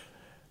skulle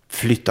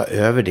flytta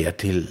över det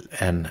till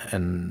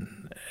en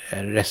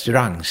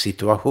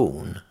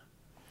restaurangsituation.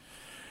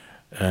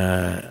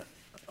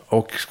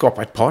 Och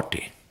skapa ett party.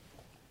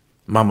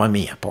 Mamma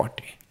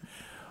Mia-party.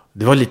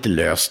 Det var lite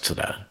löst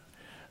sådär.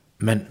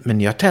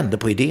 Men jag tände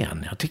på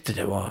idén. Jag tyckte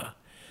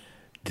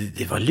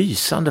det var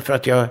lysande för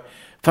att jag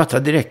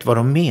fattade direkt vad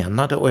de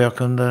menade och jag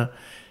kunde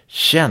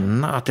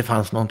känna att det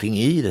fanns någonting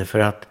i det för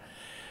att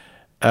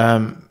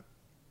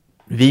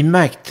vi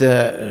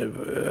märkte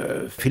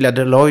Phila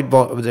Lloyd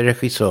var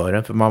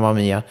regissören för Mamma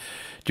Mia,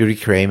 Judy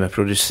Kramer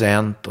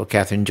producent och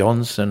Katherine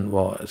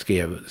Johnson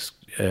skrev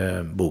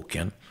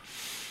boken.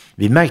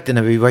 Vi märkte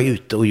när vi var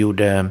ute och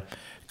gjorde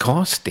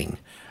casting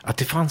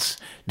att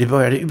det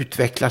började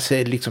utveckla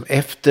sig liksom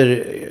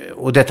efter,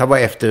 och detta var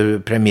efter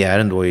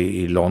premiären då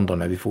i London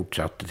när vi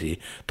fortsatte till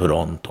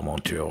Toronto,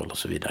 Montreal och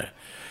så vidare.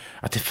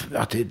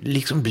 Att det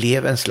liksom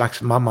blev en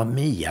slags Mamma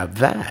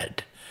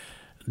Mia-värld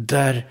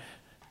där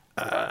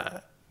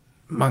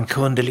man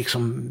kunde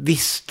liksom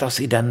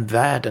vistas i den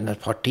världen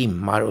ett par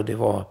timmar och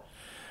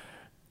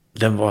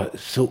den var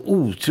så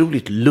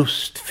otroligt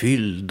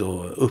lustfylld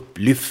och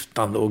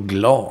upplyftande och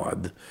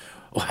glad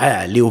och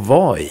härlig att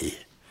vara i.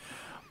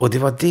 Och det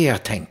var det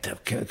jag tänkte.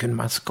 Kunde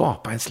man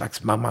skapa en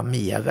slags Mamma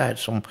Mia-värld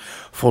som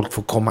folk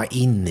får komma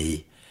in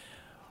i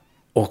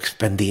och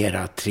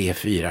spendera 3,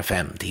 4,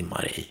 5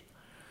 timmar i.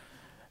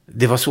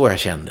 Det var så jag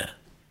kände.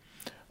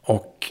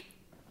 Och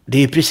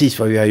det är precis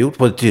vad vi har gjort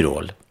på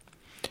Tyrol.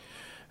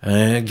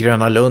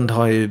 Gröna Lund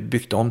har ju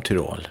byggt om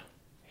Tyrol.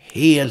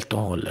 Helt och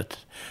hållet.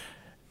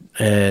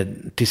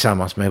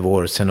 Tillsammans med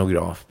vår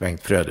scenograf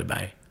Bengt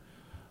Fröderberg.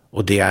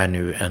 Och det är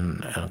nu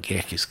en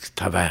grekisk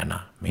taverna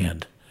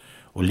med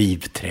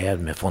olivträd,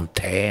 med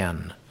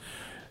fontän,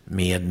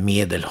 med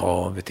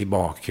Medelhavet i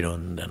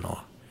bakgrunden. Och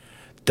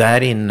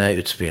där inne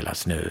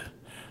utspelas nu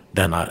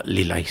denna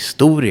lilla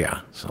historia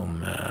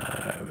som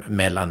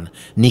mellan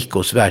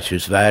Nikos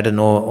värdshusvärden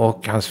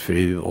och hans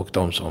fru och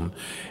de som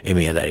är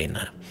med där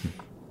inne.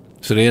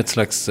 Så det är ett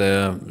slags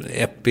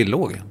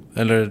epilog,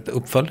 eller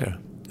uppföljare,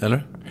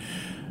 eller?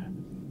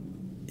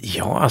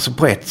 Ja, alltså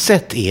på ett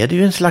sätt är det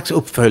ju en slags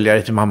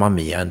uppföljare till Mamma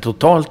Mia. En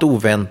totalt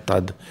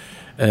oväntad,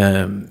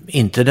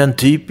 inte den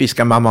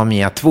typiska Mamma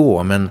Mia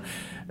 2, men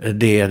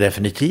det är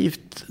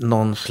definitivt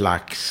någon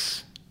slags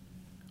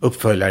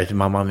uppföljare till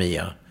Mamma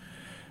Mia.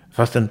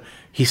 Fast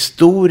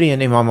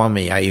historien i Mamma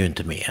Mia är ju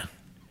inte med.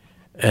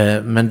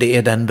 Men det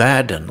är den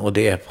världen och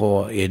det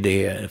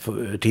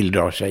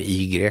tilldrar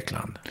sig i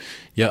Grekland.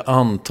 Jag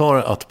antar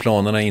att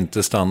planerna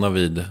inte stannar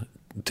vid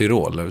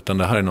Tyrol, utan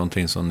det här är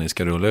någonting som ni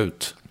ska rulla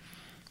ut.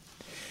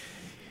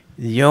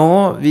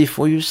 Ja, vi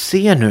får ju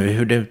se nu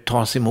hur det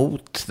tas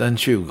emot den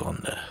 20.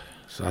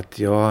 Så att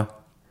jag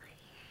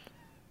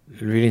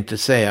vill inte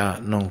säga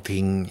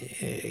någonting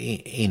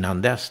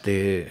innan dess.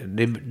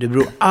 Det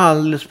beror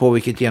alldeles på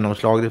vilket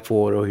genomslag det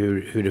får och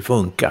hur det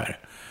funkar.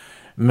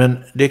 Men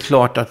det är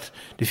klart att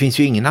det finns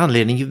ju ingen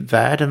anledning i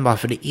världen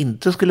varför det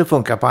inte skulle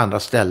funka på andra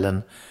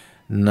ställen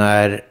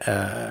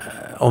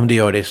om det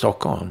gör det i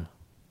Stockholm.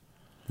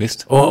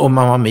 Visst. Och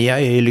Mamma Mia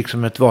är ju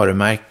liksom ett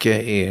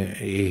varumärke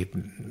i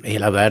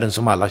hela världen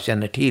som alla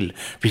känner till.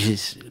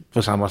 Precis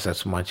på samma sätt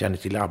som man känner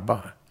till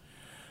ABBA.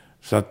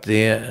 Så att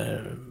det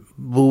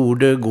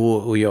borde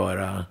gå att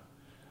göra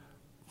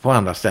på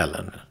andra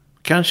ställen.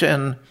 Kanske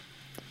en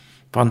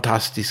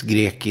fantastisk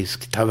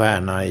grekisk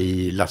taverna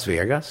i Las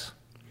Vegas.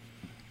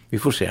 Vi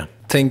får se.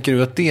 Tänker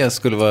du att det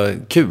skulle vara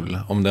kul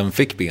om den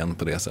fick ben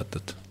på det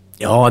sättet?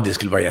 Ja, det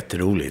skulle vara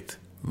jätteroligt.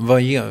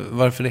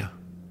 Varför det?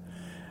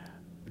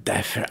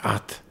 Därför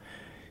att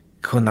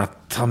kunna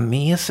ta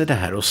med sig det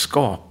här och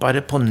skapa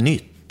det på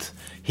nytt.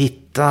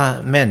 Hitta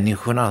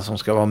människorna som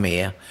ska vara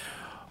med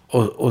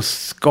och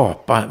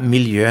skapa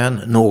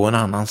miljön någon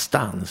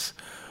annanstans.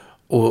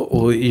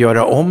 Och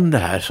göra om det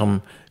här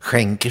som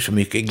skänker så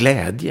mycket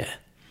glädje.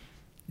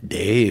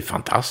 Det är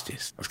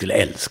fantastiskt. Jag skulle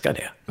älska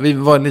det. Vi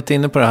var lite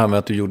inne på det här med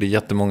att du gjorde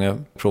jättemånga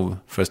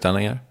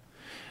provföreställningar.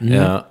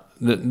 Ja,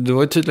 du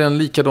var ju tydligen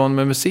likadan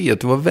med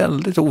museet. Du var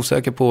väldigt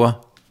osäker på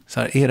så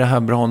här, är det här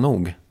bra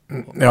nog?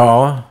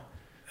 Ja.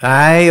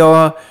 Nej,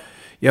 jag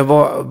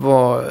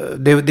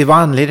det var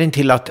anledning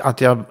till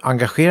att jag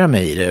engagerade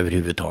mig i det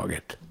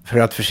överhuvudtaget. För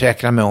att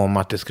försäkra mig om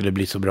att det skulle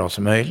bli så bra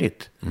som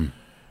möjligt.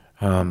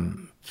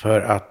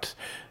 För att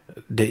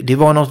det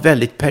var något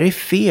väldigt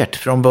perifert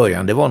från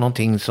början. Det var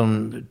någonting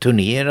som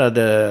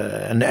turnerade,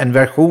 en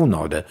version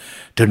av det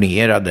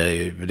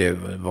turnerade. Det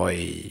var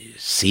i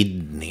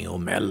Sydney och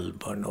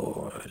Melbourne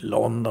och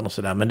London och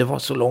sådär. Men det var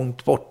så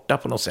långt borta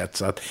på något sätt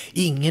så att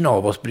ingen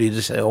av oss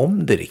brydde sig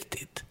om det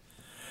riktigt.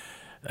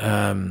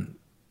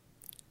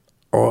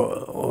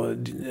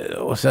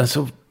 Och sen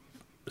så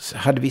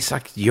hade vi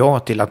sagt ja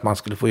till att man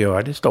skulle få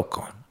göra det i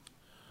Stockholm.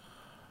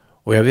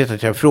 Och jag vet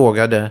att jag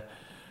frågade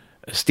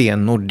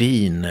Sten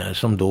Nordin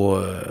som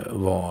då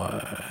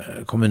var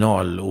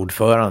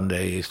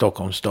kommunalordförande i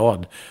Stockholms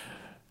stad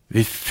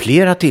vid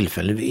flera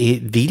tillfällen.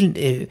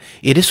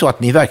 Är det så att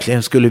ni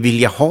verkligen skulle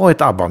vilja ha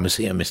ett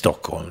ABBA-museum i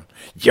Stockholm?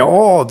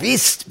 Ja,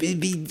 visst,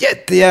 vi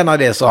jättegärna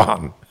det, sa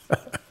han.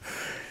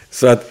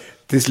 Så att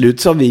till slut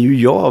sa vi ju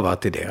ja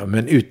till det,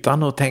 men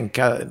utan att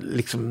tänka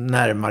liksom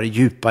närmare,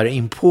 djupare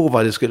in på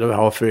vad det skulle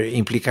ha för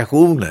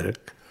implikationer.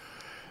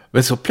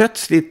 Men så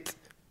plötsligt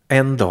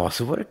en dag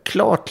så var det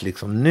klart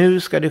liksom, nu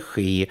ska det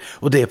ske,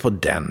 och det är på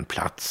den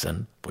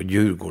platsen, på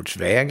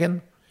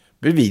Djurgårdsvägen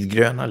bredvid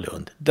Gröna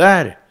Lund.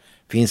 Där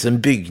finns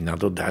en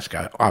byggnad och där ska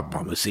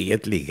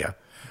ABBA-museet ligga.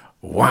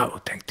 Wow,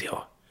 tänkte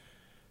jag.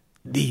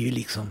 Det är ju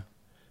liksom,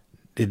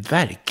 det är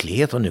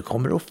verklighet och nu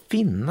kommer det att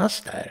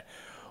finnas där.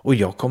 Och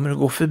jag kommer att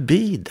gå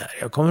förbi där.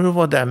 Jag kommer att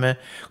vara där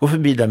gå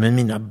förbi där med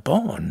mina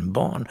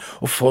barnbarn.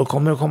 Och folk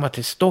kommer att komma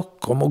till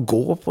Stockholm och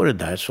gå på det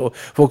där. Så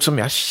folk som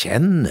jag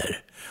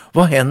känner.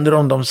 Vad händer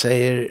om de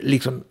säger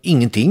liksom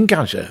ingenting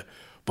kanske?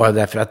 Bara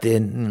därför att det är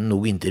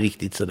nog inte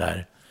riktigt så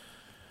där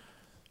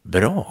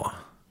bra.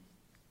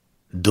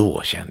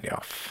 Då kände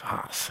jag,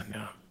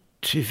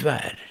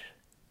 tyvärr,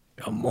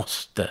 jag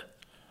måste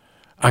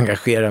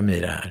engagera mig i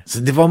det här. Så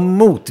det var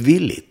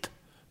motvilligt,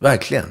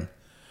 verkligen.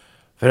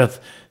 För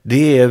att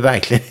det är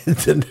verkligen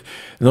inte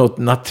något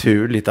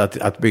naturligt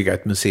att bygga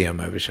ett museum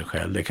över sig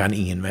själv. Det kan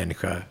ingen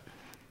människa,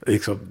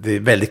 liksom, det är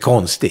väldigt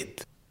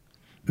konstigt.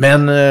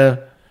 Men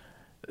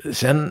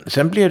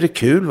sen blev det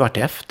kul vart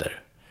efter.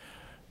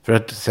 För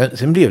att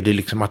sen blev det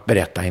liksom att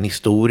berätta en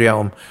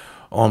historia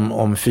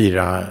om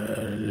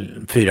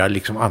fyra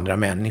liksom andra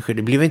människor.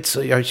 Det blev inte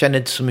så, jag kände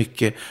inte så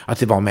mycket att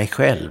det var mig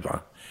själv, va?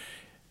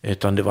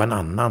 Utan det var en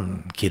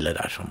annan kille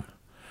där som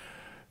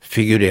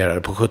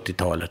figurerade på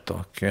 70-talet.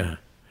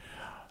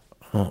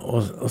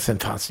 Och sen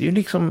fanns det ju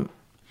liksom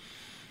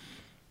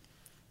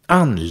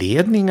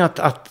anledning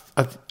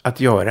att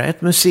göra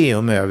ett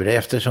museum över det,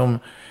 eftersom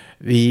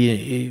vi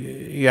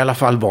i alla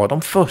fall var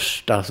de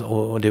första,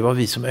 och det var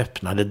vi som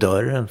öppnade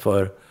dörren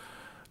för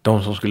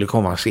de som skulle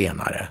komma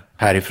senare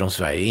härifrån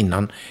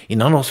Sverige.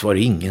 Innan oss var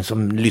det ingen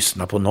som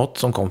lyssnade på något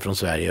som kom från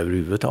Sverige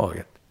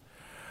överhuvudtaget.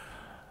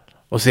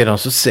 Och sedan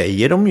så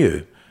säger de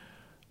ju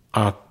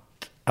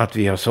att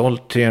vi har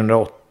sålt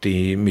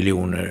 380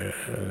 miljoner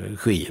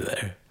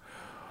skivor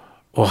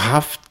och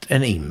haft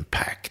en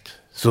impact.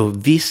 Så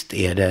visst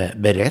är det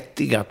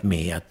berättigat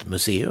med ett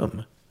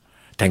museum,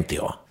 tänkte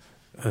jag.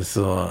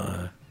 Så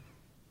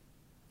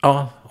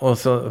ja, och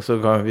så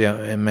gav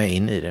jag mig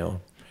in i det.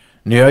 Och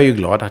nu är jag ju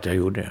glad att jag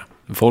gjorde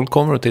det. Folk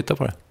kommer att titta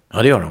på det.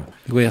 Ja, det gör de.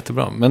 Det går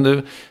jättebra. Men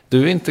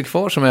du är inte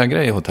kvar som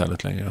ägare i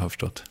hotellet längre, jag har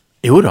förstått.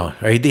 Jo då,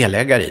 jag är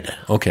delägare i det.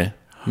 Okej.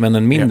 Men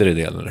en mindre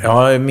del? Eller?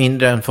 Ja,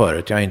 mindre än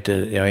förut. Jag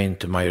är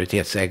inte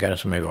majoritetsägare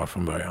som jag var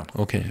från början.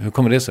 Okej, hur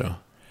kommer det sig då?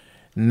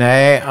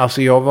 Nej,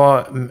 alltså jag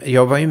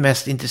var ju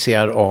mest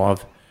intresserad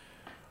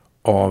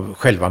av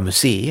själva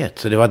museet.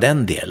 Så det var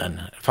den delen.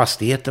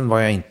 Fastigheten var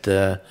jag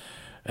inte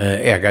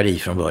ägare i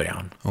från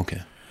början.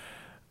 Okej.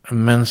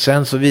 Men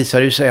sen så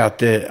visade det sig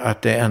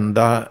att det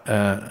enda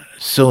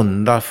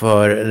sunda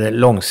för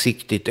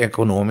långsiktigt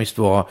ekonomiskt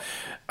var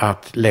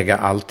att lägga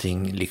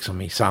allting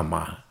liksom i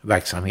samma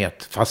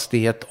verksamhet.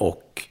 Fastighet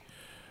och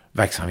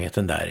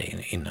verksamheten där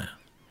inne.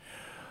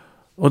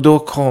 Och då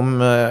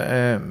kom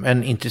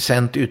en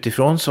intressent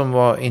utifrån som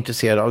var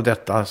intresserad av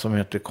detta, som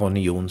heter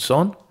Conny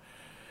Jonsson.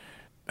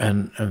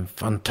 En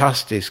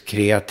fantastisk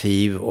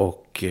kreativ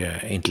och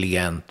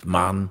intelligent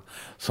man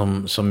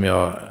som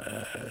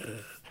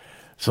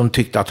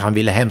tyckte att han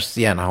ville hemskt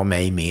gärna ha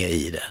mig med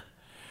i det.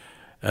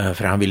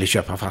 För han ville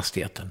köpa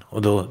fastigheten.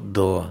 Och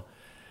då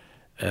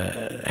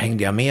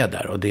hängde jag med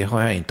där. Och det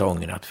har jag inte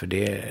ångrat, för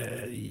det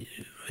är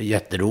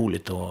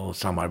jätteroligt att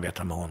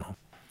samarbeta med honom.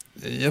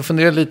 Jag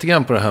funderar lite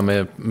grann på det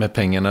här med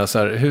pengarna. Så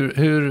här,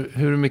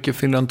 hur mycket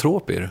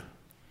filantrop är du?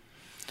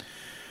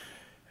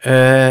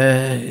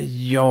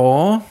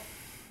 Ja,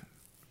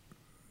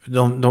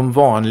 de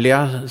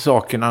vanliga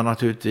sakerna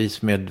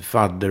naturligtvis med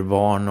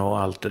fadderbarn och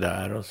allt det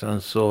där. Och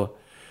sen så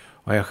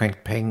har jag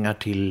skänkt pengar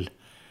till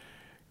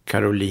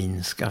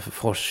Karolinska för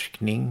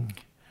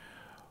forskning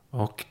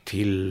och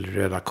till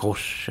Röda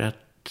Korset.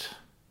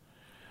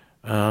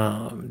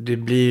 Det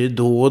blir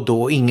då och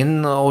då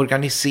ingen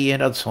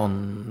organiserad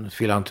sån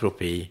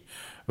filantropi. I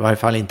varje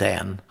fall inte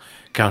än.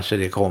 Kanske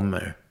det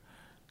kommer.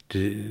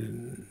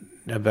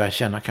 Jag börjar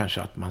känna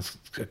kanske att man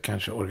ska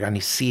kanske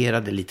organisera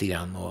det lite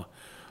grann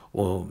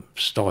och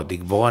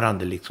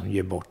stadigvarande liksom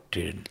ge bort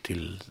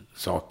till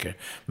saker.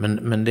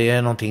 Men det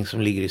är någonting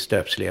som ligger i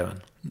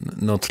stöpsleven.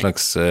 Något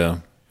slags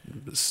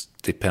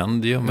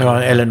stipendium?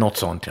 Ja, eller något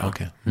sånt, ja.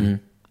 Okay. Mm.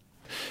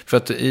 För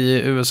att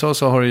i USA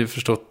så har du ju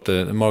förstått,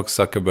 Mark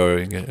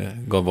Zuckerberg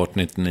gav bort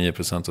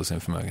 99% av sin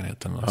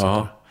förmögenhet.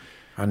 Ja,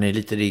 han är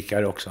lite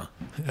rikare också.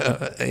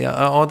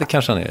 Ja, det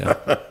kanske han är.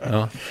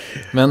 Ja.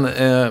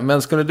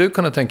 Men skulle du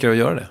kunna tänka dig att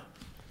göra det?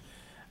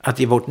 Att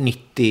ge bort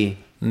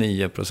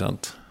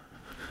 99%.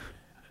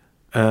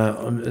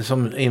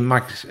 Som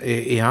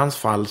i hans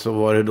fall så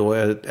var det då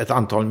ett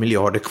antal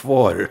miljarder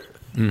kvar.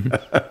 Mm.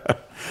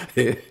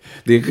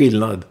 Det är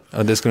skillnad.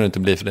 Ja, det skulle det inte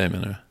bli för dig,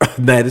 menar du?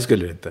 Nej, det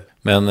skulle det inte.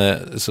 Men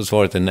så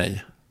svaret är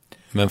nej.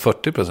 Men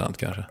 40%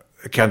 kanske?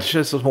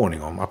 Kanske så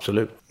småningom,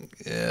 absolut.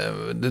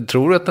 Du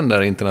tror att den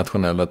där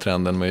internationella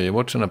trenden med att ge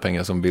bort sina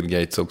pengar som Bill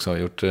Gates också har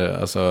gjort,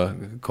 alltså,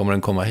 kommer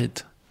den komma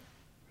hit?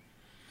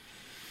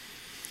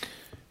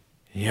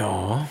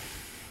 Ja,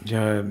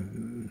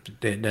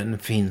 den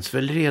finns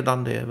väl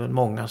redan. Det är väl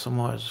många som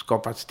har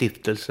skapat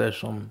stiftelser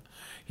som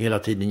hela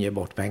tiden ger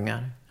bort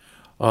pengar.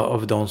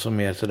 Av de som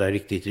är så där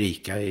riktigt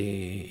rika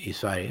i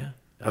Sverige.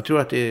 Jag tror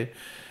att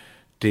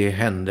det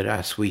händer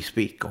as we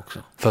speak också.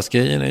 Fast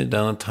grejen är ju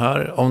den att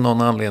här av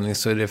någon anledning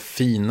så är det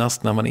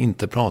finast när man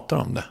inte pratar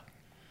om det.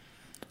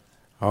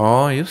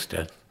 Ja, just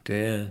det.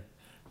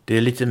 Det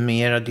är lite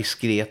mer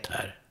diskret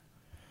här.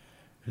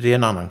 Det är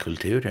en annan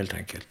kultur helt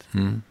enkelt.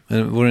 Mm.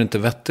 Men vore det inte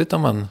vettigt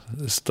om man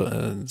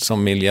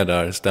som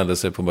miljardär ställde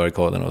sig på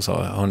barrikaden och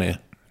sa, hörni,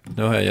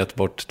 nu har jag gett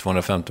bort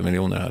 250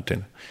 miljoner här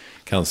till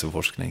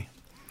cancerforskning.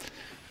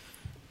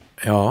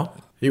 Ja,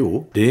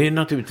 jo, det är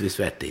naturligtvis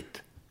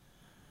vettigt.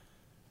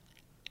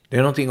 Det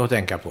är någonting att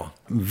tänka på.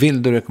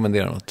 Vill du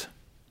rekommendera något?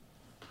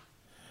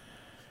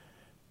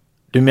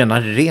 Du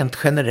menar rent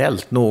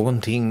generellt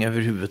någonting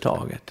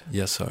överhuvudtaget?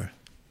 Yes, sir.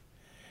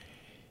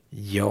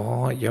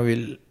 Ja, jag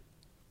vill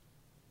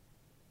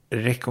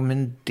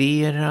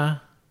rekommendera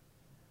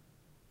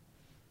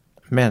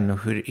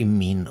människor i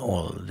min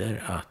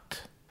ålder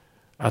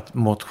att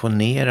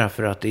motionera,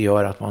 för att det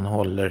gör att man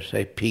håller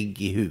sig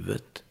pigg i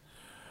huvudet.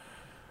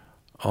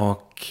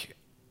 Och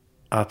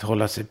att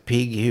hålla sig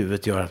pigg i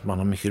huvudet gör att man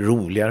har mycket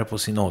roligare på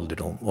sin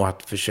ålderdom, och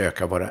att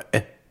försöka vara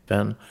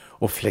öppen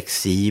och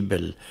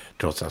flexibel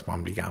trots att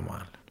man blir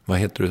gammal. Vad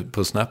heter du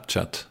på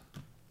Snapchat?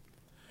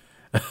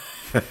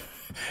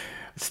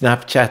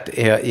 Snapchat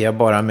är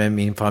bara med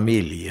min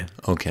familj.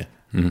 Okej.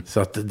 Mm. Så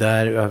att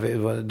där,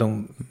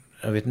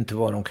 jag vet inte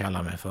vad de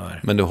kallar mig för.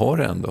 Men du har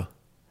det ändå?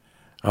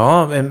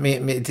 Ja,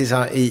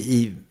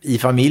 i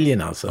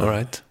familjen alltså. All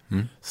right.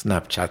 Mm.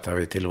 Snapchattar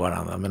vi till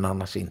varandra, men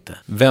annars inte.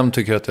 Vem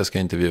tycker att jag ska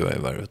intervjua i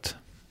Värvet?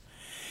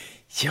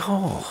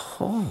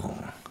 Jaha.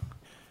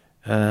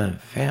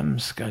 Vem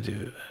ska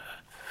du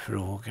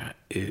fråga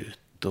ut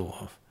då?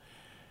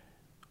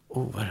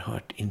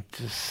 Oerhört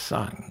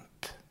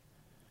intressant.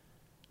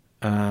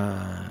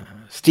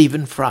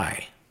 Stephen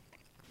Fry.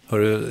 Har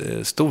du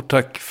stort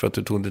tack för att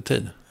du tog dig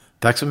tid.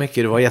 Tack så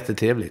mycket, det var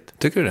jättetrevligt.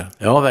 Tycker du det?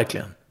 Ja,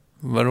 verkligen.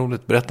 Vad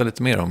roligt, berätta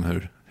lite mer om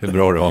hur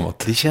bra det var mot.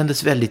 Det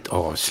kändes väldigt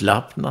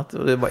avslappnat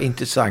och det var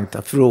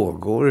intressanta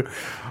frågor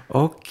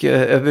och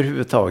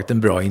överhuvudtaget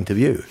en bra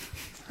intervju.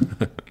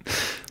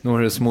 Nu har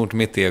du smort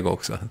mitt ego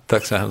också.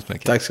 Tack så hemskt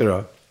mycket. Tack så du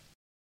ha.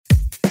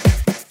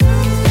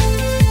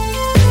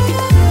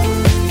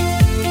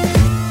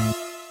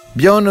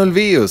 Björn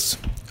Ulvaeus.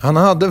 Han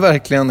hade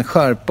verkligen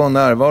skärpa och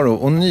närvaro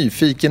och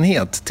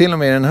nyfikenhet till och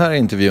med i den här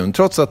intervjun,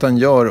 trots att han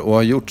gör och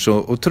har gjort så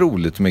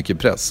otroligt mycket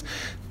press.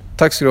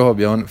 Tack ska du ha,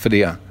 Björn, för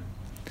det.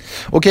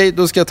 Okej,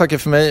 då ska jag tacka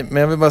för mig,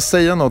 men jag vill bara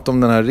säga något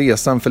om den här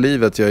resan för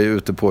livet jag är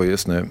ute på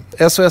just nu.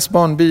 SOS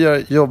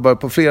Barnbyar jobbar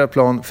på flera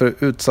plan för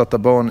utsatta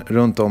barn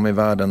runt om i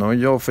världen, och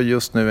jag får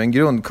just nu en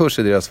grundkurs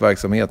i deras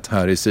verksamhet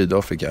här i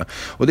Sydafrika.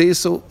 Och det är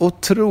så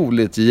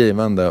otroligt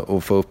givande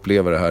att få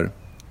uppleva det här.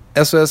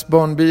 SOS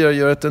Barnbyar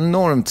gör ett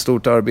enormt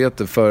stort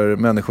arbete för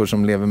människor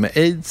som lever med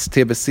AIDS,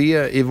 TBC,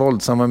 i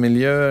våldsamma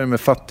miljöer,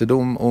 med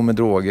fattigdom och med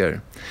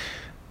droger.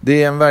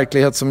 Det är en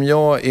verklighet som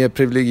jag är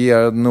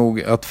privilegierad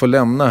nog att få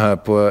lämna här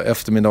på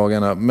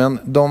eftermiddagarna. Men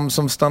de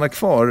som stannar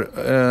kvar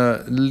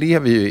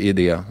lever ju i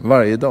det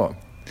varje dag.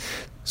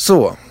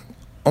 Så,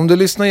 om du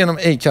lyssnar genom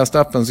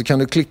Acast-appen så kan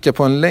du klicka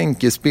på en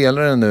länk i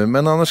spelaren nu.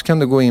 Men annars kan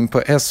du gå in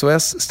på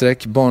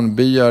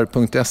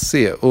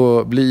sos-barnbyar.se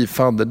och bli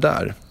fadder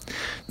där.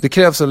 Det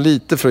krävs så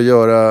lite för att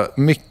göra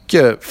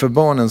mycket för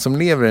barnen som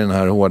lever i den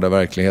här hårda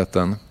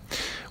verkligheten.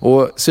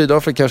 Och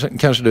Sydafrika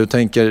kanske du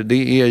tänker,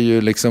 det är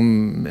ju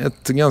liksom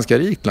ett ganska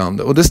rikt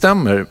land. Och det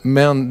stämmer,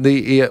 men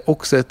det är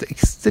också ett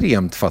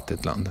extremt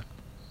fattigt land.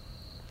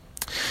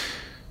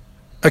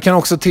 Jag kan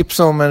också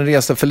tipsa om en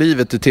resa för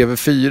livet i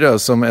TV4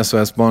 som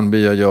SOS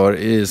Barnbyar gör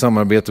i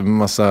samarbete med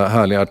massa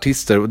härliga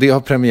artister. Och det har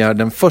premiär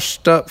den 1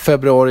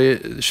 februari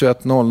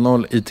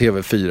 21.00 i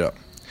TV4.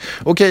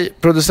 Okej,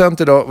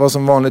 producent idag var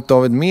som vanligt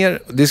David Mer.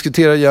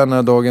 Diskutera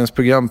gärna dagens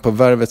program på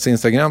Värvets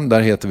Instagram,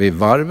 där heter vi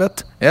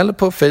Varvet. Eller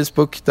på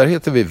Facebook, där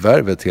heter vi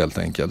Värvet helt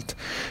enkelt.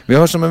 Vi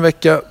hörs om en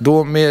vecka,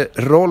 då med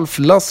Rolf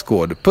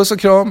Lassgård. Puss och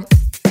kram!